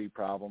popularity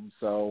problem.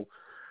 So,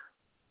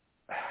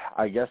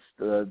 I guess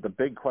the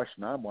big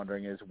question I'm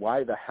wondering is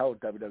why the hell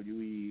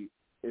WWE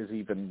is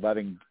even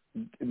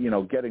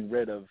getting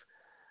rid of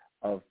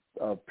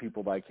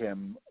people like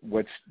him,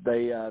 which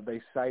they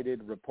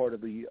cited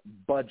reportedly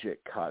budget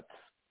cuts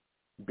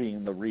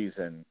being the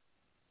reason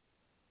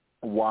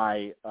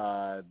why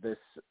this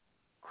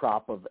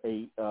crop of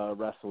 8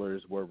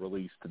 wrestlers were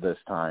released this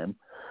time.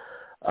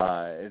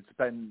 It's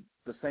been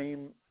the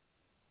same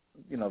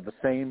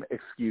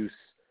excuse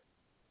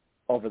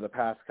over the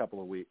past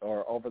couple of weeks,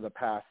 or over the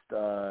past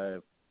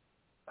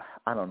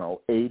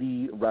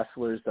 80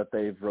 wrestlers that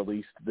they've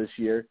released this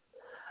year.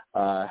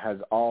 Has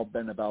all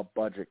been about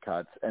budget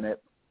cuts, and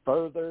it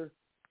further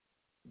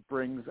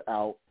brings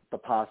out the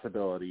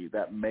possibility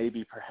that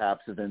maybe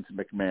perhaps Vince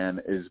McMahon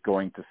is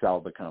going to sell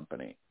the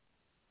company,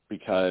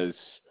 because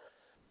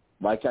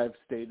like I've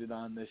stated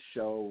on this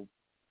show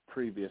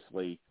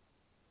previously.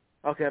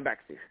 Okay, I'm back,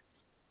 Steve.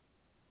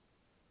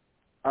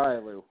 All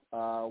right, Lou.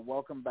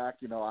 Welcome back.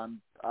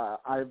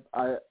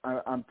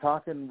 I'm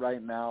talking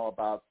right now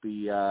about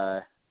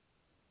the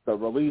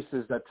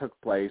releases that took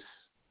place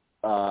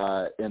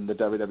in the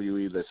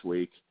WWE this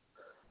week,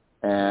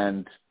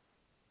 and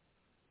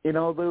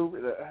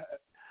Lou,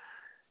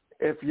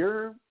 if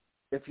you're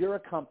a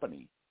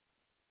company,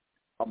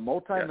 a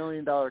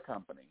multi-million-dollar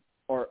company,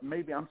 or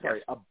maybe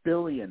a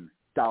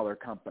billion-dollar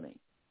company,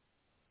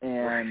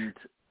 and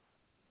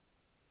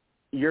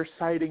you're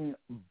citing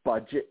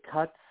budget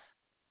cuts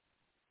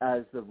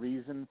as the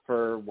reason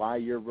for why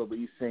you're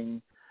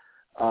releasing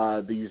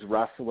these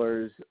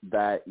wrestlers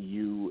that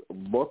you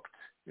looked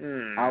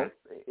out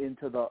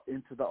into the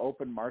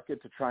open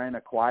market to try and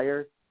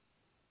acquire,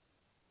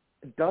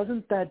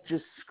 doesn't that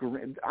just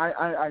scream?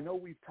 I know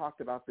we've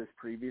talked about this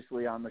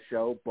previously on the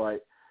show,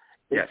 but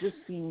it just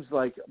seems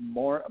like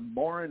more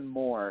and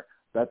more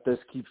that this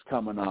keeps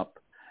coming up.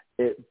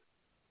 It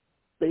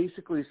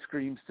basically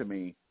screams to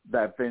me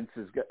that Vince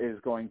is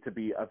going to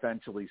be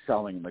eventually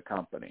selling the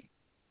company.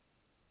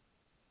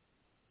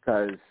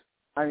 Because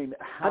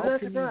how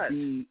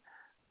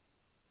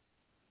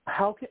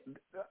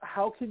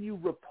can you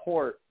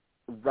report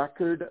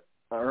record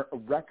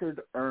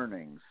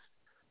earnings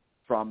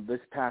from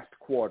this past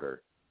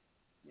quarter,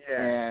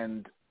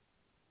 and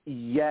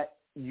yet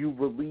you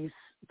release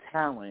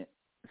talent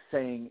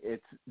saying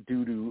it's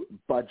due to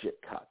budget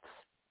cuts?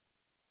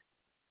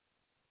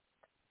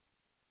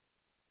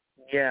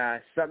 Yeah,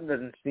 something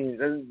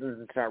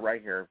doesn't sound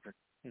right here.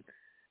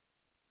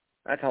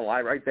 That's a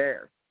lie right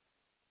there.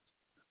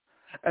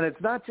 And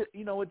it's not just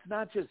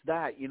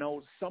that.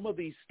 Some of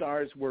these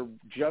stars were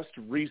just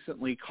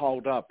recently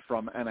called up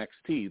from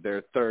NXT,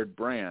 their third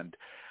brand,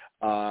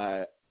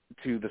 to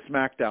the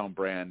SmackDown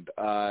brand.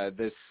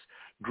 This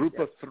group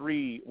of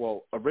 3,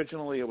 well,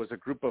 originally it was a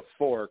group of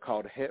 4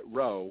 called Hit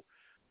Row,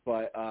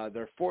 but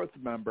their 4th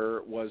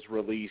member was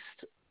released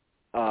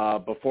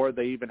before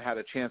they even had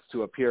a chance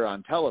to appear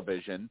on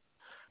television.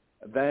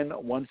 Then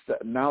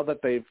now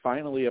that they've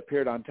finally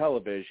appeared on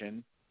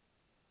television,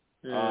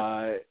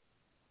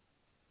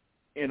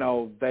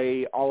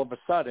 they all of a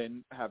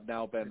sudden have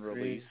now been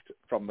released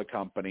from the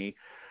company.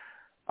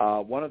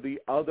 One of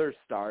the other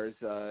stars,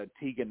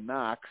 Tegan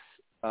Knox,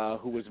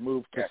 who was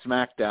moved to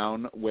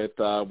SmackDown with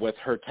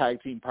her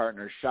tag team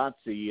partner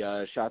Shotzi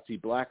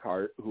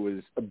Blackheart,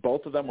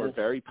 both of them were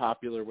very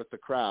popular with the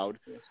crowd.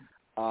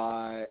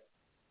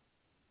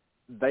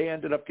 They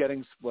ended up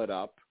getting split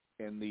up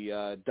in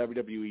the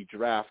WWE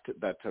draft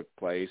that took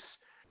place,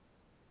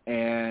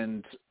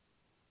 and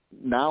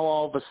now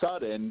all of a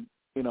sudden,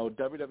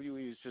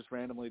 WWE is just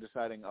randomly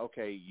deciding,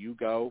 okay, you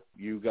go,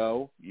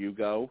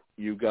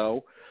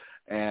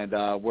 and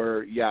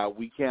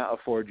we can't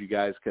afford you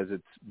guys because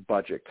it's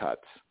budget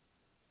cuts.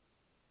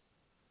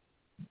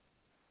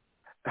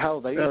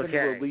 Hell, they even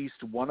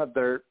released one of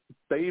their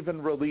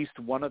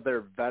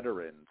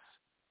veterans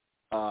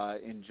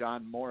in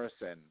John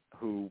Morrison,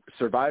 who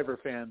Survivor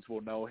fans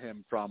will know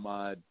him from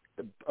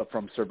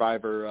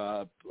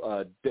Survivor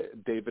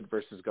David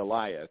versus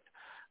Goliath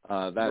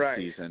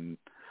season,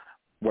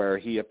 where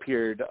he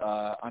appeared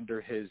under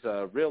his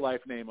real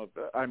life name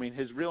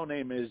his real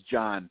name is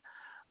John,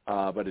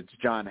 but it's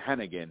John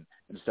Hennigan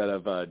instead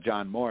of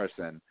John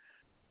Morrison.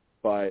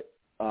 But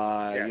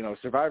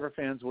Survivor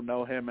fans will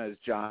know him as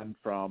John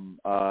from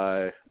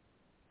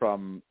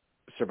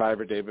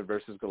Survivor David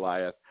versus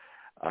Goliath.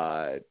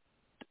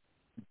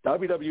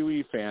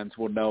 WWE fans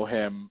will know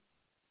him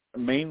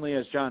mainly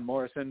as John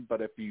Morrison,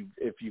 but if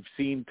you've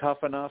seen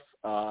Tough Enough,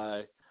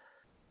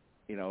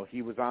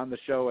 he was on the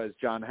show as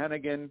John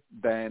Hennigan.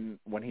 Then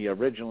when he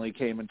originally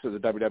came into the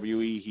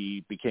WWE,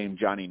 he became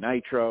Johnny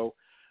Nitro.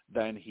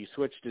 Then he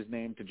switched his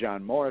name to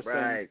John Morrison.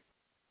 Right.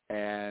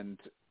 And,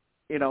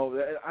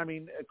 I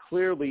mean,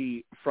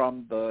 clearly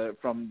from the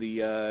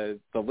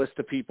list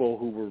of people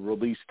who were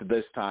released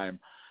this time,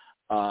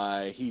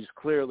 he's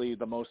clearly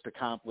the most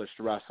accomplished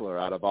wrestler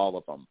out of all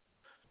of them.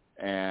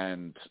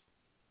 And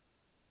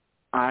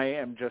I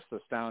am just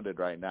astounded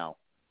right now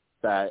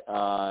that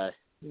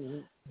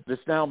this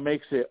now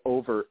makes it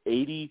over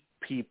 80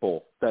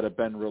 people that have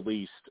been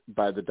released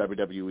by the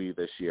WWE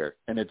this year,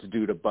 and it's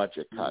due to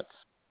budget cuts.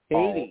 80?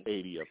 All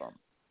 80 of them.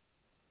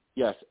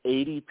 Yes,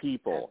 80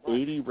 people,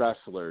 80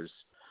 wrestlers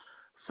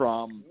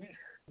from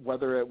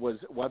whether it was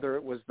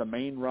the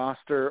main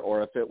roster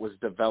or if it was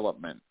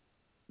development.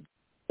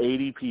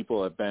 80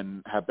 people have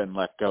been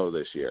let go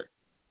this year.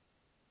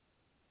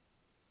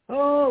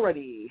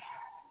 Alrighty.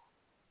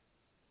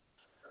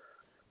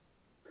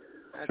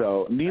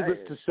 So, needless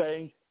to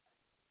say,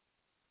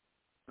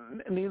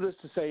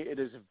 it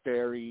is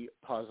very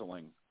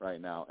puzzling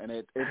right now, and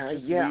it's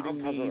just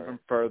leading me even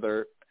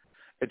further.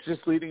 It's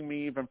just leading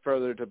me even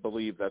further to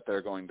believe that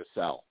they're going to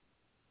sell.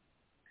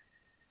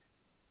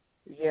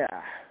 Yeah.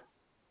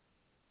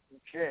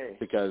 Okay.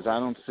 Because I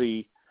don't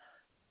see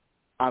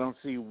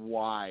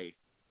why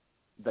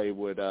they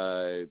would,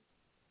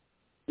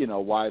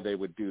 why they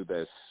would do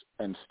this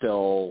and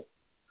still,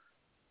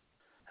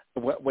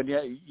 when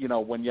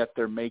yet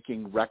they're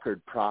making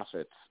record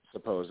profits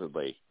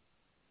supposedly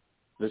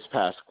this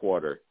past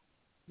quarter.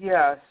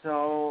 Yeah,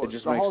 so the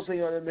whole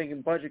thing on them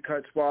making budget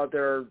cuts while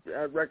they're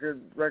at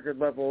record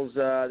levels,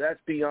 that's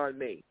beyond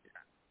me.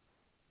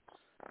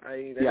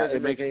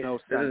 It makes no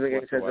sense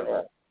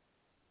whatsoever.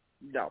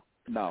 No.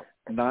 No,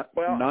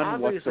 well, none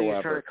obviously whatsoever.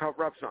 He's trying to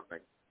cover up something.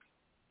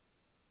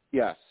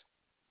 Yes,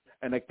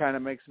 and it kind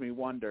of makes me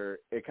wonder.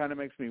 If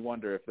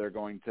they're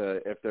going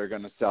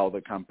to sell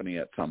the company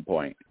at some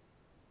point.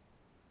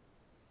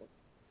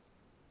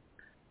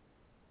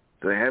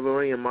 Do they have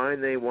already in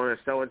mind they want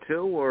to sell it to,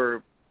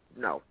 or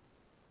no?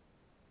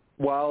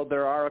 Well,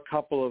 there are a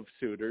couple of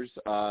suitors.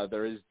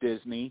 There is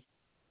Disney,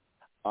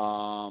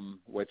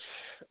 which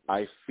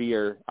I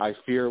fear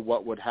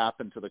what would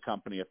happen to the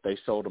company if they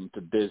sold them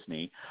to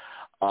Disney.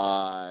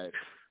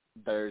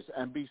 There's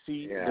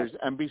NBC. Yeah. There's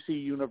NBC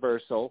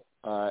Universal.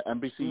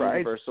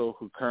 Universal,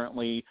 who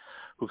currently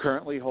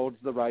holds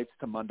the rights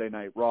to Monday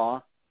Night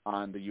Raw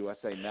on the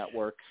USA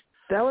Network.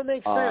 That would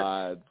make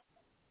sense.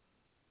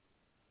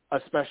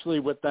 Especially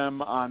with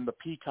them on the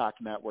Peacock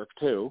Network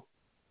too.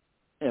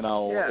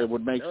 It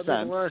would make sense.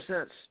 Make a lot of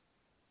sense.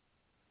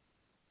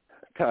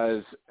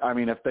 Because, I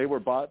mean, if they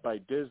were bought by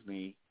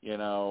Disney,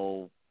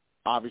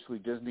 obviously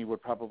Disney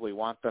would probably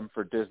want them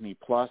for Disney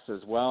Plus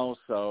as well,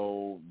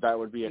 so that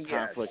would be a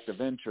conflict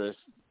of interest,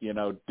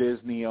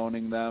 Disney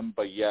owning them,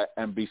 but yet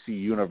NBC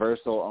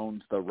Universal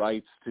owns the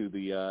rights to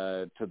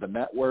the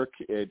network.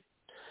 It's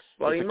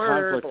a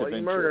conflict of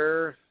interest.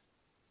 Murder.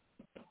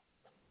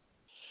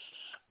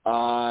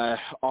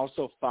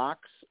 Also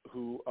Fox,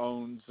 who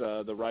owns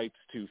the rights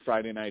to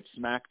Friday Night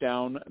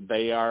SmackDown,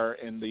 they are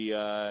in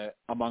the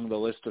among the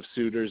list of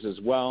suitors as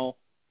well.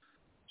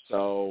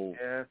 So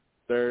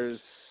there's,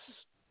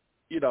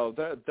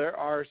 there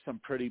are some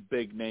pretty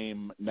big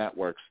name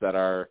networks that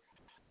are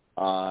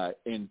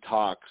in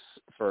talks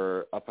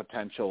for a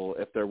potential,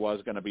 if there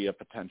was going to be a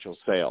potential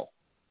sale.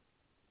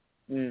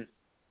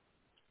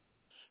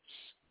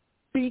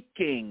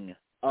 Speaking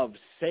of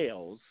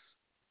sales,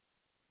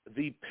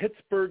 the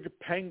Pittsburgh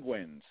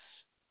Penguins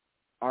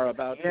are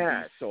about to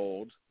be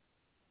sold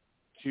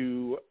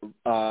to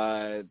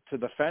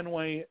the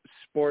Fenway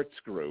Sports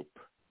Group,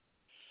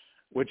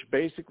 which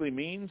basically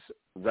means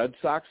Red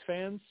Sox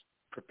fans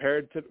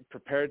prepared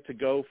to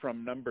go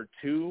from number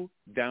 2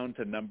 down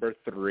to number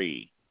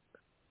 3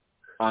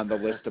 on the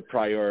list of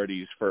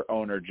priorities for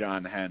owner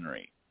John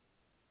Henry.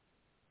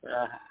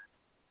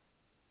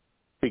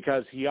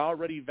 Because he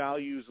already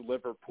values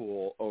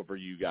Liverpool over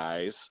you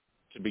guys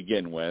to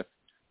begin with.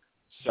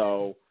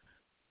 So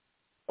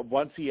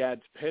once he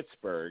adds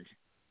Pittsburgh,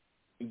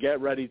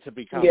 get ready to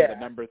become the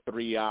number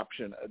 3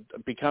 option.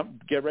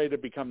 Get ready to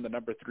become the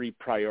number 3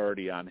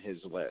 priority on his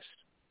list.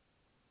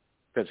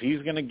 Because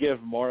he's going to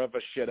give more of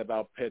a shit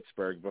about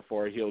Pittsburgh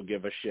before he'll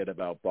give a shit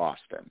about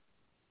Boston.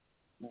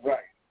 Right.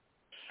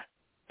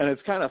 And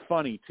it's kind of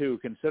funny, too,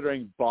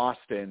 considering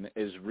Boston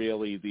is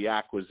really the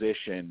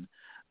acquisition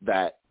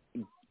that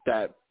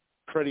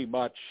pretty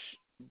much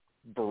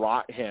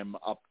brought him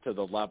up to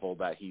the level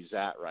that he's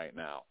at right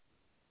now.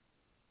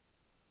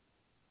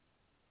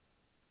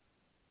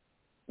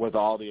 With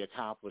all the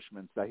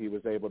accomplishments that he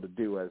was able to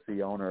do as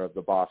the owner of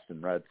the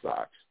Boston Red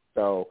Sox.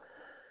 So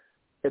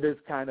it is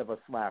kind of a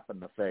slap in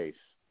the face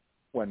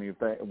when you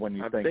think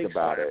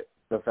about it.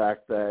 The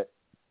fact that,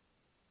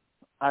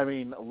 I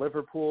mean,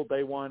 Liverpool,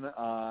 they won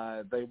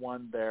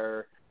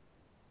their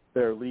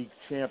league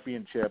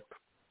championship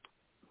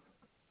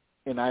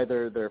in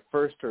either their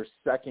first or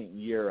second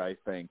year, I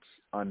think,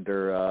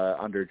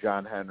 under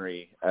John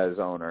Henry as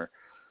owner.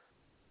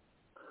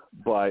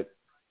 But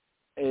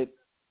it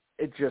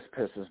just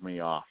pisses me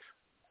off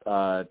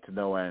to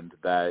no end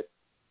that,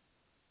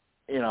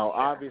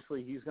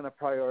 obviously he's going to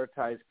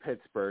prioritize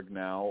Pittsburgh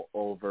now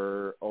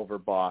over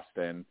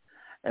Boston.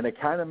 And it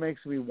kind of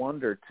makes me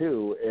wonder,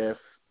 too, if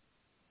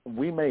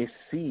we may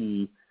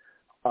see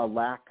a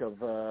lack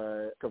of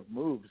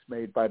moves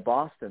made by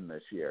Boston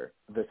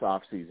this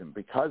offseason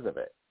because of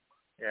it.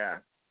 Yeah.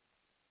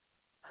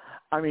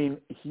 I mean,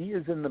 he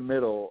is in the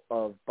middle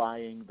of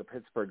buying the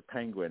Pittsburgh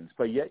Penguins,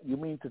 but yet you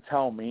mean to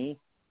tell me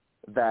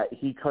that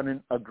he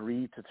couldn't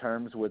agree to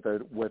terms with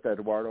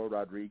Eduardo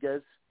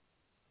Rodriguez?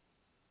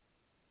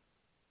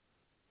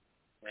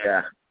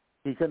 Yeah.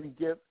 He couldn't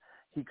give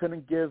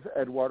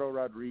Eduardo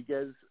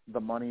Rodriguez the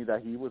money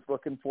that he was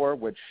looking for,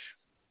 which,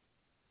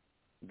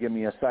 give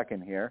me a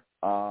second here.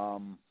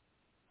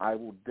 I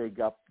will dig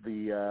up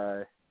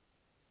the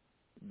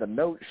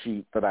note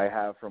sheet that I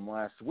have from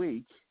last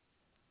week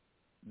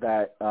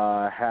that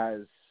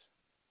has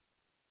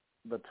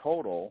the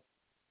total,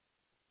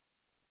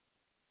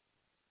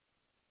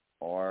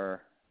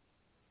 or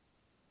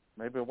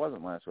maybe it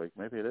wasn't last week.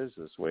 Maybe it is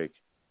this week.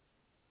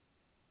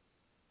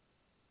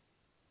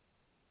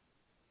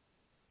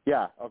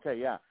 Yeah, okay,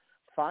 yeah.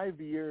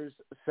 5 years,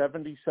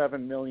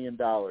 $77 million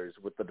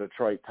with the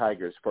Detroit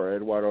Tigers for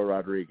Eduardo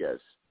Rodriguez.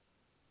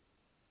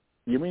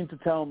 You mean to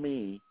tell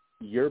me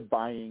you're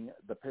buying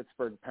the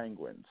Pittsburgh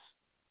Penguins,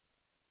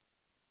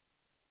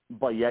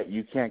 but yet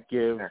you can't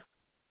give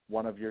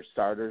one of your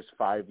starters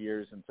 5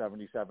 years and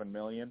 $77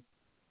 million?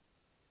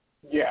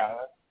 Yeah.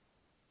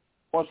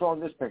 What's wrong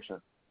with this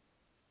picture?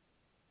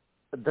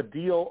 The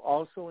deal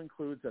also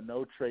includes a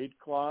no-trade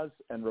clause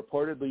and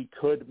reportedly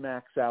could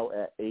max out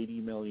at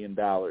 $80 million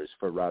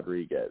for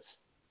Rodriguez.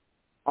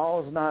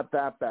 All is not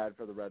that bad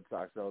for the Red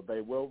Sox, though.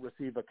 They will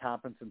receive a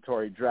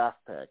compensatory draft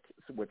pick,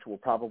 which will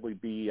probably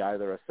be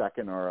either a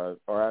second or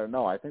I don't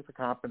know. I think the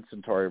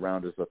compensatory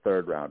round is the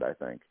third round, I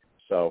think.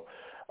 So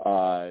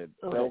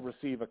they'll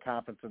receive a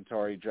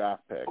compensatory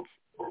draft pick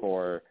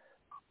for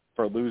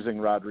losing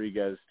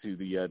Rodriguez to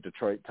the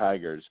Detroit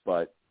Tigers.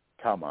 But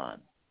come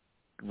on,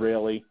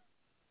 really?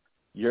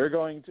 You're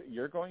going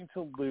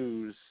to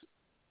lose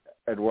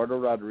Eduardo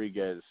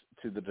Rodriguez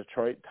to the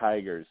Detroit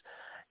Tigers.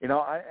 You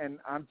know,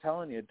 I'm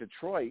telling you,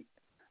 Detroit,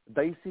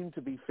 they seem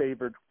to be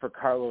favored for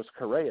Carlos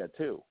Correa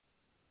too.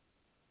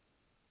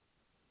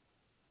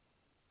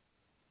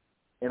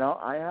 You know,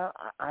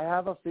 I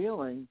have a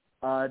feeling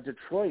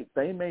Detroit,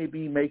 they may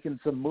be making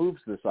some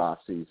moves this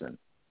offseason.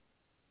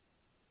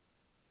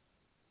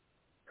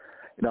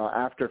 You know,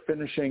 after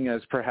finishing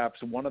as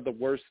perhaps one of the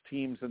worst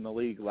teams in the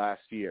league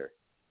last year.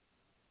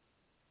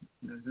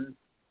 Mm-hmm.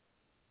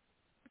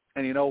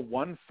 And, you know,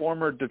 one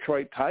former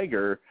Detroit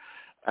Tiger,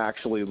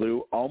 actually,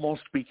 Lou,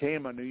 almost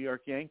became a New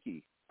York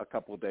Yankee a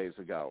couple of days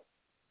ago.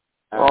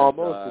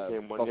 Almost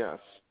became one, yes.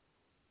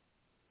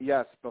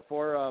 Yes,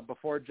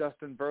 before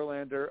Justin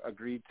Verlander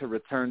agreed to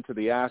return to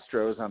the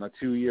Astros on a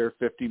 2-year,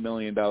 $50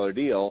 million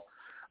deal,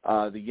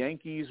 the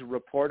Yankees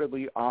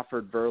reportedly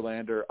offered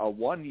Verlander a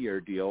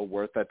 1-year deal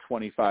worth at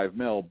 $25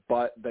 million,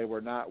 but they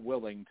were not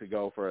willing to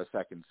go for a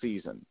second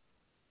season.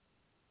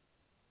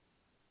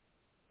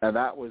 And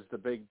that was the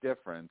big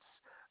difference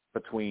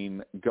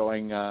between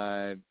going,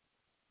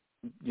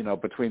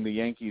 between the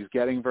Yankees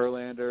getting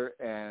Verlander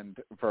and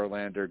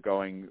Verlander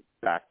going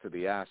back to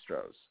the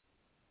Astros.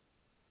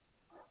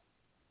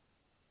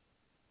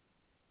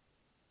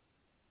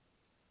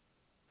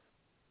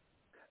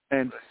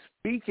 And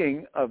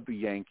speaking of the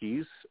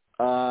Yankees,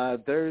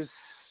 there's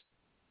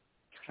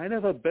kind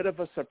of a bit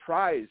of a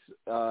surprise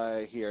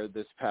here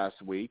this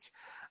past week.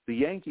 The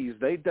Yankees,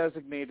 they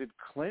designated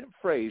Clint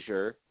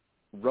Frazier,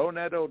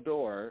 Ronette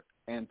Odor,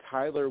 and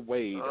Tyler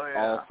Wade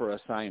all for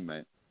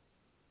assignment.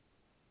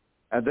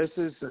 And this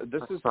is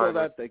so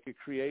that they could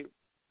create.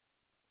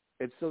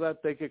 It's so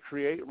that they could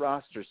create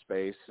roster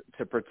space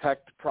to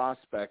protect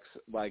prospects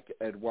like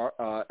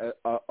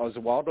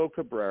Oswaldo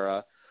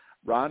Cabrera,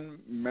 Ron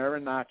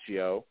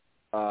Marinaccio,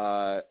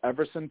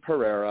 Everson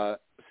Pereira,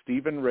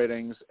 Steven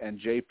Riddings, and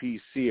J.P.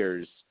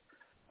 Sears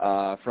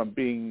from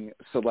being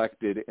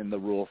selected in the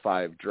Rule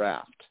 5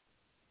 draft.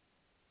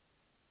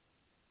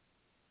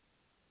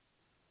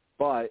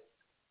 But,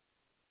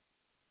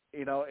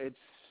 you know, it's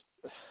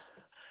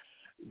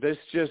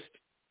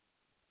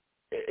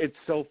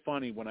so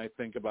funny when I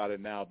think about it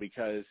now,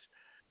 because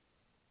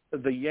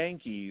the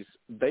Yankees,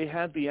 they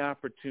had the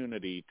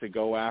opportunity to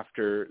go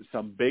after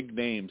some big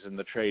names in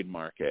the trade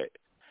market.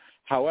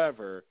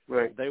 However,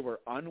 they were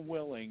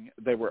unwilling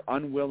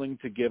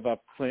to give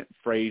up Clint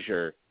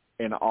Frazier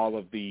in all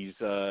of these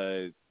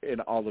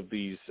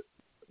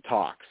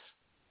talks.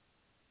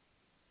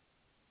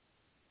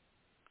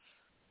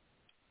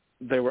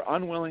 They were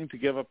unwilling to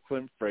give up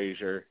Clint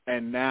Frazier,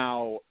 and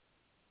now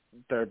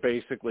they're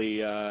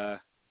basically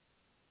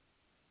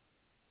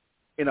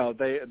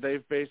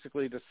they've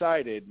basically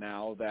decided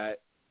now that,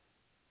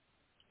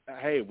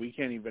 hey, we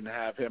can't even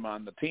have him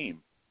on the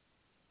team.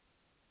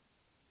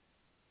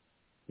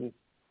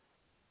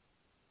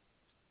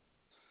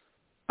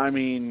 I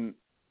mean,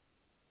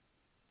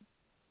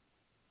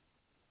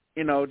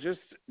 you know, just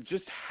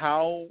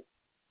how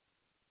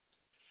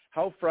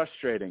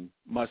frustrating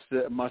must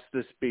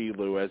this be,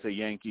 Lou, as a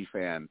Yankee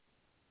fan?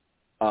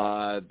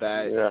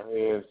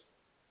 It is.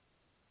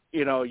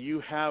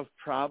 you had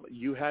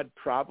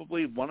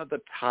probably one of the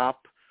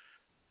top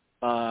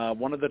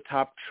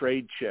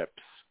trade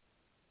chips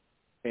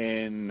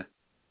in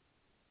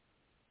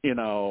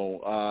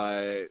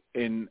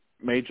in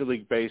Major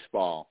League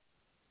Baseball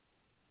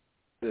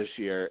this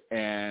year,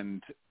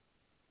 and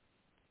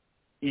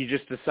you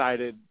just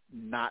decided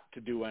not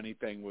to do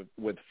anything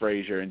with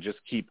Frazier and just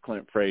keep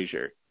Clint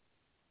Frazier.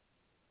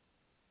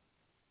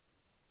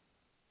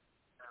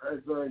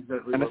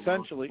 And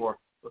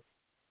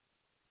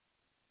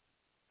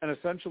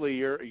essentially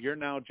you're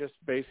now just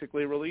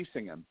basically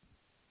releasing him.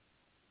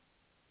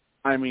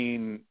 I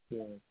mean,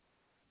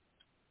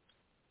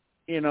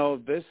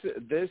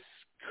 this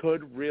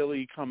could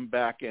really come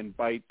back and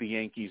bite the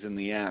Yankees in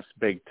the ass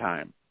big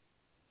time.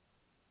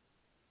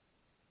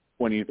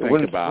 When you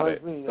think about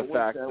it, the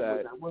fact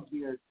that would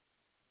be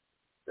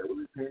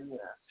pain in the ass.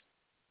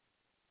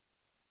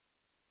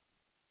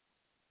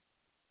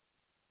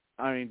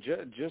 I mean,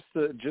 just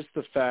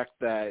the fact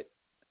that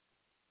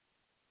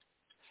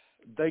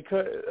they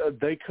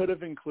could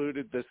have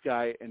included this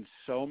guy in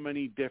so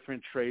many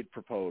different trade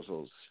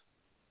proposals,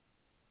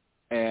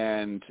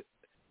 and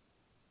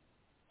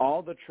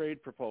all the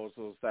trade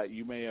proposals that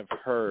you may have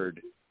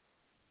heard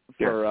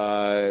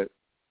for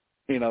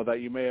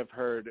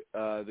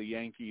the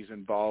Yankees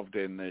involved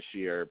in this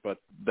year, but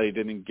they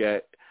didn't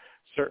get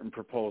certain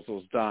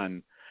proposals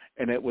done,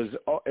 and it was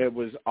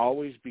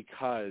always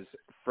because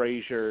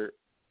Frazier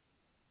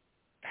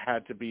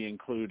had to be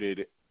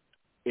included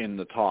in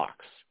the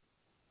talks.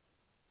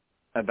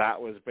 And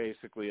that was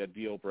basically a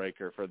deal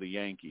breaker for the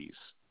Yankees.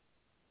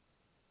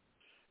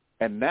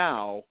 And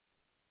now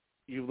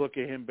you look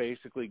at him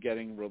basically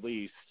getting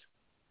released,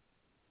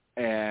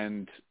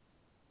 and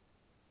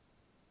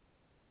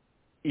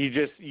you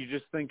just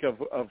think of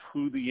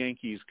who the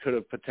Yankees could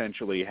have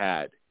potentially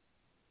had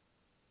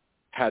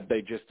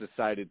they just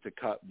decided to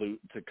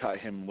cut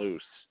him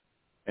loose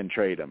and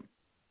trade him.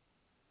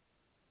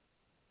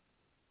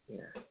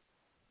 Yeah.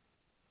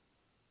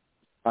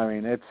 I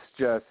mean,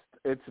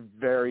 it's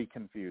very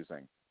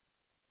confusing.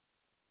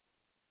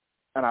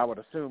 And I would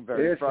assume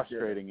very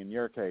frustrating in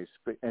your case.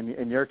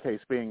 In your case,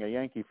 being a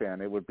Yankee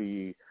fan, it would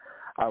be,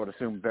 I would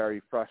assume,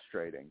 very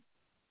frustrating.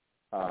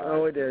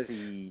 It is.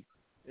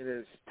 It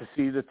is. To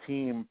see the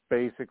team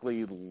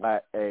basically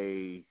let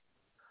a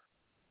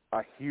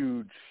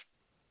huge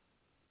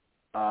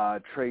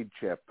trade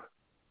chip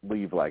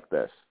leave like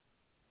this.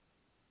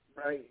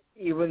 Right.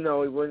 Even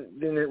though he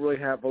didn't really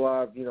have a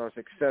lot of,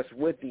 success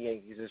with the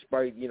Yankees,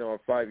 despite, a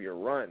 5-year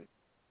run.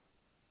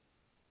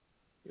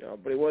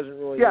 But he wasn't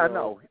really,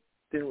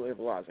 didn't really have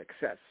a lot of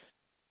success.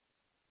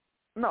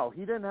 No,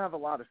 he didn't have a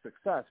lot of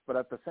success, but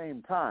at the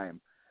same time,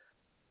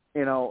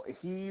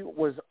 he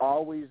was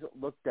always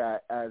looked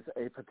at as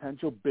a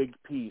potential big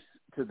piece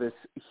to this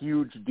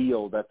huge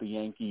deal that the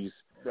Yankees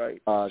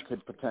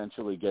could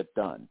potentially get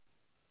done.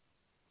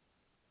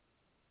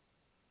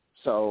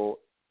 So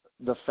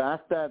the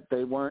fact that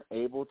they weren't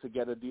able to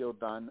get a deal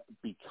done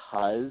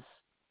because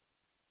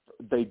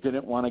they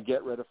didn't want to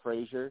get rid of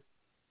Frazier,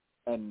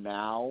 and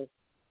now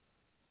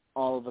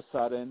all of a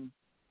sudden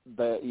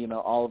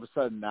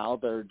now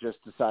they're just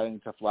deciding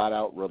to flat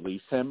out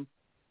release him.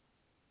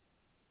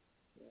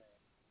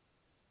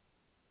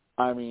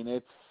 I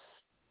mean,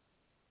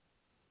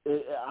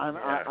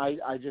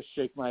 I just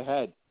shake my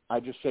head. I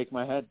just shake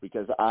my head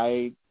because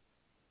I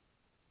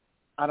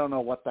don't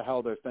know what the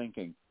hell they're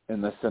thinking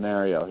in this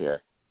scenario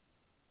here.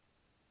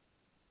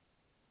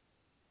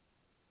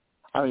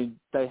 I mean,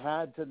 they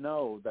had to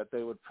know that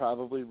they would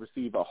probably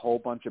receive a whole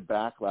bunch of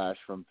backlash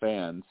from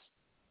fans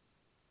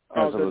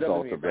as a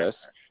result of this.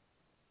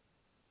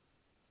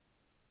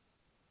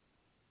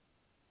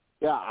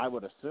 Yeah, I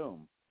would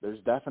assume. There's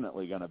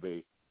definitely going to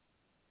be.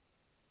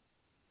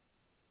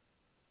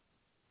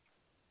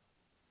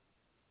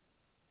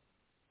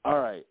 All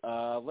right,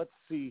 let's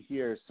see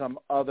here. Some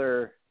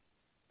other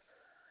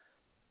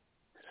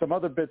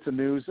bits of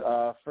news.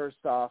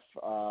 First off,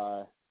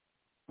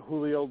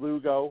 Julio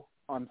Lugo,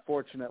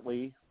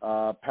 unfortunately,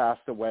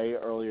 passed away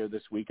earlier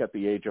this week at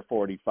the age of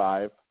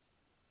 45.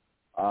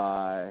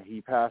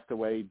 He passed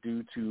away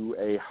due to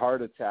a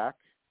heart attack.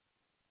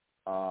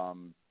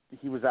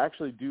 He was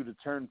actually due to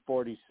turn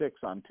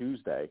 46 on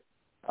Tuesday.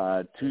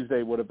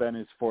 Tuesday would have been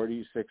his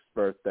 46th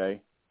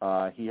birthday.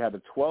 He had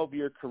a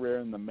 12-year career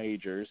in the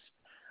majors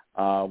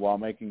while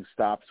making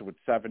stops with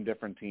 7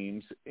 different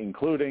teams,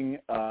 including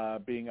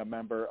being a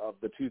member of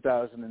the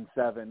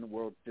 2007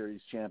 World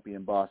Series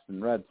champion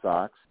Boston Red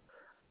Sox.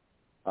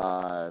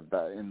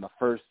 In the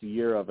first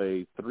year of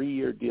a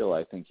 3-year deal,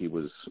 I think he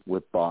was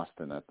with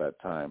Boston at that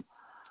time.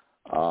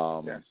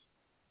 Yes.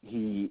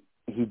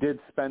 He did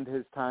spend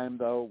his time,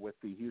 though, with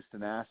the Houston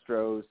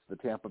Astros, the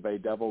Tampa Bay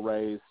Devil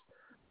Rays,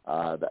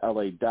 the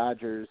LA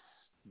Dodgers,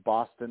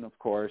 Boston, of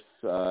course.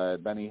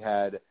 Then he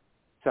had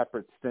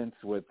separate stints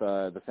with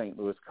the St.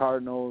 Louis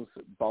Cardinals,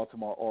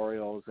 Baltimore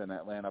Orioles, and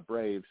Atlanta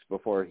Braves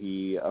before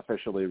he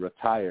officially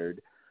retired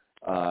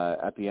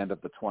at the end of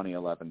the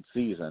 2011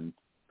 season.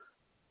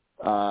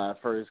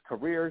 For his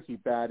career, he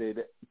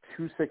batted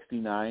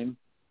 .269,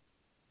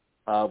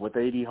 with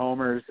 80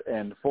 homers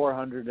and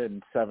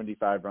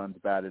 475 runs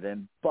batted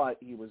in, but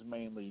he was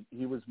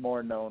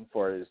more known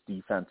for his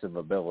defensive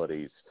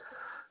abilities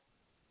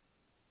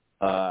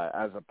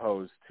as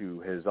opposed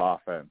to his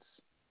offense.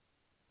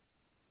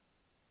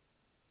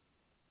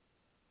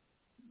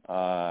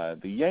 The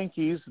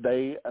Yankees,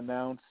 they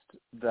announced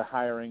the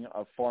hiring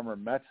of former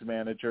Mets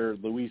manager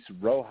Luis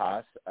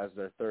Rojas as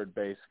their third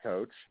base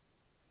coach.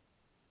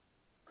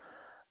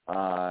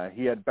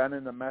 He had been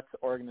in the Mets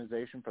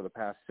organization for the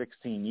past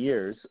 16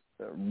 years,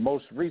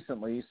 most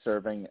recently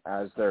serving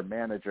as their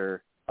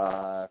manager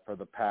for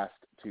the past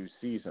 2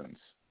 seasons.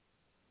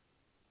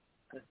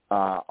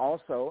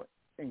 Also,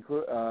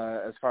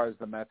 as far as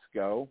the Mets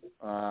go,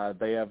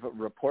 they have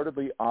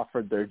reportedly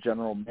offered their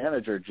general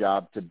manager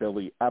job to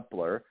Billy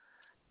Epler.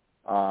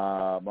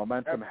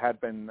 Momentum had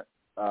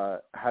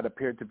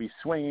appeared to be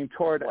swinging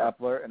toward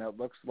Epler, and it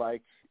looks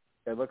like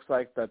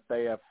that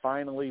they have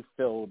finally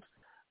filled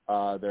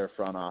their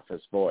front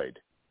office void.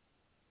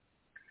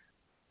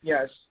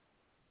 Yes,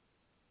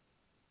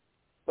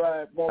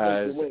 but won't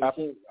make the winning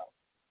team.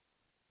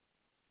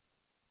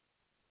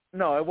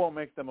 No, it won't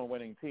make them a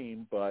winning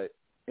team, but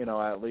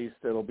at least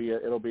it'll be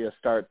a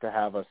start to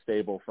have a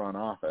stable front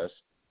office.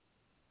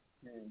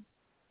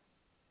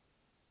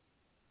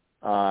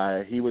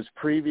 He was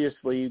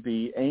previously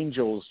the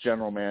Angels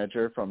general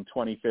manager from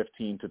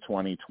 2015 to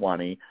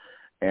 2020,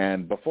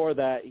 and before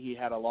that, he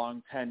had a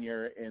long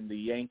tenure in the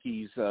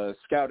Yankees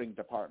scouting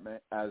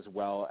department as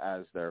well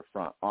as their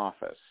front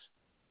office.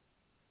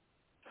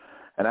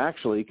 And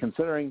actually,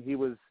 considering he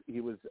was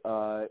in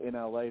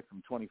LA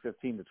from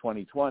 2015 to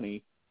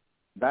 2020,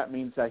 that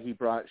means that he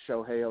brought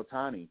Shohei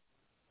Ohtani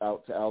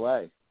out to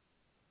LA.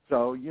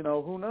 So,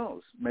 who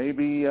knows?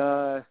 Maybe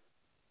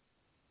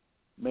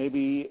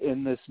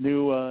in this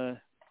new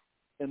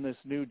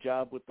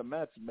job with the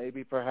Mets,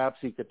 maybe perhaps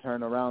he could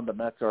turn around the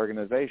Mets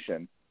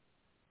organization.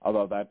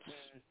 Although that's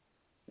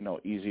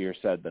easier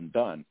said than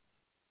done.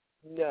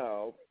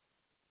 No.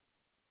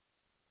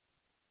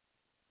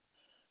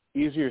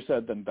 Yeah. Easier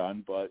said than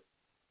done, but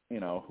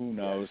who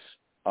knows?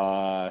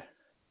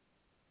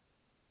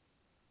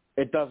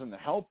 It doesn't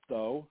help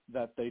though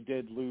that they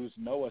did lose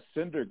Noah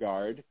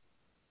Syndergaard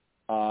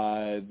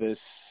this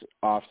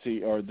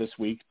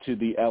week to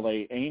the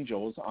LA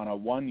Angels on a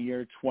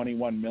 1-year,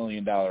 $21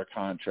 million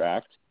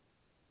contract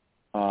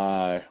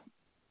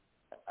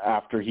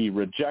after he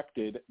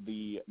rejected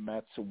the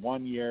Mets'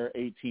 1-year,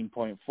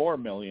 $18.4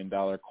 million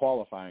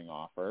qualifying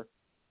offer.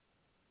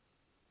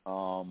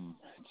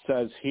 It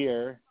says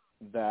here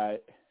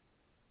that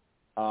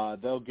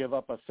they'll give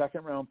up a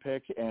second-round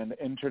pick and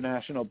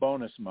international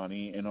bonus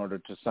money in order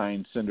to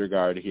sign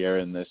Syndergaard here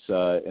in this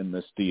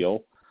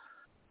deal.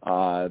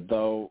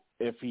 Though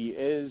if he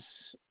is,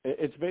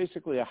 it's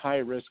basically a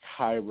high-risk,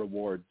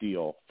 high-reward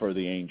deal for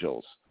the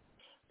Angels.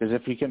 Because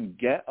if he can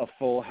get a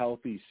full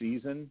healthy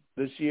season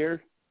this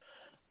year,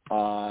 he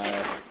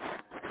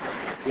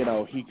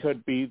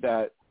could be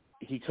that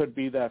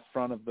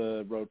front of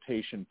the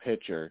rotation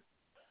pitcher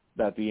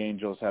that the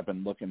Angels have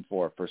been looking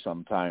for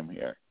some time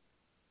here.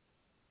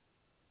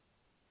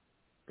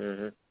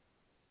 Mm-hmm.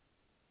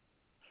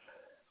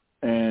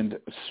 And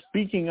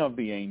speaking of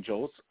the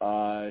Angels,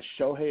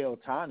 Shohei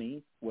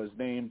Ohtani was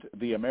named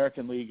the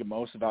American League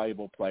Most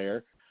Valuable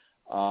Player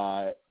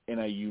in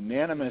a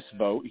unanimous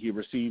vote. He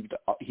received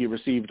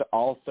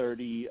all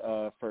 30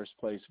 first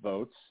place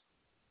votes.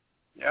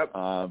 Yep.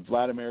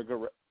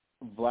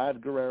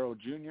 Vlad Guerrero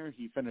Jr.,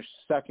 he finished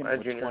second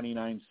with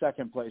 29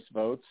 second place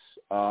votes.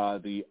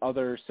 The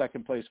other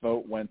second place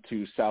vote went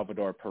to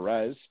Salvador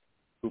Perez,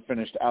 who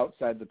finished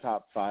outside the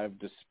top 5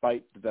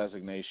 despite the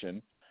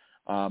designation.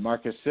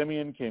 Marcus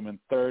Semien came in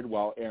third,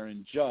 while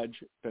Aaron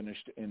Judge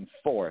finished in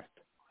fourth.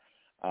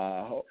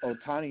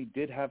 Ohtani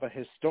did have a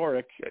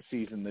historic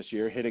season this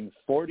year, hitting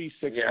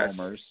 46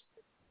 homers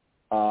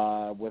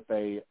with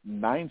a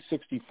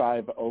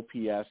 965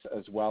 OPS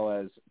as well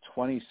as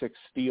 26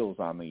 steals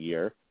on the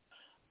year,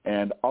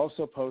 and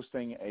also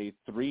posting a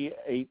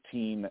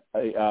 3.18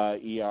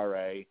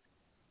 ERA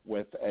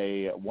with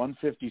a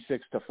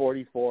 156 to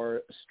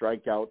 44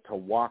 strikeout to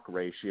walk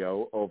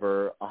ratio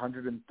over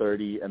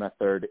 130 and a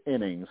third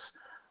innings,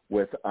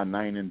 with a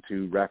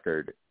 9-2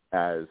 record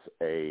as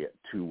a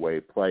two-way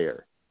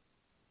player.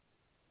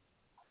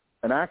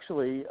 And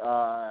actually,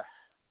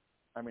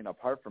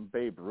 apart from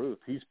Babe Ruth,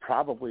 he's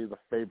probably the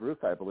Babe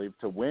Ruth, I believe,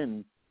 to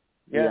win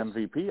the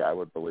MVP, I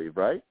would believe,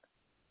 right?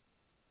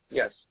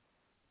 Yes.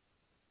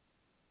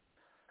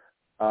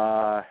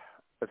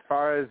 As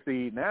far as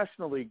the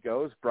National League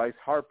goes, Bryce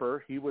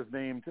Harper, he was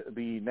named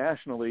the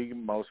National League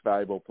Most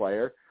Valuable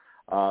Player,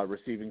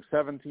 receiving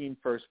 17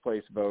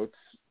 first-place votes.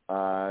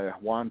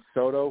 Juan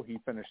Soto, he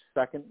finished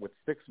second with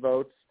 6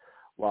 votes,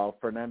 while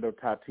Fernando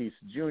Tatis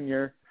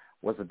Jr.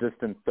 was a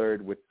distant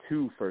third with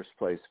 2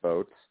 first-place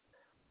votes.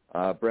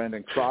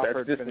 Brandon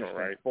Crawford finished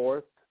in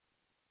fourth.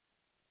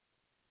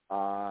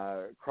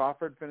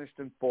 Crawford finished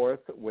in fourth,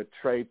 with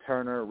Trey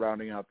Turner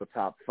rounding out the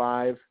top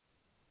 5.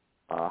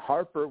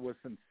 Harper was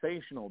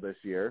sensational this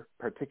year,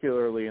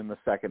 particularly in the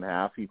second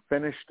half. He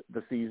finished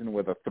the season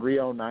with a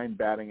 .309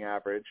 batting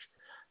average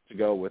to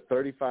go with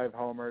 35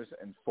 homers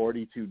and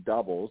 42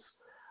 doubles.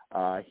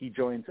 He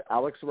joins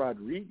Alex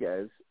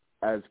Rodriguez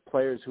as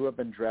players who have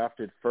been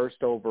drafted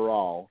first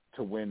overall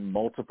to win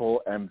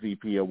multiple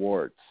MVP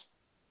awards.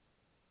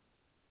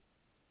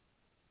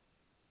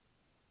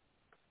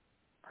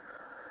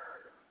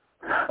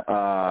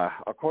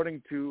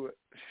 According to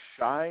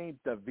Shai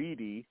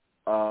Davidi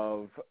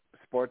of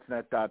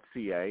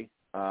Sportsnet.ca,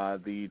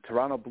 the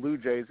Toronto Blue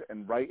Jays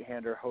and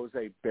right-hander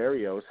Jose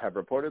Berrios have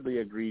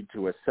reportedly agreed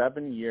to a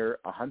 7-year,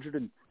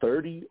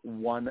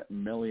 $131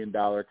 million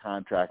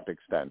contract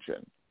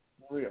extension.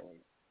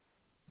 Really?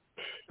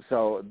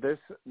 So this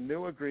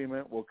new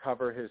agreement will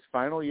cover his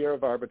final year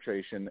of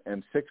arbitration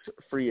and 6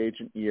 free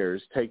agent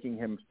years, taking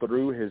him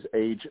through his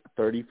age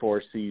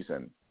 34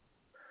 season.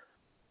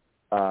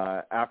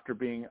 After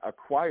being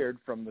acquired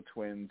from the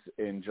Twins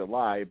in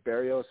July,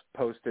 Berrios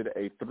posted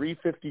a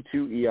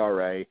 .352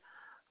 ERA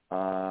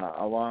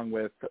along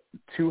with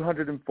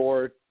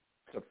 204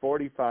 to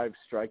 45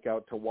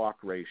 strikeout to walk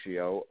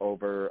ratio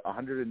over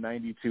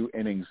 192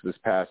 innings this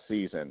past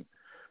season.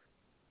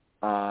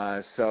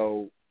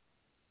 So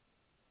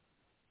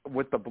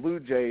with the Blue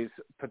Jays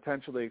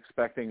potentially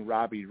expecting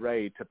Robbie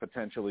Ray to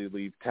potentially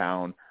leave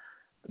town,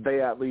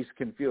 they at least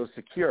can feel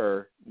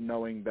secure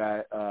knowing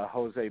that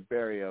Jose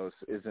Berrios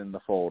is in the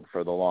fold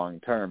for the long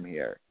term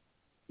here.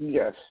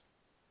 Yes.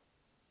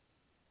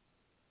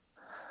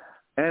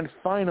 And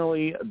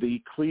finally,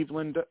 the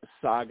Cleveland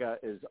saga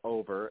is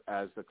over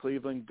as the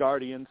Cleveland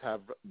Guardians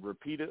have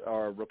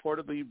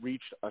reportedly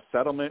reached a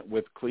settlement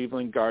with the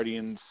Cleveland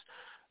Guardians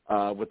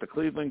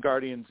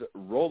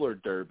roller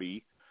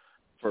derby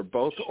for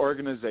both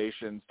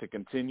organizations to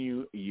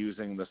continue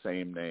using the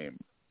same name.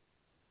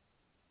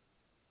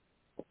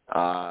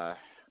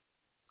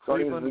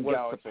 Cleveland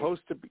was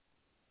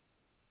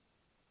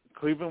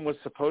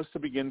supposed to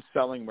begin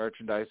selling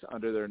merchandise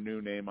under their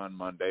new name on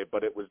Monday,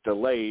 but it was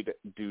delayed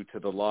due to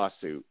the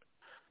lawsuit.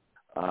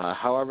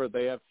 However,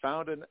 they have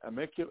found an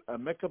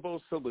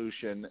amicable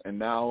solution, and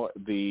now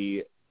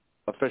the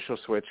official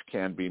switch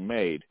can be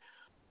made.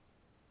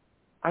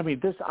 I mean,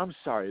 this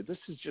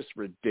is just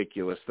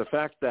ridiculous. The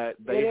fact that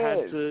they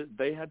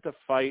had to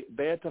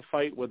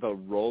fight with a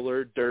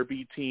roller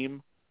derby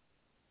team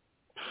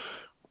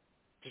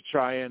to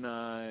try and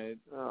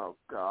oh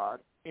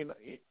God,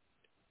 to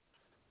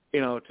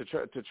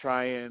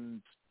try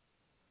and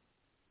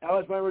that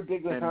was my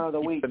ridiculous time of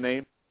the week. The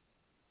name.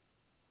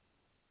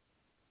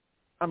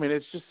 I mean,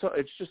 it's just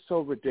so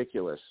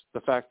ridiculous.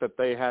 The fact that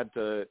they had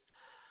to.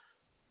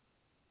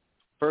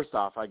 First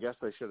off, I guess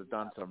they should have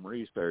done some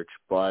research,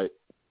 but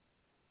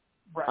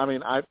right. I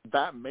mean,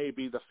 that may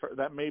be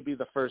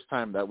the first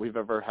time that we've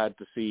ever had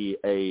to see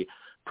a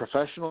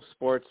professional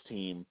sports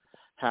team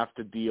have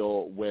to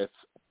deal with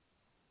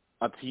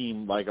a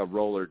team like a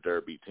roller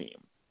derby team.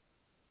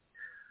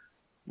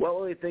 What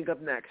will you think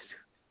up next?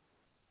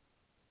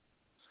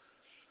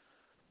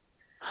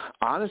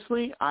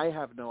 Honestly, I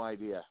have no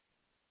idea.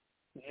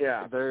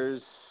 Yeah.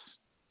 There's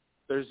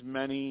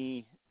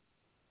many.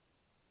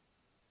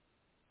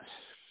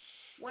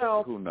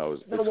 Well, who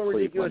knows? No more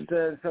ridiculous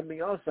than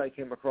something else I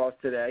came across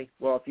today,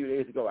 well, a few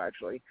days ago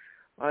actually,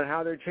 on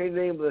how they're changing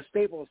the name of the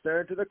Staples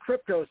Center to the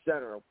Crypto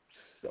Center.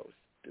 So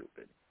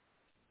stupid.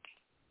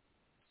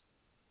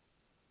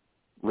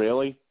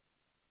 Really?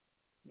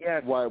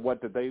 Yes. Why?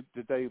 What did they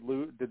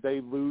lose? Did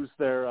they lose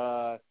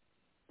their?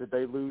 Did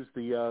they lose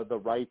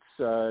the rights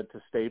to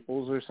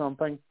Staples or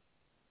something?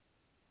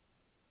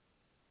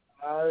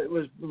 It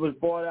was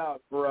bought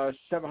out for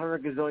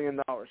 $700 gazillion.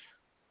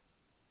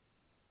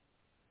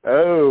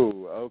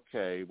 Oh,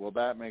 okay. Well,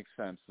 that makes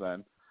sense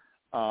then.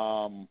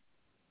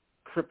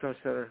 Crypto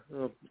Center.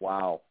 Oh,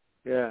 wow.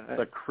 Yeah.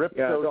 The Crypto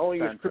Center. Yeah, they only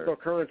Center. use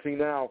cryptocurrency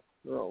now.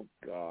 Oh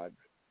God.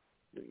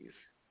 Please.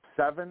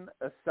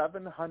 A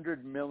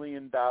 $700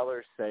 million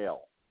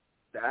sale.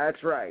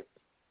 That's right.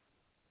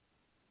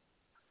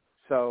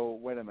 So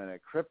wait a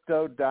minute,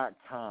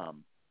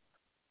 Crypto.com.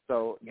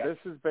 So yes. This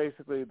is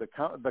basically the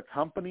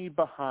company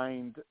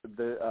behind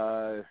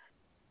the.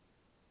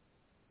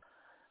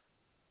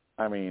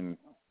 I mean,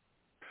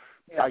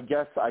 yeah. I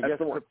guess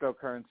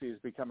cryptocurrency is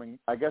becoming.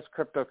 I guess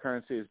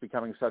cryptocurrency is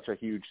becoming such a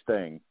huge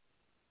thing.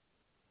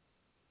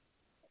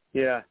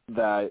 Yeah.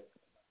 That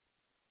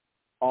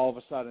all of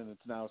a sudden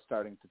it's now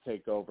starting to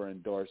take over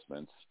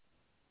endorsements.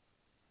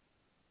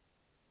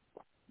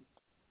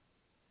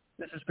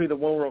 This must be the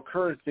one world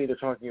currency they're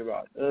talking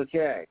about.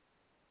 Okay.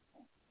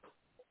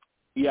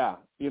 Yeah,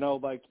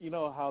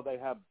 how they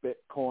have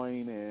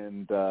Bitcoin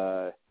and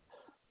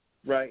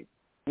right.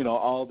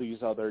 All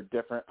these other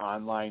different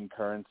online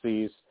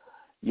currencies.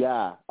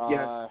 Yeah.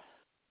 Yes.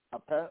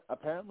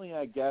 Apparently,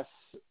 I guess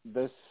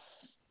this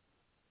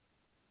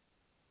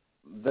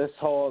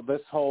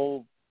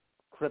whole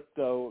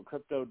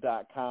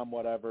crypto.com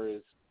whatever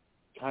is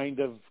kind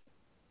of,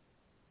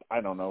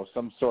 I don't know,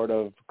 some sort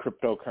of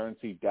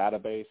cryptocurrency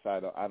database. I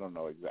don't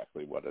know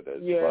exactly what it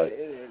is. Yeah, but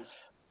it is.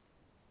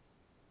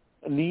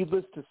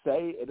 needless to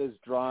say, it has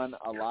drawn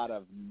a lot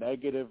of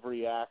negative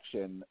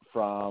reaction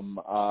from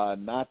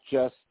not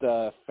just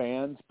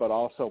fans, but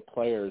also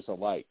players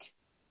alike.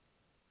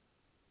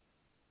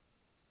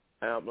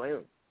 I don't blame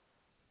him.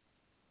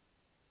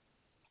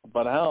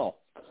 But hell,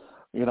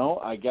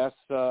 I guess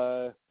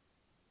this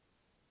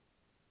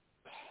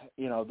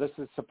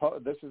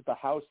is the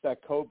house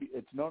that Kobe.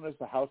 It's known as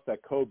the house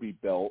that Kobe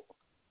built,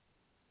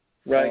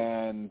 right?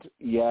 And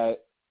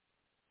yet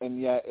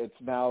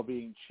it's now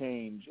being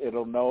changed.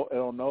 It'll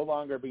no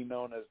longer be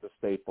known as the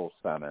Staples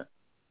Center.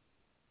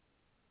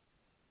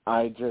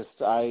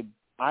 Honestly,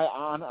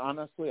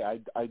 I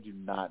do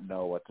not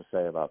know what to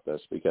say about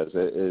this because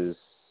it's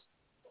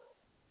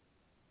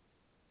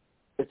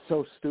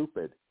so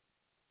stupid.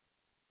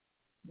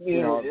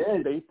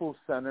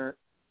 The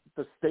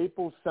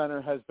Staples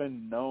Center has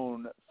been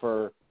known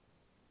for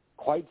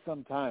quite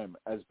some time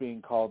as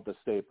being called the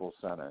Staples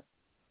Center.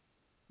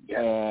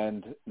 Yeah.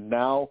 And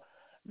now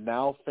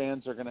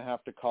fans are going to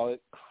have to call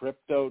it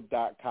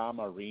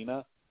Crypto.com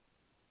Arena.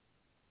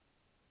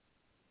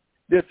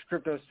 This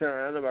Crypto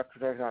Center, I don't know about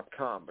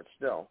Crypto.com, but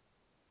still.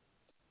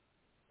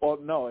 Well,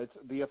 no,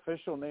 the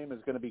official name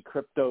is going to be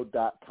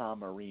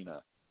Crypto.com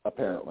Arena,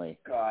 apparently.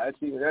 Oh, God,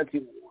 that's even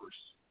worse.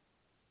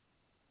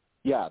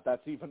 Yeah,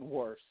 that's even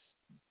worse.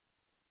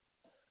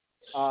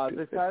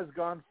 This has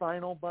gone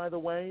final, by the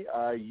way.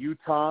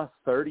 Utah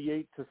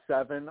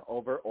 38-7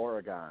 over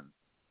Oregon.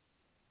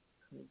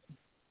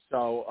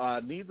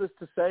 So, needless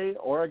to say,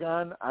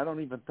 Oregon, I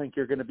don't even think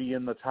you're going to be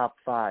in the top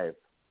 5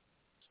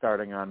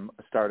 starting on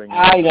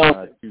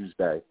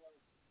Tuesday.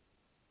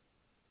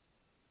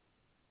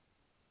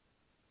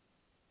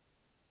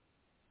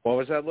 What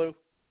was that, Lou?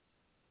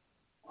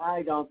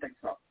 I don't think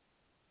so.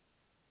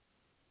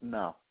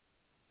 No.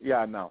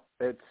 Yeah, no.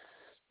 It's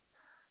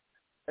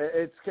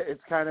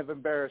kind of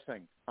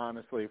embarrassing,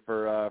 honestly,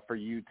 for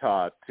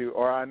Utah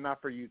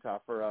not for Utah,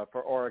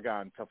 for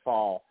Oregon to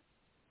fall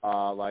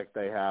like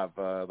they have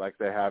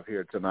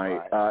here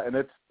tonight. Right. And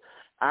it's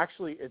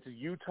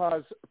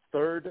Utah's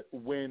 3rd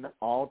win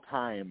all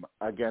time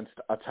against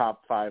a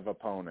top 5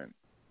 opponent.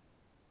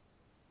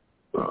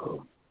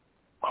 Oh,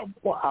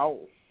 wow.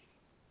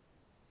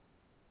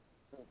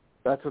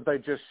 That's what they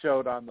just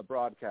showed on the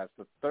broadcast.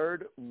 The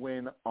 3rd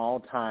win all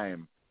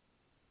time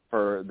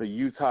for the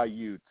Utah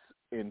Utes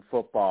in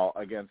football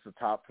against a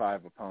top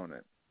 5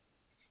 opponent.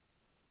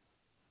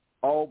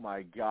 Oh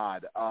my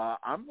God!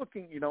 I'm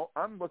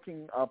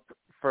looking up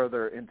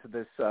further into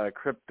this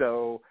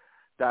Crypto.com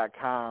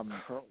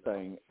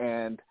thing,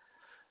 and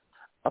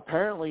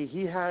apparently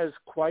he has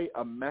quite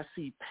a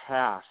messy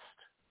past.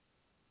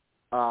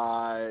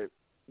 The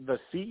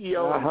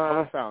CEO and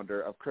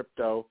co-founder of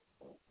Crypto.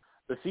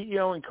 The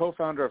CEO and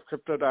co-founder of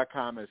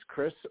Crypto.com is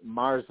Chris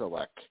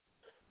Marszalek.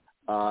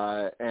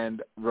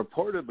 And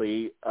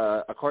reportedly,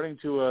 according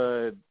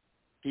to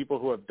people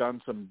who have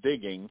done some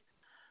digging,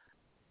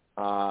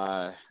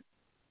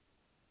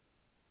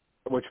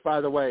 which,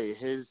 by the way,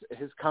 his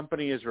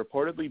company is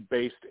reportedly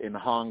based in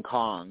Hong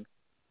Kong.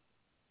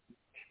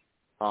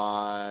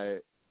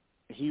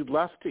 He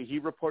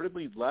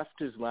reportedly left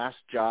his last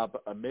job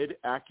amid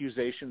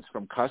accusations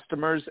from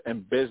customers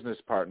and business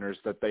partners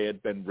that they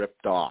had been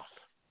ripped off.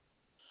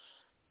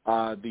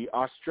 The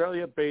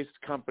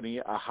Australia-based company,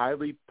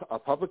 a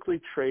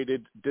publicly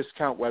traded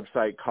discount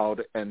website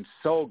called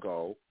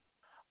Ensogo,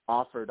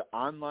 offered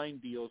online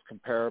deals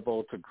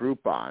comparable to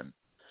Groupon.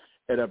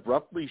 It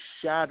abruptly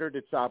shattered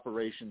its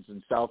operations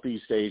in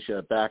Southeast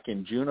Asia back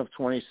in June of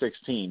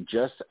 2016,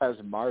 just as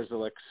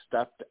Marszalek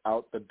stepped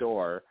out the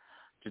door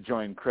to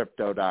join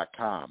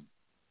Crypto.com.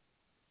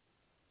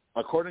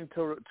 According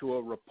to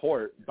a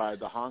report by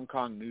the Hong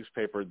Kong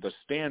newspaper The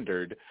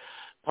Standard,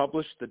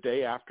 published the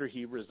day after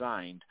he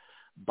resigned,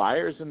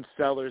 buyers and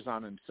sellers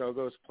on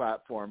Ensogo's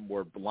platform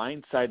were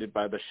blindsided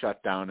by the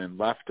shutdown and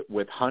left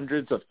with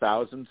hundreds of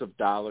thousands of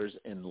dollars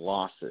in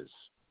losses.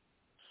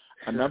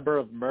 A number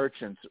of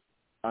merchants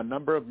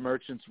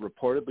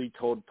reportedly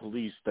told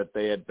police that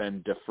they had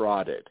been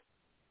defrauded.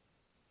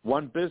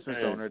 One business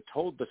owner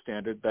told The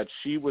Standard that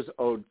she was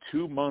owed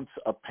 2 months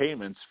of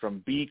payments from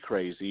Be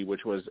Crazy,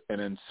 which was an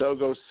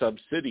Ensogo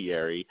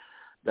subsidiary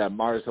that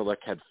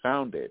Marszalek had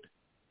founded.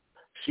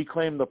 She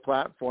claimed the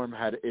platform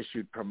had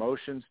issued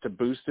promotions to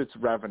boost its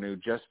revenue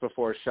just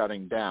before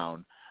shutting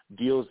down,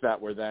 deals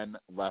that were then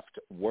left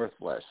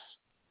worthless.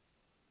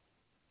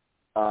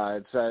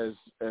 It says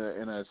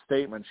in a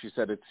statement, she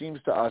said, "It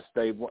seems to us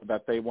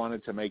that they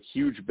wanted to make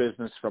huge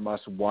business from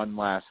us one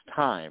last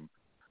time."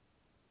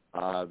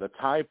 The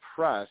Thai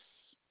press,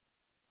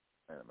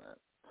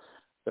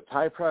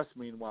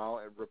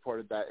 meanwhile,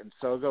 reported that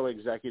Ensogo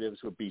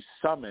executives would be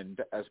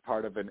summoned as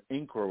part of an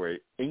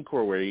inquiry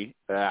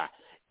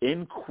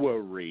into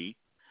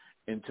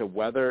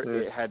whether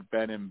it had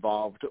been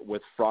involved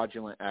with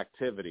fraudulent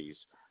activities.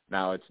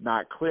 Now, it's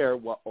not clear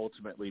what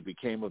ultimately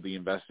became of the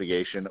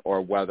investigation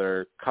or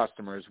whether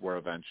customers were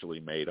eventually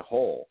made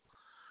whole.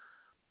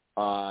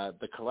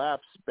 The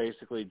collapse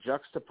basically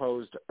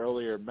juxtaposed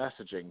earlier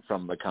messaging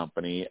from the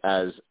company,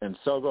 as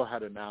Insogo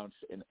had announced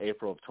in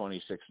April of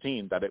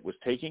 2016 that it was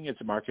taking its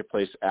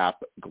marketplace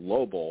app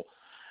global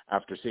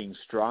after seeing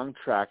strong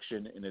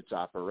traction in its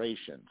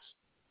operations.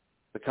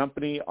 The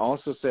company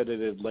also said it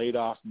had laid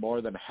off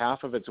more than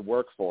half of its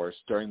workforce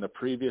during the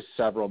previous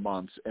several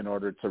months in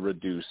order to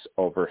reduce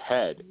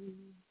overhead.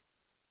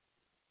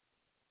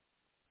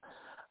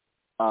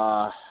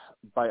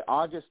 By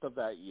August of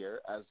that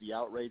year, as the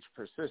outrage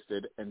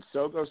persisted,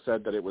 Insogo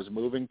said that it was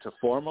moving to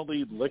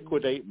formally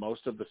liquidate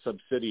most of the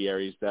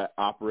subsidiaries that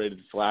operated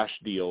flash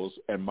deals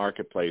and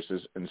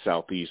marketplaces in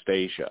Southeast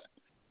Asia.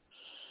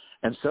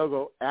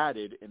 Insogo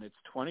added in its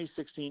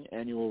 2016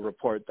 annual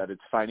report that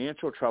its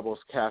financial troubles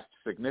cast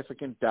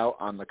significant doubt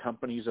on the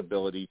company's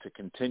ability to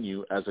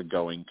continue as a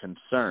going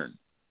concern.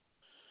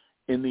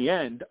 In the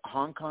end,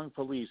 Hong Kong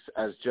police,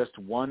 as just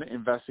one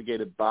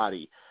investigative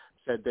body,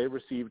 said they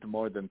received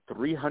more than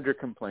 300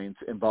 complaints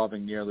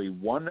involving nearly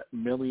 $1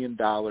 million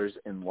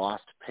in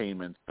lost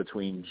payments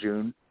between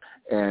June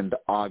and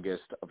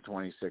August of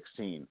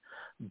 2016.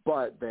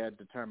 But they had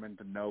determined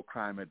no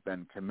crime had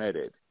been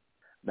committed.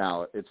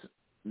 Now, it's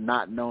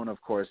not known,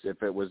 of course,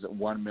 if it was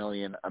 1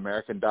 million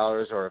American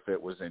dollars or if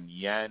it was in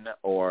yen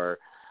or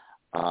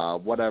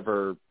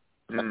whatever.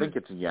 I think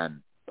it's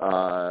yen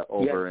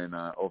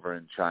over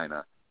in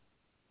China.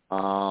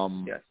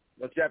 Yes,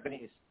 well,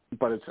 Japanese.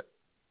 But it's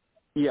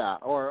it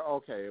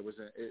was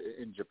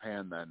in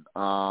Japan then.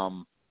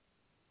 Why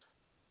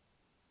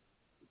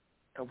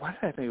did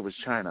I think it was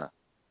China?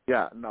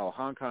 Yeah, no,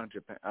 Hong Kong,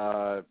 Japan.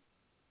 Hong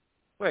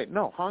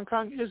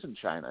Kong is in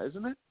China,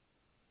 isn't it?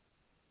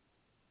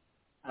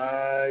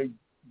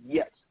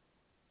 Yes.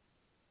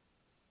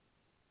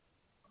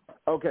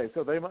 Okay,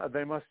 so they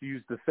must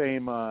use the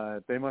same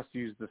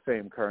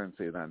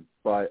currency then.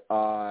 But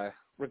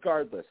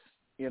regardless,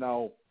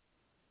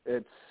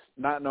 it's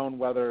not known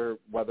whether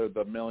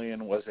the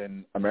million was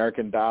in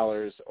American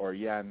dollars or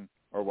yen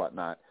or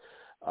whatnot.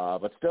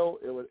 But still,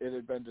 it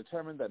had been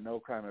determined that no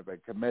crime had been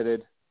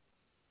committed.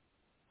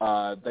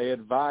 They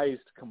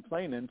advised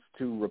complainants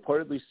to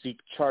reportedly seek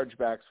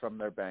chargebacks from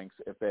their banks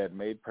if they had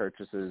made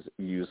purchases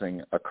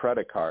using a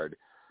credit card.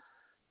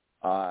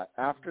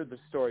 After the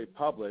story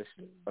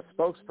published, a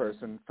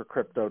spokesperson for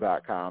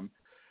Crypto.com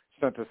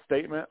sent a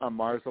statement on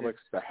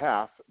Marszalek's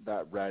behalf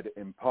that read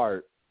in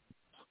part,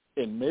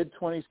 in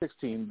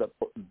mid-2016,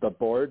 the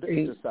board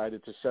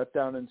decided to shut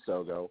down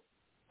Insogo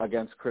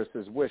against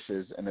Chris's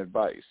wishes and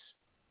advice.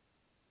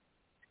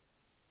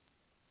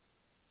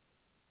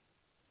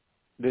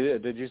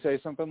 Did you say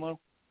something, Lou?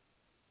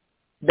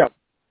 No.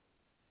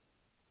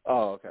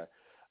 Oh, okay.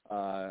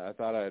 I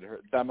thought I had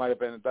heard that might have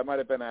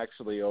been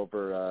actually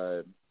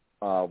over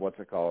what's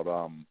it called?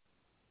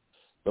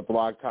 The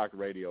Blog Talk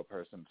Radio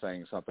person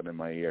saying something in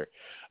my ear.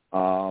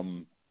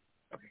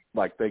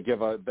 Like they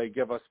give us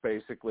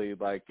basically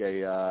like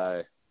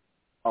a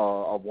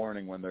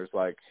warning when there's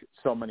like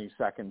so many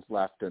seconds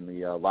left in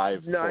the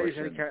live. No,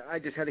 portion. I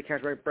just had to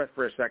catch my breath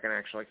for a second,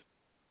 actually.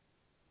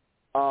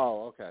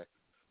 Oh, okay.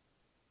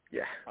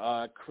 Yeah.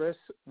 Chris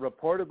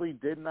reportedly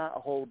did not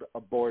hold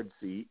a board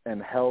seat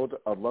and held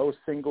a low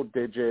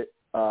single-digit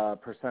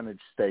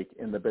percentage stake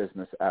in the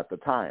business at the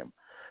time.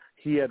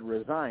 He had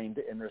resigned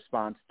in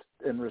response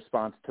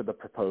to the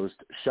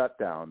proposed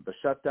shutdown. The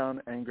shutdown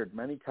angered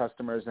many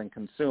customers and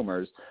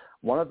consumers,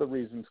 one of the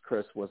reasons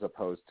Chris was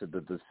opposed to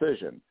the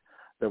decision.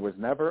 There was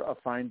never a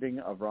finding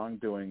of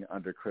wrongdoing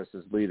under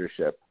Chris's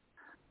leadership.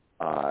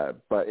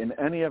 But in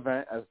any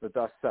event, as the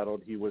dust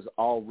settled, he was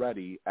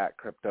already at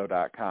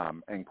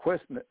Crypto.com, and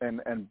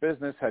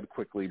business had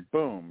quickly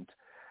boomed,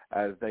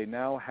 as they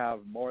now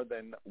have more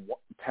than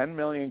 10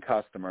 million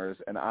customers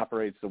and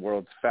operates the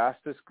world's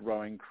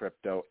fastest-growing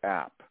crypto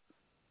app.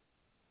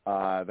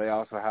 They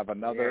also have a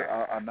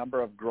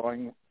number of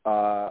growing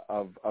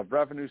of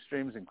revenue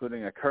streams,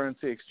 including a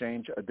currency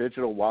exchange, a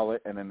digital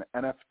wallet, and an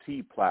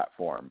NFT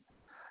platform,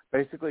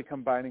 basically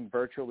combining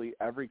virtually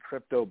every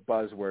crypto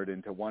buzzword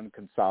into one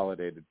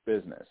consolidated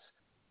business.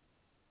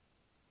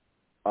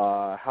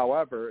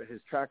 However, his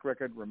track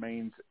record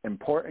remains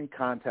important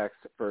context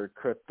for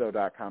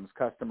Crypto.com's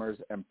customers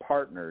and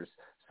partners,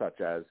 such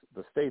as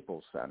the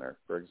Staples Center,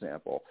 for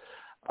example.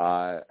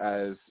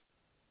 As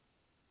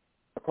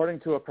according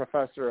to a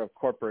professor of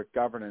corporate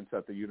governance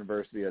at the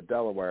University of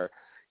Delaware,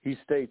 he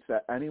states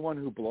that anyone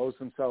who blows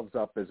themselves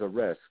up is a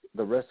risk.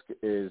 The risk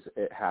is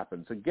it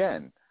happens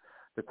again.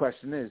 The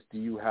question is, do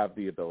you have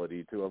the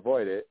ability to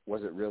avoid it?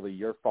 Was it really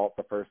your fault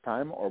the first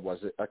time, or was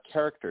it a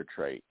character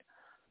trait?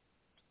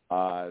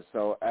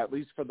 So at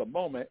least for the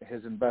moment,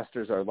 his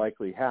investors are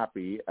likely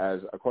happy, as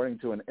according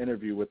to an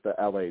interview with the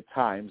LA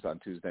Times on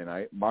Tuesday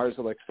night,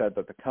 Marszalek said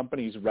that the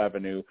company's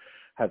revenue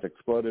has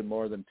exploded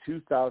more than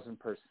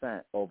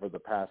 2,000% over the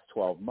past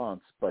 12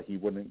 months, but he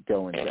wouldn't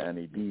go into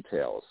any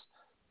details.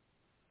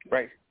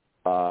 Right.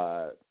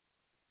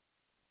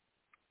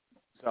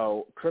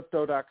 So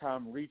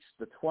Crypto.com reached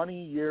the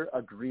 20-year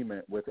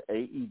agreement with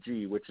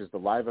AEG, which is the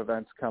live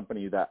events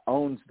company that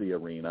owns the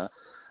arena,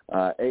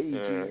 AEG,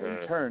 in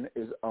turn,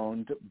 is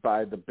owned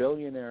by the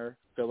billionaire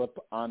Philip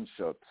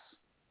Anschutz.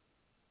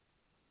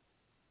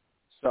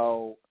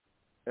 So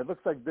it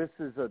looks like this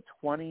is a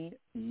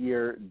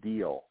 20-year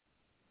deal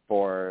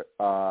for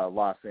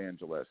Los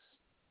Angeles.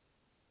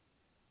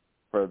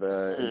 For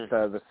the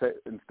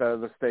instead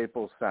of the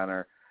Staples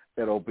Center,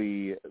 it'll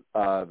be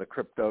the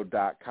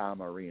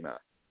Crypto.com arena.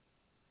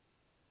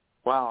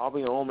 Wow, I'll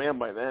be an old man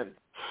by then.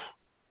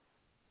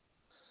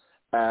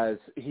 As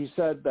he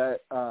said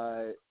that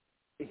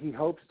he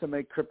hopes to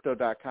make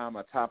Crypto.com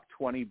a top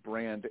 20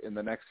 brand in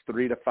the next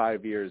 3 to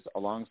 5 years,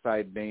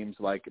 alongside names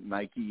like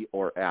Nike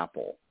or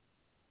Apple.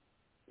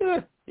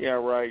 Yeah,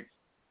 right.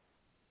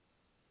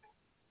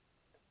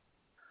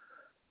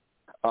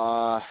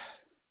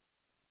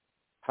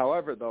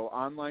 However, though,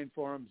 online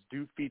forums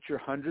do feature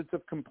hundreds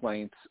of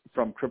complaints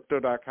from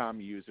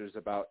Crypto.com users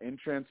about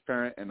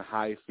intransparent and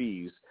high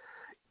fees,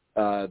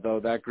 though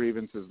that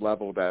grievance is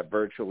leveled at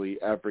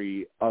virtually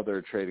every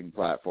other trading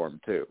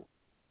platform, too.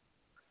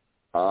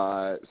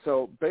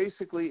 So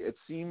basically, it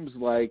seems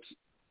like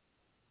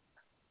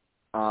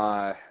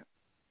the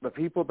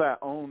people that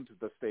owned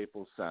the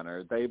Staples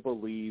Center, they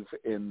believe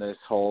in this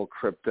whole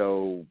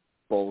crypto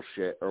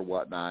bullshit or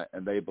whatnot,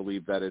 and they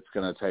believe that it's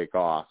going to take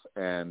off,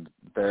 and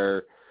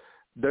they're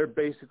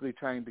basically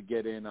trying to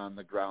get in on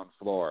the ground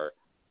floor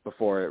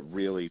before it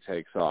really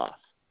takes off,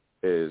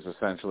 is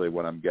essentially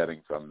what I'm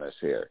getting from this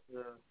here.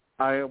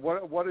 Yeah.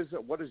 What is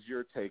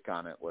your take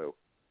on it, Lou?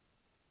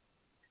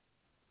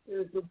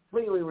 It's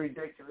completely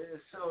ridiculous.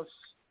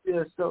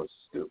 It's so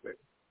stupid.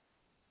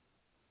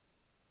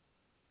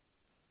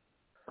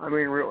 I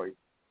mean, really.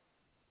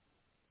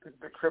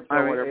 The crypto,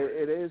 I mean,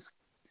 whatever.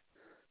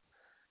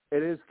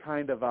 It is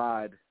kind of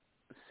odd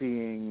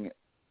seeing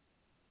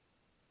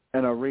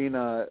an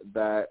arena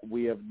that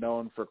we have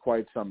known for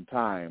quite some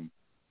time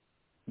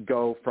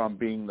go from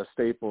being the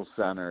Staples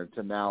Center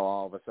to now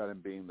all of a sudden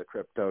being the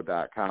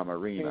Crypto.com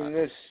arena.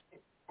 This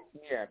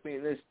shit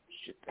thing.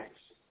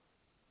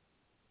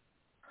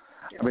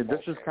 I mean,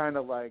 this is kind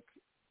of like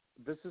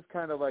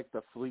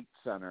the Fleet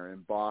Center in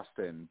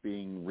Boston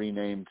being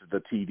renamed the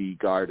TD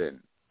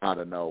Garden out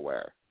of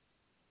nowhere.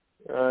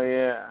 Oh,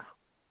 yeah.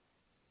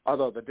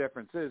 Although the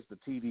difference is the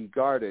TD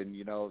Garden,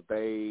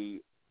 they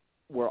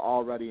were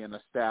already an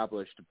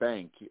established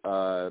bank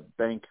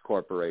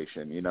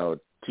corporation,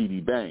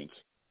 TD Bank.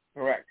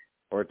 Correct.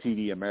 Or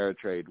TD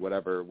Ameritrade,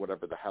 whatever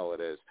the hell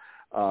it is.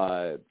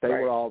 They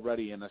were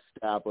already an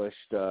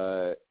established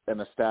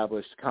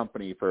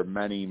company for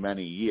many,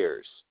 many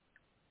years.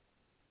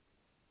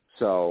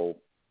 So,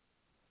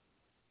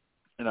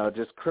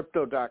 just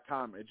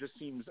Crypto.com, it just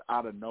seems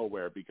out of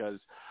nowhere, because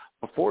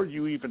before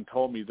you even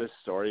told me this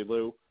story,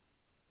 Lou,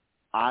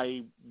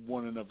 I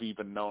wouldn't have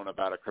even known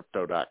about a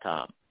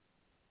Crypto.com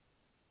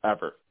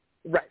ever.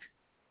 Right.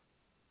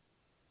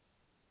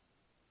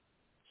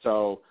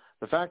 So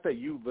the fact that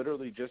you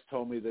literally just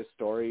told me this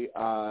story,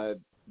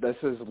 this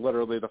is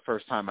literally the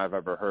first time I've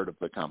ever heard of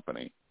the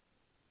company.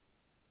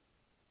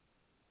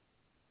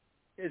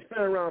 It's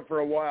been around for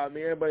a while. I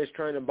mean, everybody's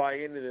trying to buy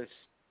into this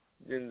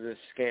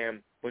scam,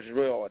 which is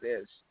really all it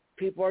is.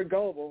 People are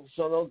gullible,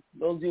 so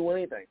they'll do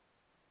anything.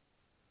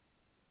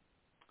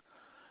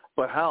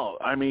 But hell,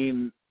 I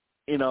mean,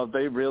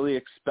 they really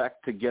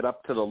expect to get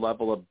up to the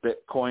level of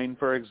Bitcoin,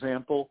 for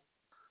example.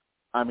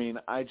 I mean,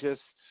 and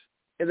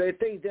they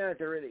think that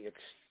they're idiots.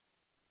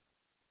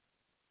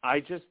 I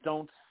just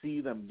don't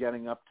see them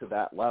getting up to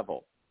that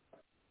level.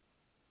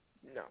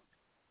 No.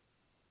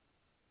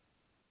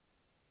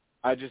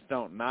 I just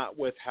don't. Not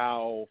with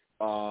how,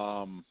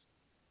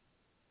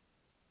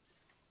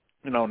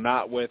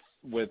 not with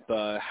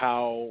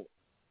how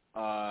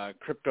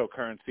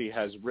cryptocurrency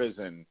has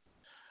risen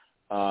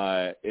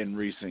in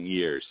recent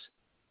years.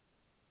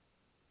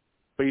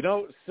 But,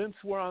 since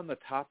we're on the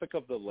topic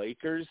of the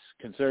Lakers,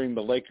 considering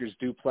the Lakers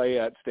do play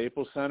at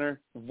Staples Center,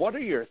 what are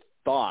your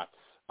thoughts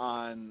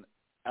on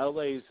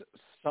LA's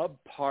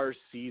subpar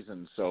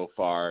season so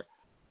far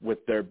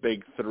with their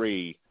big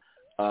three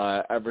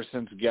ever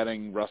since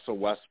getting Russell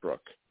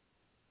Westbrook?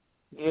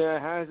 Yeah,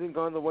 it hasn't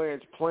gone the way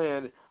it's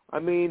planned. I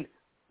mean,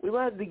 we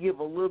had to give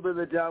a little bit of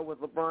the doubt with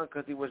LeBron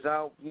because he was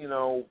out,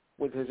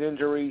 with his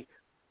injury.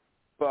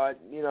 But,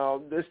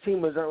 this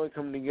team was not really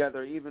coming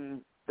together,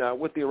 even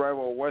with the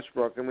arrival of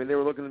Westbrook. I mean, they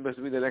were looking to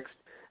be the next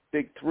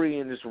big three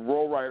and just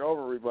roll right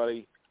over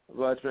everybody.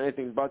 Well, it's been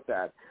anything but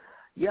that.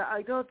 Yeah,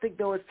 I don't think,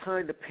 though, it's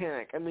time to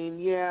panic. I mean,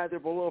 yeah, they're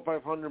below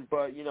 500,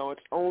 but,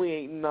 it's only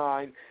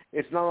 8-9.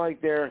 It's not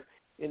like they're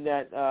in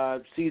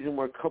that season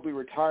where Kobe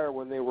retired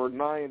when they were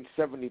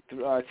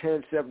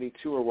 10-72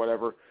 or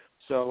whatever.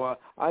 So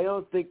I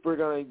don't think we're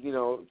going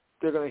to,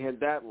 they're going to hit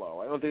that low.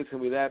 I don't think it's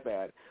going to be that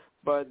bad.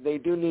 But they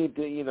do need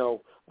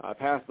to,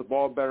 pass the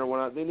ball better. And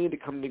whatnot. They need to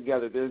come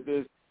together.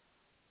 They're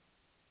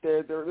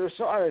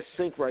so out of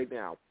sync right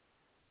now.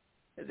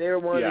 They're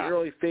one of the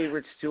early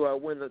favorites to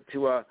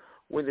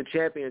win the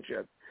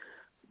championship,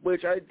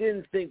 which I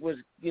didn't think was,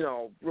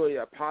 really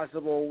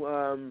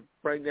possible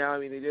right now. I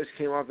mean, they just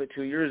came off it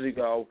 2 years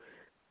ago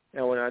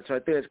and whatnot, so I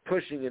think it's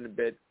pushing it a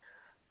bit.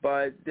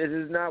 But this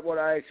is not what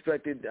I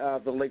expected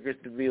the Lakers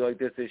to be like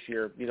this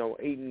year.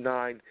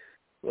 8-9.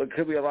 Well, it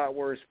could be a lot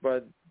worse,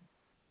 but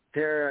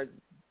they're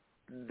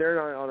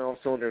not on all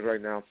cylinders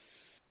right now.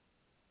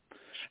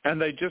 And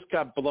they just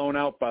got blown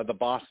out by the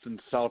Boston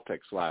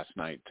Celtics last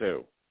night,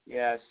 too.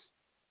 Yes.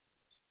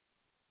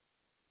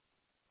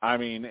 I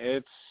mean,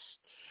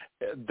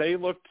 they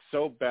looked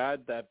so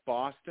bad that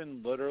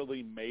Boston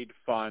literally made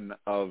fun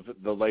of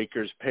the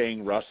Lakers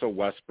paying Russell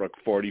Westbrook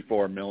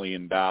 $44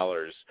 million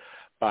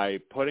by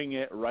putting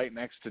it right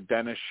next to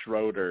Dennis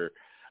Schroeder,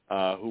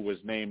 who was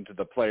named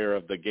the player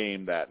of the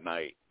game that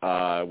night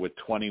with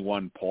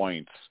 21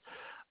 points.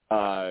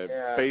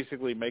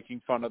 Basically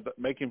making fun of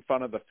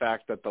the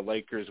fact that the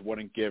Lakers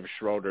wouldn't give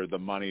Schroeder the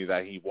money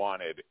that he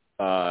wanted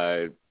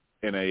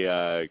in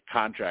a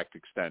contract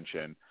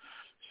extension.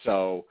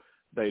 So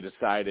they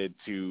decided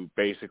to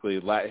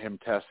basically let him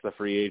test the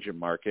free agent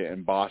market,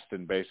 and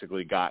Boston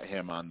basically got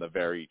him on the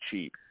very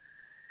cheap.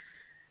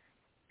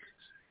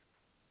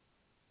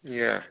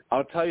 Yeah.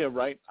 I'll tell you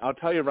right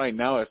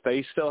now, if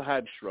they still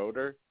had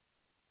Schroeder,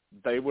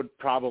 they would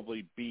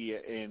probably be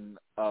in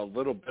a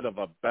little bit of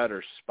a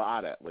better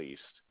spot at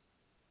least.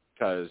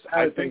 Because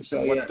I think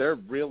so, what yes. they're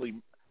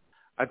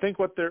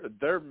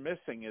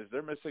missing is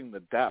they're missing the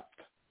depth.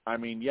 I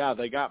mean,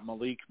 they got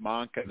Malik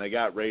Monk and they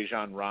got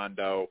Rajon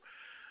Rondo.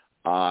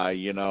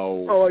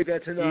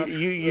 That's enough.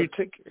 You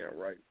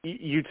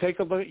take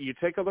a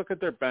look at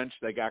their bench.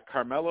 They got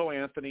Carmelo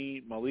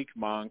Anthony, Malik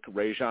Monk,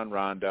 Rajon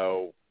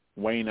Rondo,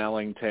 Wayne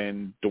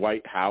Ellington,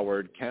 Dwight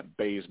Howard, Kent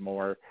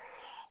Bazemore.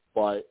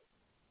 But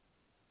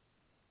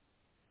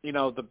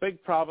the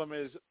big problem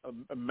is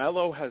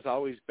Melo has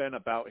always been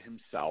about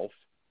himself.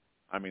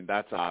 I mean,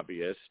 that's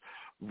obvious.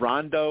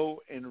 Rondo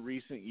in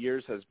recent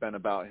years has been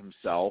about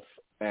himself,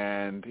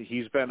 and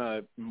he's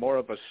been more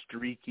of a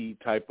streaky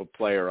type of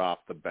player off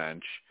the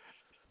bench.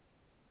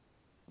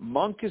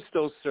 Monk is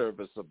still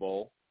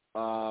serviceable,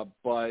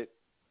 but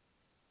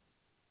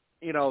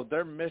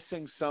they're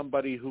missing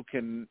somebody who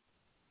can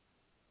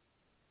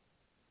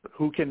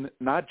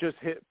not just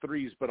hit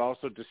threes but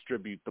also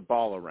distribute the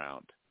ball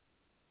around.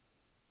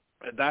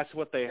 And that's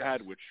what they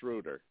had with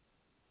Schroeder.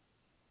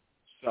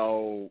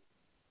 So,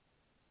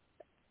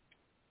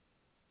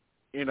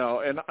 and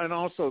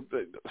also,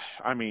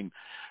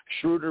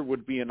 Schroeder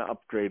would be an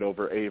upgrade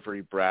over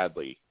Avery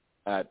Bradley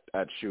at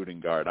shooting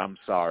guard. I'm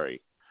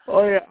sorry.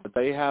 Oh yeah. But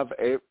they have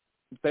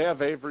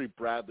Avery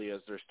Bradley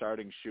as their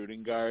starting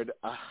shooting guard.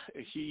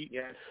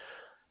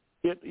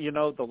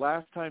 The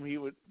last time he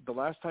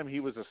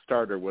was a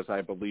starter was,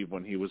 I believe,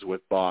 when he was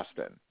with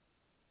Boston.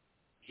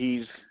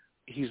 He's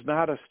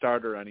not a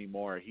starter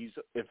anymore.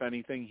 If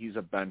anything, he's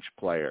a bench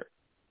player.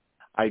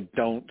 I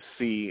don't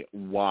see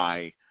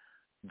why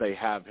they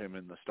have him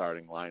in the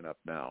starting lineup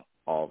now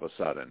all of a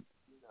sudden.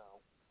 No.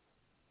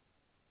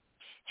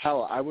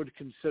 Hell, I would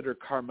consider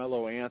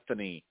Carmelo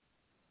Anthony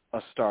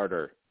a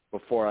starter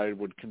before I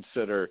would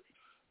consider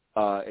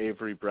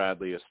Avery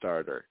Bradley a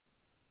starter.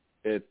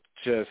 It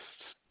just,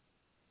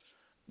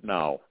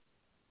 no.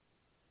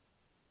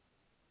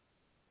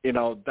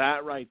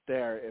 That right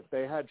there, if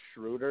they had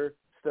Schroeder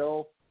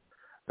still,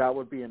 that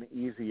would be an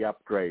easy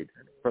upgrade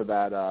for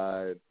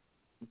that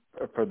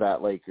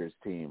Lakers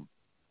team.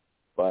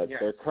 But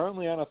they're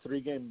currently on a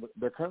 3-game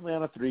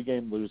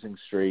losing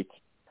streak.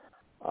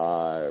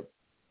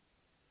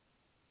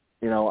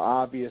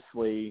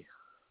 Obviously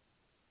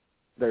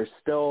there's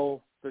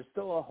still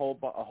a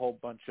whole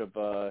bunch of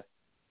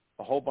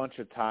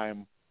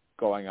time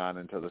going on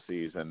into the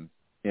season,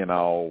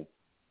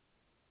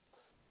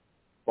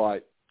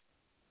 but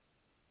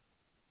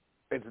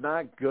it's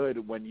not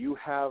good when you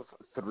have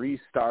 3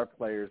 star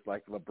players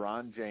like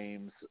LeBron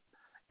James,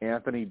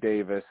 Anthony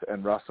Davis,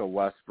 and Russell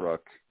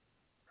Westbrook,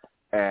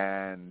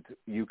 and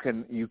you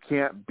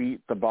can't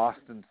beat the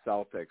Boston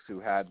Celtics, who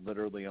had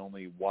literally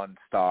only 1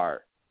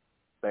 star.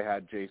 They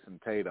had Jason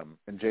Tatum,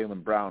 and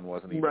Jaylen Brown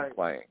wasn't even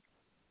playing.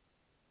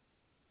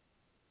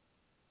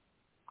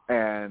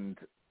 And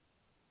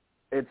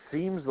it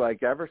seems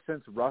like ever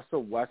since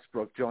Russell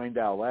Westbrook joined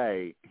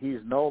LA, he's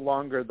no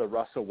longer the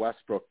Russell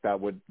Westbrook that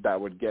would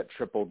get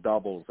triple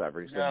doubles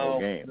every single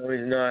game. No,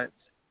 he's not.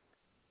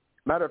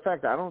 Matter of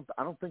fact, I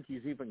don't think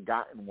he's even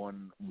gotten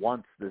one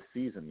once this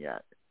season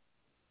yet.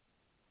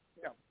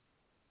 Yeah.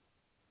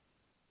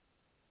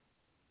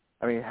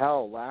 I mean,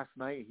 hell, last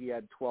night he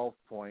had 12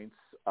 points.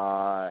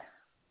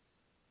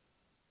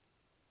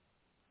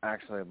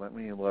 Actually, let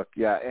me look.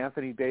 Yeah,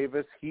 Anthony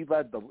Davis, he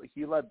led the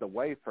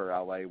way for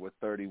LA with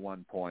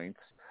 31 points.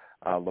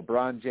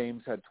 LeBron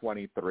James had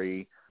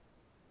 23.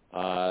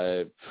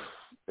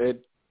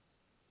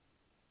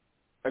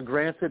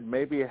 Granted,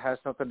 maybe it has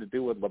something to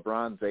do with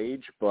LeBron's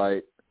age,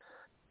 but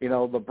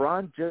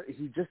LeBron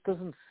he just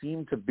doesn't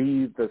seem to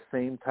be the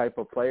same type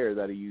of player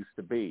that he used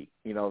to be.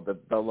 The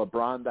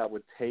LeBron that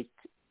would take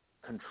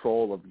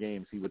control of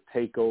games. He would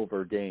take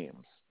over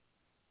games.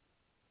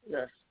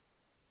 Yes.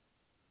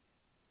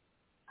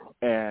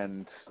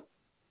 And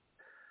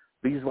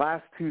these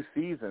last 2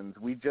 seasons,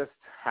 we just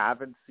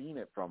haven't seen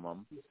it from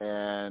him.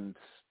 And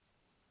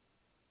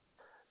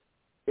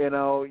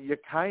you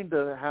kind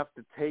of have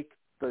to take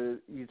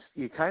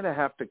you kind of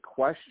have to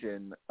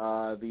question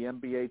the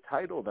NBA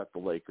title that the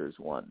Lakers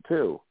won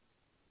too,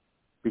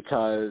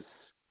 because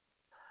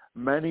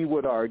many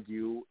would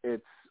argue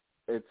it's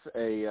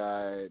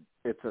a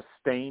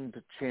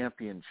stained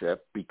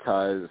championship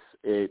because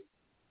it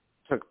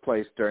took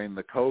place during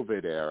the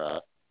COVID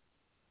era,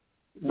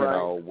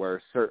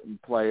 where certain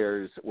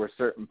players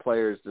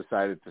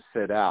decided to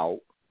sit out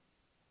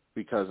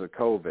because of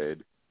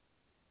COVID.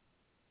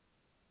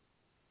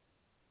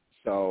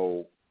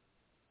 So,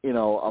 a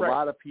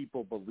lot of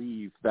people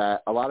believe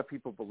that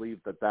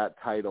that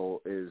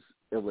title is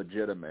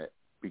illegitimate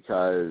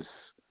because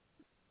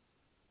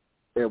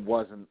it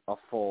wasn't a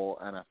full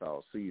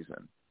NFL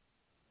season.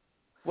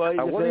 Well,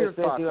 you could say the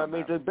same thing about about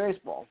Major League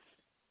Baseball.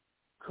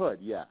 Could,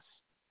 yes.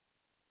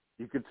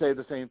 You could say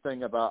the same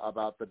thing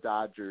about the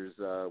Dodgers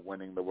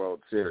winning the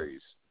World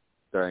Series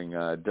during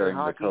the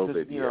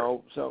COVID year.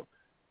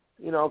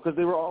 Because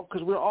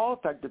we're all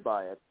affected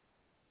by it.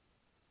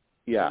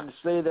 Yeah. And to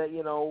say that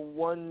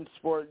one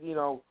sport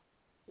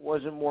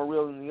wasn't more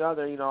real than the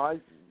other, I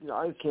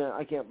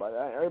can't buy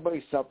that.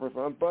 Everybody suffers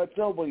from it, but it's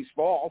nobody's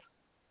fault.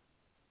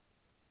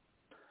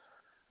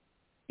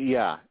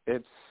 Yeah,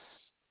 it's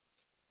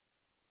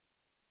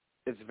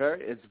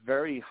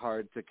very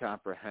hard to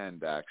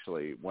comprehend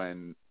actually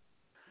when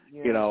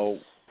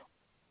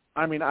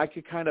I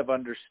could kind of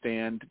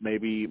understand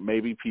maybe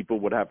people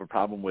would have a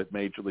problem with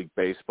Major League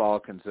Baseball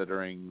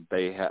considering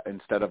they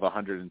instead of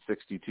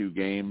 162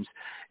 games,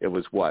 it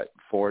was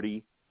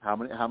 40? How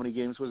many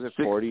games was it?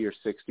 40 or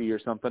 60 or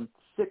something?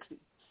 60.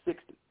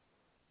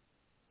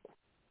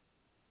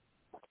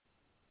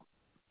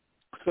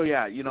 So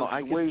yeah,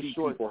 I could see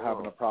people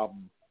having a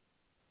problem.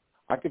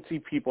 I could see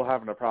people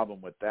having a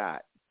problem with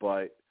that,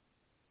 but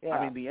yeah.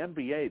 I mean the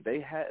NBA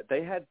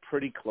they had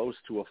pretty close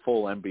to a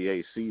full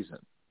NBA season.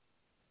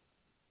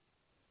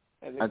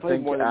 And they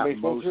played more than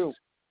baseball too.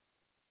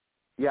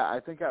 Yeah, I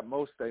think at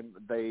most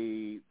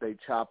they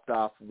chopped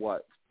off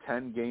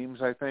 10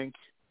 games I think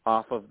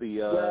off of the.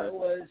 It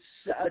was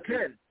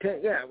 10.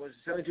 Yeah, it was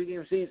a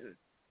 72-game season.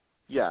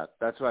 Yeah,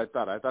 that's what I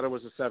thought. I thought it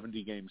was a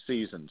 70-game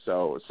season,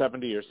 so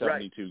 70 or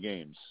 72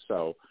 games.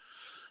 So,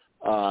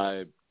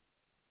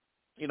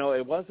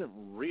 it wasn't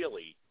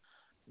really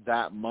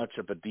that much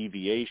of a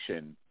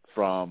deviation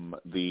from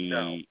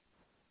a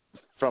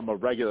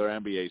regular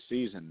NBA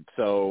season.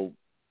 So,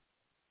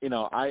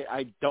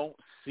 I don't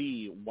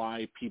see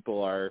why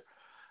people are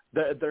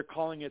they're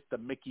calling it the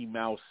Mickey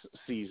Mouse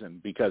season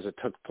because it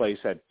took place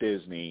at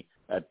Disney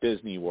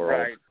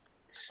World,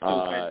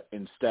 right.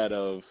 instead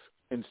of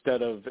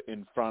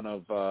in front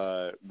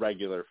of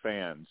regular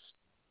fans.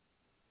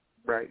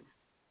 Right.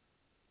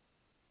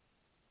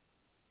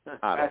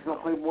 That's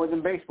not played more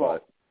than baseball.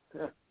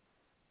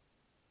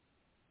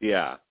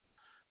 Yeah.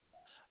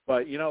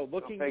 But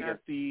looking at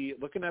the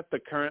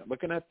current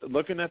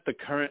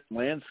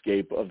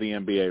landscape of the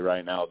NBA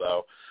right now,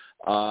 though,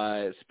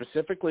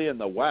 specifically in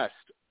the West,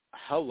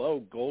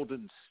 hello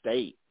Golden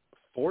State,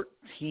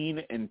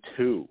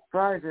 14-2.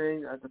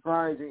 Surprising,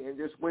 and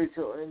just wait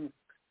till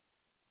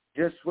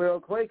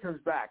Clay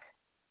comes back.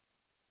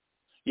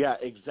 Yeah,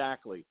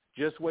 exactly.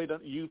 Just wait.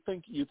 You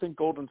think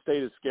Golden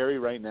State is scary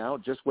right now?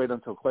 Just wait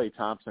until Klay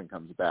Thompson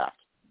comes back.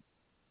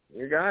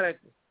 You got it.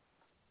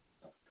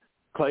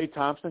 Klay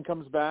Thompson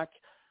comes back,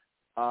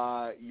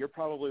 you're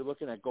probably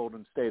looking at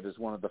Golden State as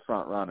one of the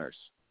front runners,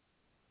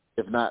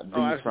 if not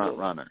the front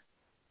runner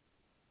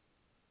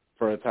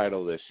for a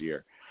title this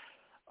year.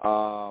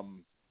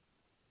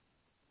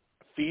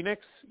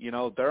 Phoenix,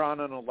 they're on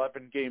an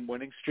 11-game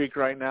winning streak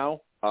right now.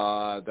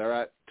 They're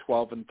at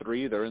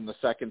 12-3. They're in the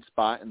second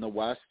spot in the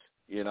West.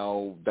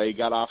 They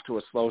got off to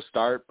a slow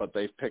start, but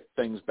they've picked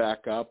things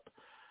back up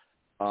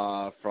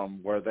from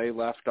where they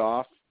left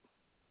off.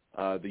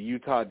 The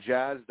Utah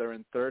Jazz, they're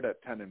in third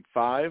at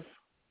 10-5.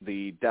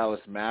 The Dallas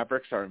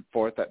Mavericks are in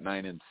fourth at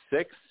 9-6.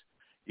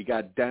 You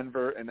got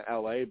Denver and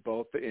LA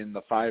both in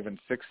the 5 and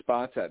 6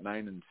 spots at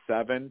 9-7.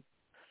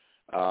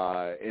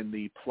 In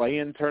the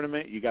play-in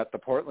tournament, you got the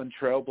Portland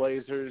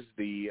Trailblazers,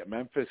 the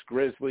Memphis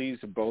Grizzlies,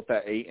 both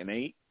at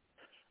 8-8.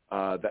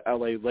 The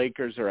LA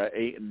Lakers are at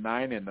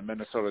 8-9, and the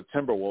Minnesota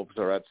Timberwolves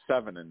are at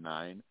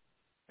 7-9.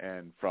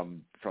 And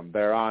from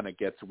there on, it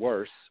gets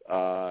worse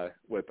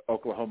with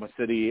Oklahoma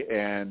City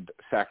and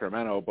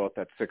Sacramento both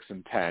at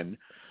 6-10.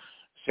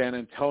 San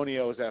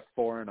Antonio's at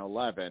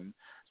 4-11.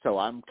 So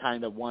I'm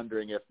kind of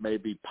wondering if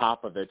maybe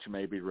Popovich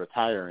may be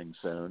retiring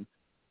soon.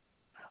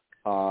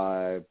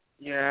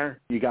 Yeah.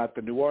 You got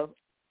the New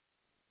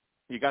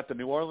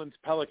Orleans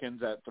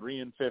Pelicans at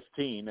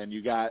 3-15, and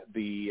you got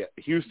the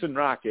Houston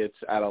Rockets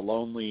at a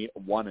lonely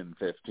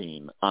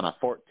 1-15 on a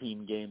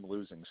 14-game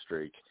losing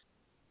streak.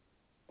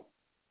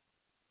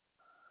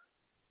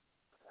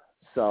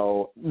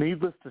 So,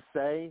 needless to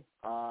say,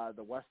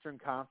 the Western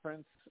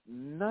Conference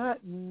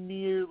not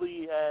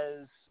nearly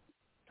as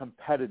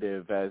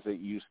competitive as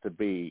it used to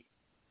be.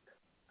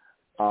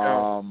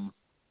 In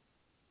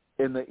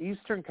the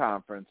Eastern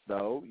Conference,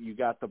 though, you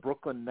got the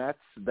Brooklyn Nets.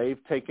 They've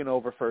taken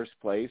over first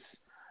place.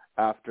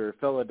 after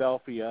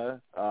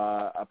Philadelphia.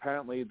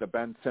 Apparently the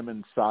Ben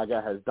Simmons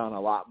saga has done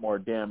a lot more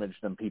damage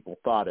than people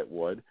thought it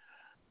would.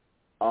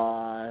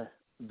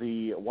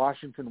 The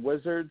Washington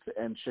Wizards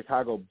and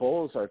Chicago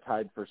Bulls are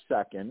tied for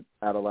second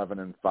at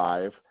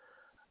 11-5.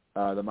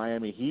 The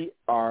Miami Heat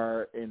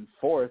are in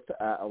fourth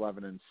at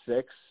 11-6.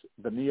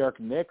 The New York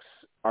Knicks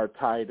are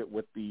tied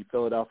with the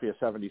Philadelphia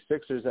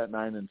 76ers at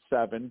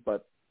 9-7,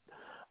 but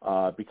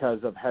because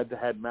of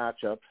head-to-head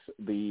matchups,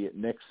 the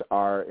Knicks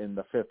are in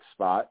the fifth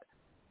spot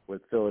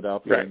with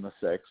Philadelphia in the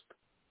sixth.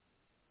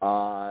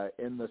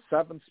 In the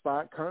seventh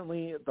spot,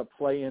 currently the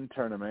play-in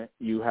tournament,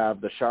 you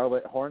have the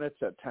Charlotte Hornets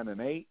at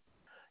 10-8.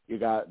 You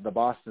got the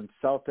Boston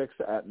Celtics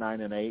at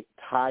 9-8,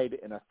 tied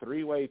in a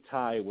three-way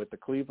tie with the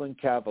Cleveland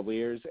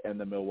Cavaliers and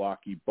the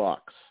Milwaukee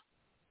Bucks.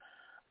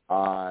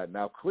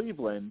 Now,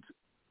 Cleveland,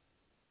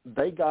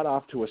 they got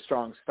off to a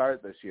strong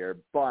start this year,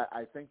 but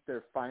I think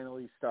they're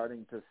finally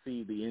starting to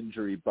see the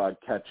injury bug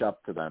catch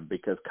up to them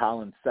because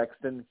Colin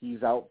Sexton,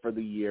 he's out for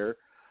the year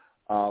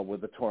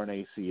with a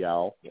torn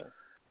ACL.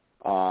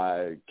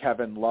 Yeah.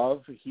 Kevin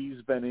Love,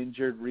 he's been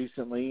injured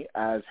recently,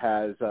 as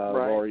has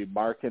Lauri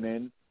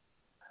Markkanen.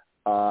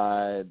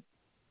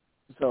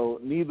 So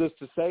needless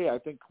to say, I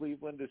think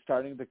Cleveland is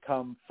starting to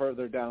come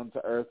further down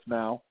to earth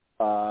now.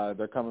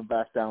 They're coming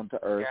back down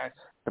to earth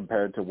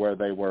compared to where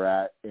they were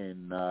at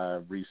in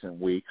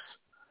recent weeks.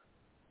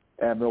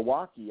 And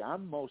Milwaukee,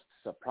 I'm most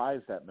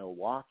surprised at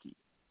Milwaukee.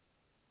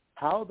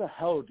 How the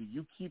hell do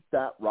you keep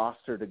that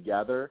roster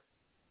together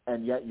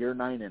and yet you're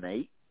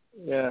 9-8?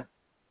 Yeah.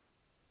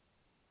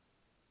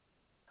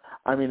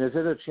 I mean, is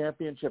it a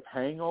championship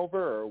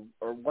hangover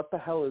or what the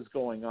hell is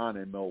going on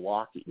in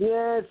Milwaukee?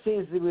 Yeah, it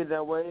seems to be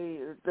that way.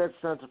 That's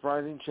not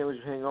surprising.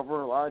 Championship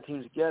hangover. A lot of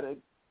teams get it.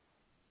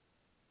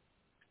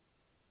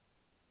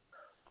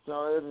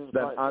 So it is.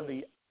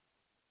 Then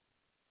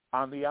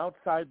on the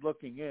outside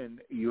looking in,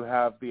 you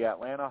have the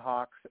Atlanta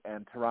Hawks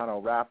and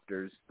Toronto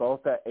Raptors,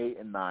 both at 8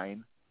 and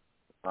 9.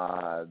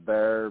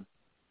 They're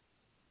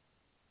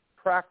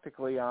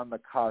practically on the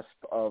cusp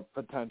of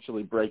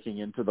potentially breaking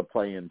into the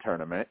play-in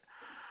tournament.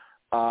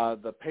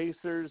 The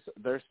Pacers,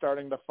 they're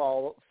starting to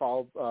fall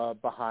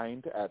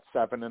behind at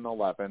 7 and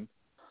 11.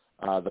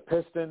 The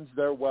Pistons,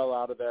 they're well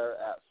out of there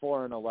at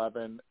 4 and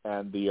 11,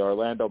 and the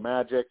Orlando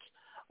Magic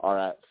are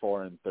at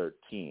 4 and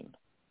 13.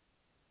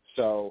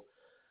 So,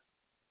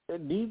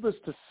 needless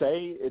to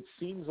say, it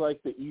seems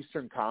like the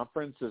Eastern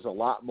Conference is a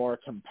lot more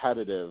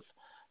competitive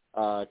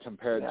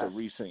compared to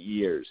recent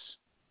years.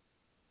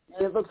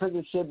 It looks like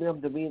it's shaping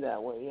up to be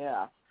that way.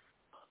 Yeah.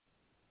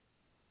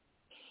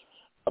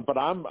 But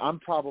I'm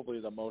probably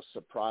the most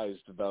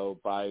surprised though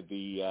by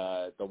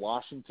the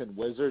Washington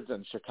Wizards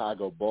and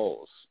Chicago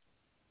Bulls,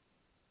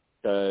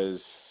 because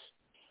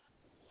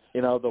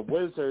the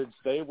Wizards,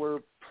 they were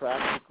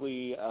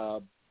practically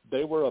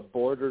they were a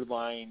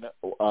borderline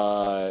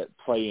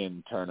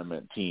play-in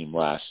tournament team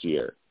last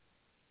year,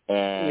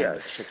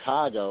 and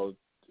Chicago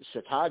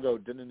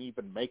didn't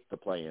even make the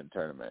play-in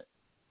tournament,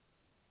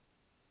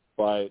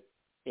 but.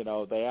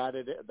 They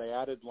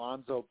added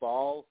Lonzo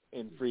Ball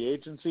in free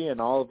agency, and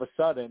all of a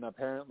sudden,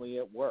 apparently,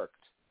 it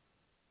worked.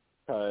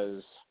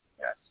 Because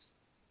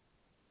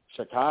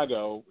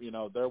Chicago,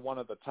 they're one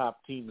of the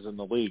top teams in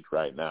the league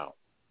right now.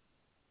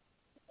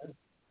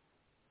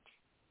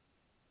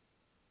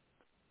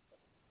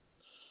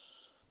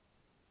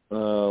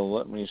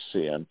 Let me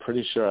see. I'm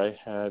pretty sure I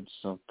had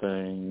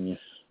something.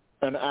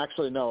 And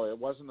actually, no, it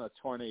wasn't a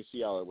torn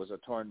ACL. It was a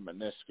torn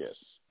meniscus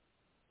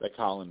that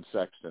Colin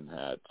Sexton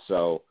had.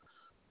 So.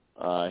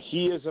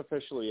 He is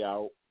officially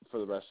out for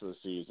the rest of the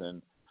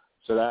season.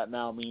 So that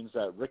now means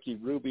that Ricky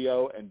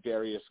Rubio and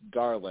Darius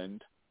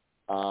Garland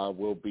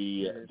will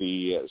be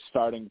the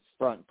starting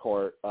front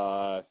court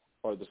or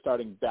the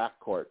starting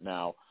backcourt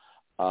now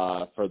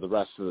for the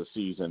rest of the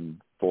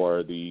season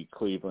for the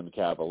Cleveland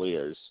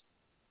Cavaliers.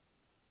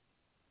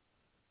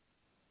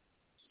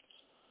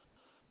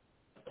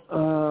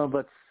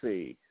 Let's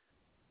see.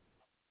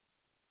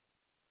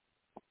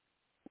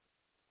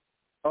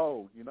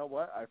 Oh, you know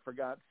what? I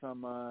forgot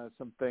some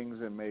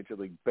things in Major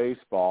League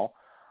Baseball.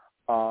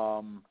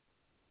 Randy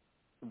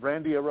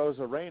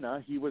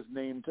Arozarena, he was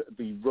named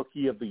the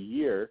Rookie of the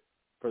Year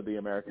for the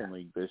American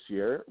League this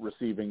year,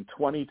 receiving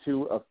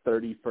 22 of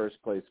 30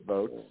 first-place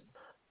votes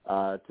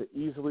to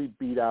easily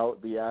beat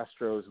out the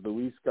Astros'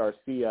 Luis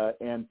Garcia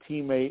and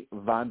teammate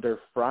Wander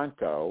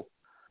Franco.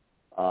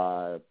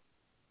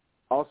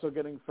 Also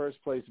getting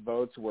first-place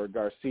votes were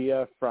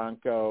Garcia,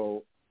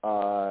 Franco,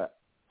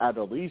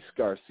 Adolis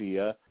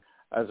Garcia,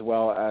 as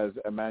well as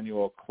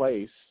Emmanuel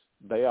Clace.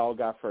 They all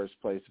got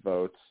first-place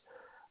votes.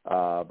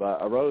 But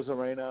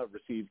Arozarena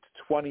received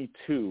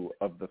 22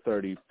 of the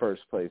 30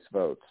 first-place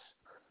votes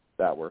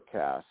that were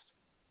cast.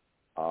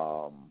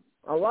 A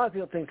lot of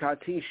people think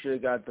Tatis should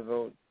have got the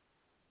vote.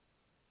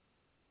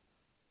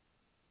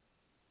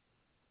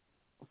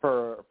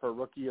 For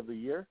Rookie of the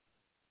Year?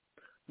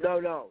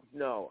 No.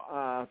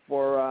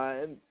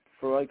 For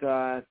like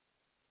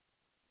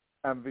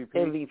MVP.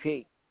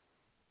 MVP.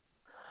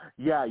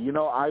 Yeah,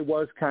 I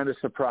was kind of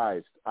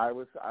surprised. I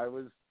was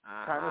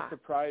kind of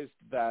surprised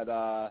that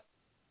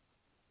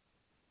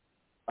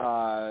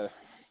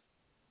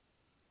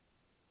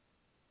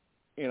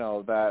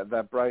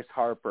that Bryce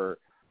Harper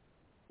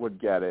would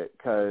get it,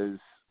 because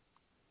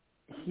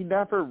he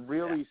never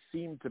really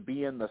seemed to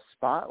be in the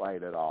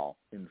spotlight at all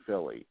in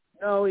Philly.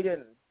 No, he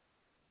didn't.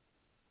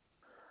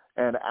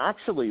 And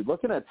actually,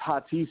 looking at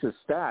Tatis's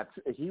stats,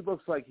 he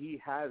looks like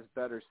he has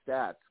better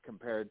stats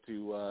compared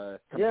to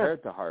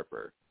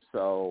Harper.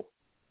 So,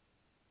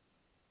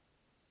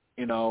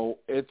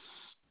 it's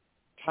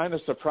kind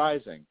of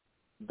surprising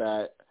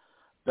that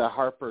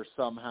Harper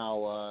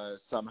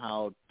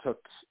somehow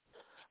took.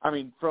 I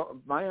mean,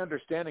 from my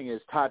understanding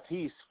is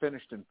Tatis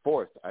finished in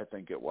 4th, I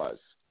think it was,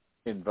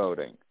 in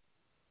voting.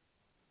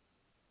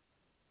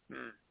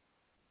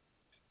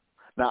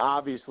 Now,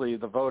 obviously,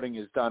 the voting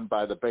is done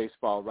by the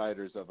Baseball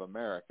Writers of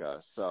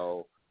America,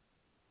 so...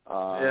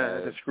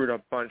 it's a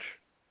screwed-up bunch.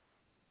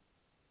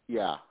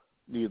 Yeah,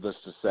 needless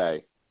to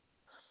say.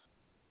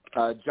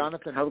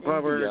 Jonathan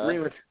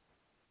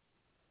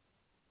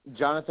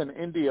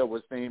India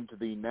was named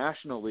the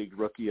National League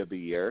Rookie of the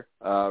Year,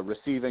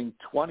 receiving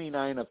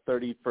 29 of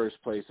 30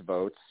 first-place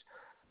votes.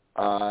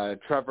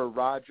 Trevor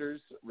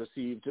Rogers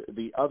received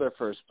the other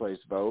first-place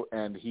vote,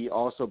 and he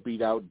also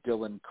beat out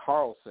Dylan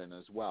Carlson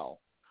as well.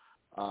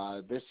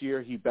 This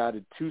year he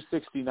batted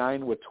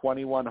 .269 with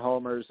 21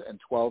 homers and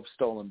 12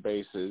 stolen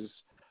bases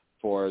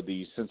for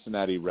the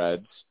Cincinnati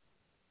Reds.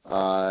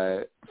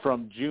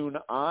 From June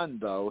on,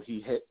 though, he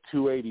hit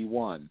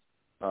 .281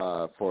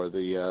 for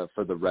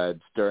the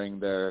Reds during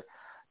their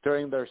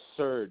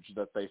surge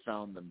that they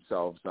found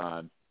themselves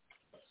on.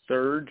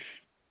 Surge?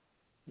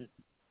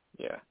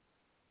 Yeah.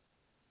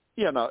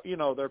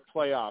 Their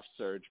playoff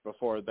surge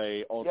before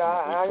they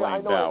ultimately flamed out.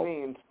 I know what it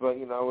means, but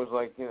it was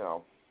like,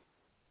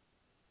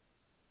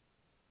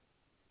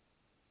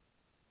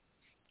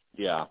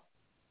 Yeah.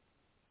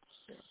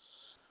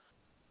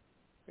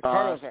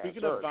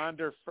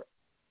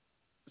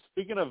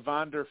 Speaking of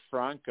Wander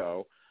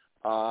Franco,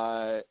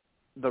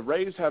 the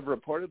Rays have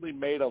reportedly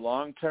made a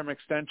long-term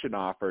extension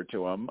offer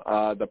to him.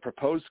 The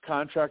proposed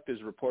contract is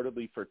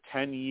reportedly for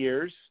 10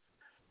 years,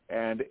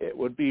 and it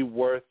would be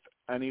worth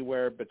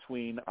anywhere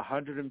between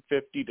 $150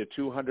 to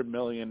 $200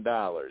 million.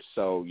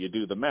 So you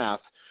do the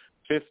math,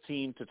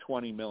 $15 to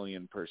 $20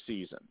 million per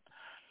season.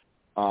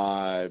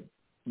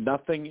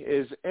 Nothing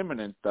is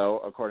imminent, though,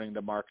 according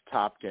to Mark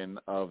Topkin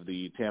of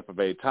the Tampa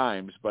Bay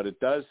Times, but it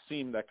does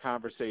seem that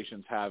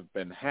conversations have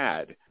been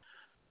had.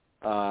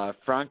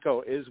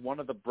 Franco is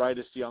one of the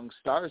brightest young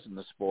stars in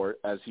the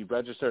sport, as he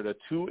registered a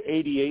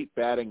 .288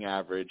 batting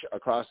average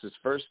across his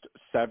first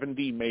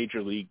 70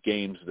 major league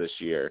games this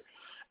year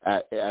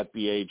at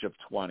the age of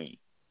 20.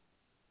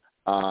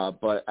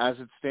 But as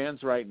it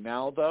stands right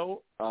now,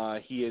 though,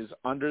 he is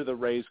under the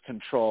Rays'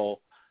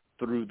 control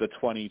through the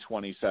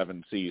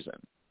 2027 season,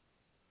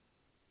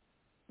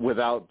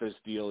 without this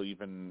deal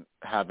even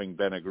having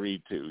been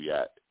agreed to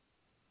yet.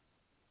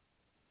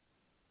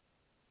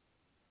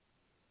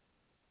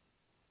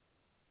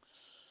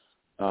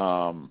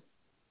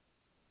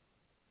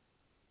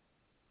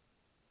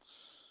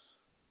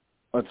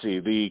 Let's see.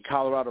 The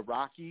Colorado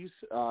Rockies,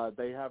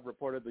 they have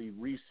reportedly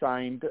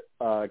re-signed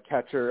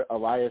catcher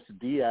Elias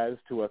Diaz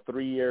to a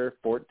 3-year,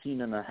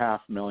 $14.5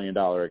 million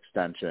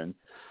extension.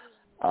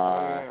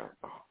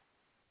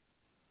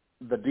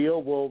 The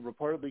deal will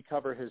reportedly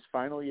cover his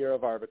final year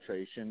of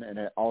arbitration, and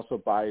it also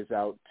buys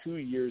out 2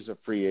 years of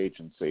free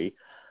agency.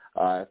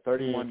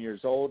 31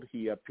 years old,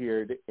 he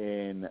appeared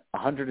in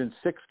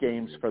 106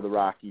 games for the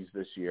Rockies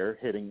this year,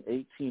 hitting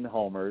 18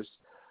 homers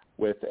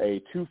with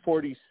a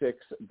 .246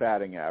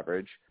 batting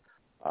average.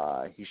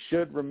 He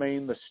should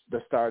remain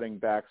the starting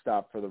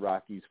backstop for the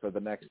Rockies for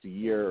the next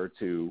year or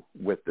two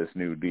with this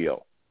new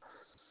deal.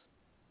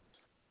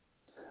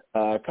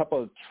 A couple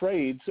of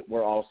trades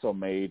were also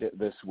made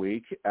this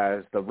week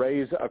as the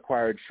Rays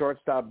acquired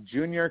shortstop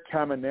Junior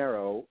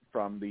Caminero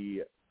from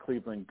the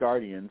Cleveland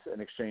Guardians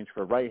in exchange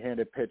for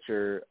right-handed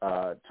pitcher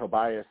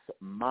Tobias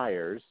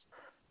Myers.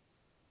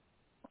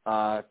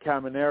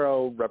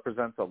 Caminero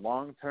represents a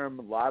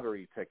long-term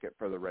lottery ticket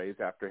for the Rays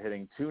after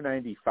hitting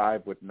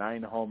 .295 with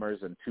 9 homers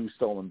and 2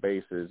 stolen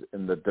bases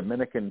in the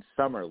Dominican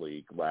Summer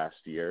League last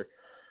year.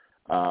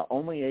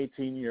 Only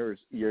 18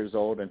 years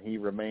old, and he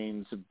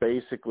remains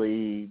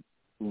basically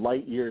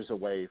light years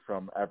away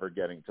from ever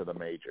getting to the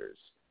majors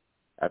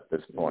at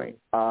this point.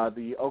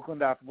 The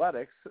Oakland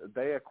Athletics,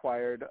 they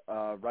acquired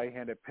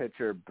right-handed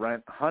pitcher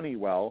Brent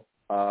Honeywell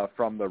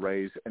from the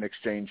Rays in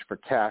exchange for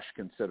cash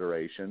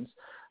considerations.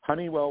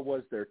 Honeywell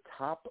was their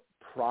top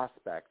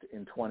prospect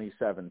in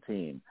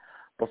 2017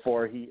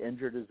 before he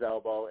injured his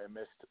elbow and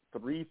missed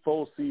 3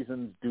 full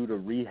seasons due to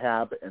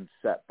rehab and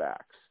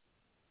setbacks.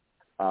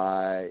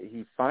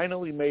 He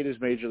finally made his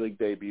major league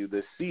debut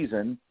this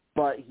season,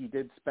 but he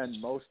did spend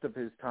most of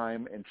his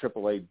time in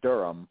AAA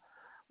Durham,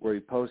 where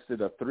he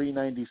posted a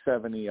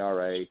 .397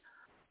 ERA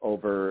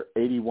over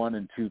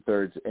 81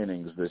 2/3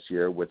 innings this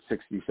year with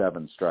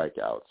 67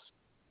 strikeouts.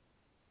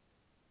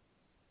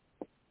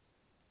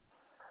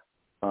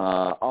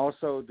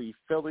 Also, the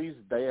Phillies,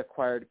 they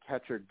acquired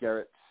catcher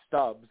Garrett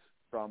Stubbs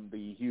from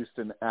the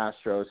Houston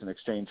Astros in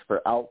exchange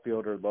for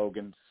outfielder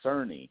Logan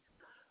Cerny.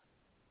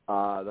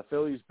 The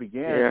Phillies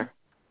began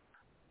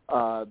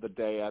the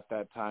day at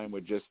that time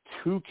with just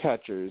 2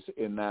 catchers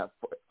in that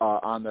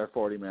on their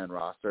 40-man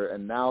roster,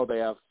 and now they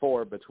have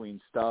 4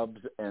 between Stubbs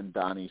and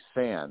Donnie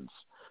Sands.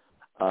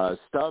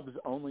 Stubbs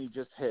only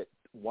just hit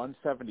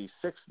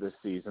 176 this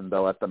season,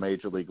 though, at the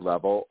major league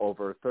level,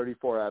 over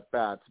 34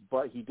 at-bats,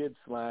 but he did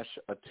slash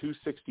a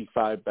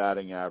 265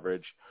 batting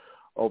average,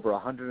 over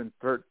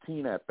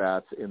 113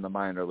 at-bats in the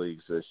minor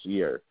leagues this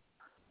year.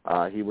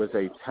 He was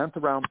a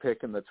 10th-round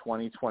pick in the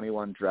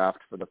 2021 draft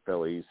for the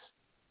Phillies.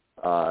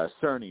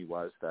 Cerny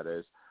was, that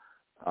is.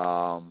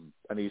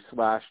 And he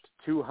slashed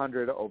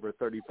 200 over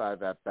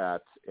 35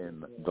 at-bats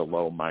in the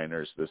low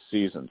minors this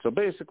season. So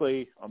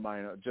basically, a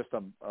minor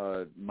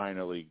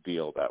league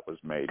deal that was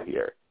made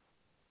here.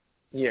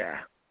 Yeah.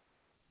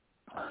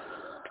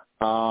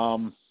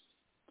 Well,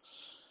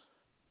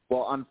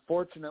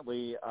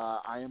 unfortunately,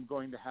 I am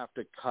going to have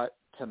to cut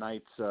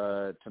tonight's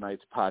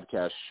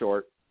podcast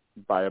short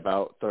by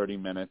about 30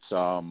 minutes.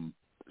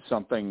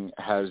 Something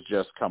has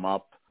just come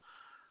up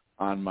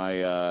on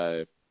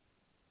my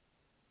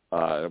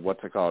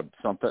what's it called?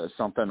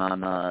 Something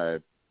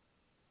on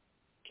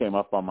came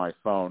up on my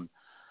phone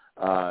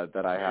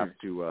that I have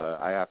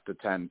to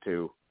tend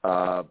to.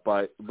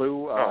 But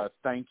Lou,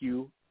 thank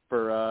you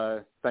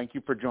for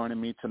joining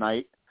me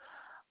tonight.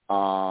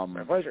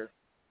 My pleasure.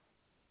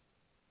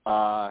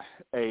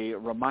 A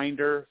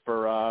reminder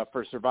for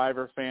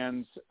Survivor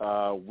fans,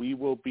 we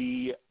will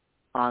be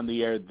on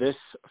the air this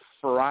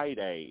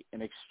Friday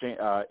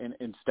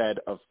instead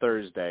of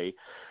Thursday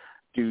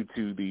due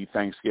to the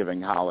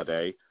Thanksgiving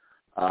holiday.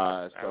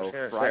 So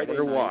Friday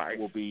night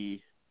will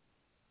be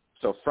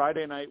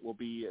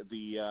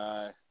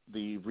the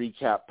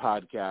recap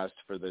podcast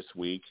for this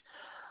week.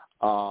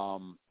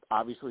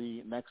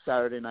 Obviously, next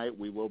Saturday night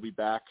we will be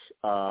back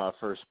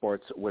for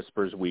Sports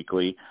Whispers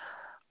Weekly.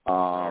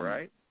 All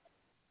right.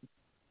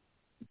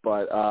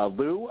 But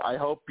Lou, I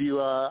hope you.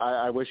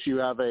 I wish you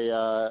have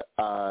a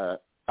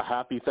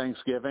happy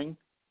Thanksgiving,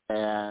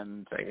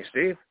 and thank you,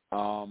 Steve.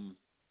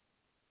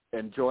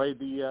 Enjoy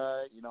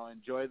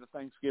the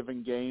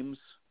Thanksgiving games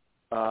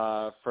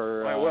for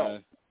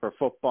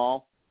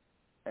football,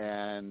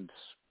 and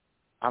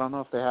I don't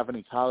know if they have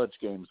any college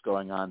games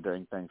going on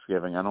during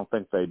Thanksgiving. I don't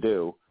think they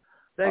do.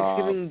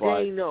 Thanksgiving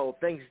Day, no.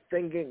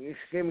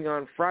 Thanksgiving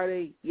on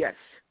Friday, yes.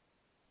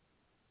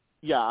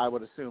 Yeah, I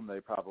would assume they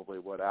probably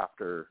would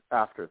after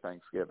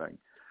Thanksgiving.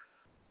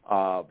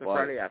 The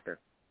Friday after.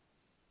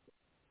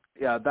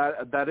 Yeah,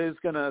 that is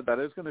gonna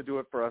do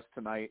it for us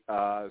tonight.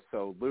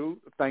 So Lou,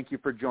 thank you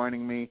for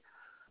joining me.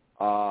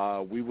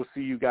 We will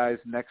see you guys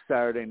next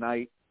Saturday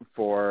night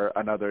for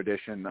another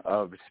edition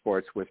of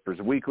Sports Whispers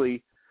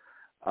Weekly,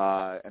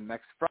 and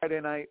next Friday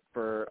night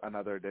for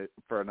another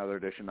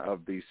edition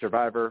of the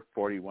Survivor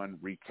 41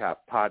 Recap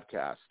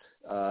Podcast.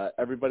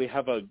 Everybody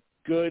have a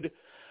good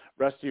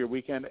rest of your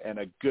weekend and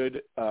a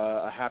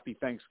happy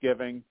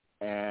Thanksgiving,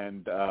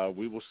 and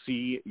we will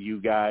see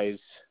you guys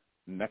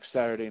next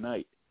Saturday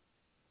night.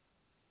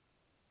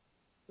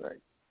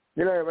 Right.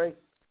 Good night, everybody.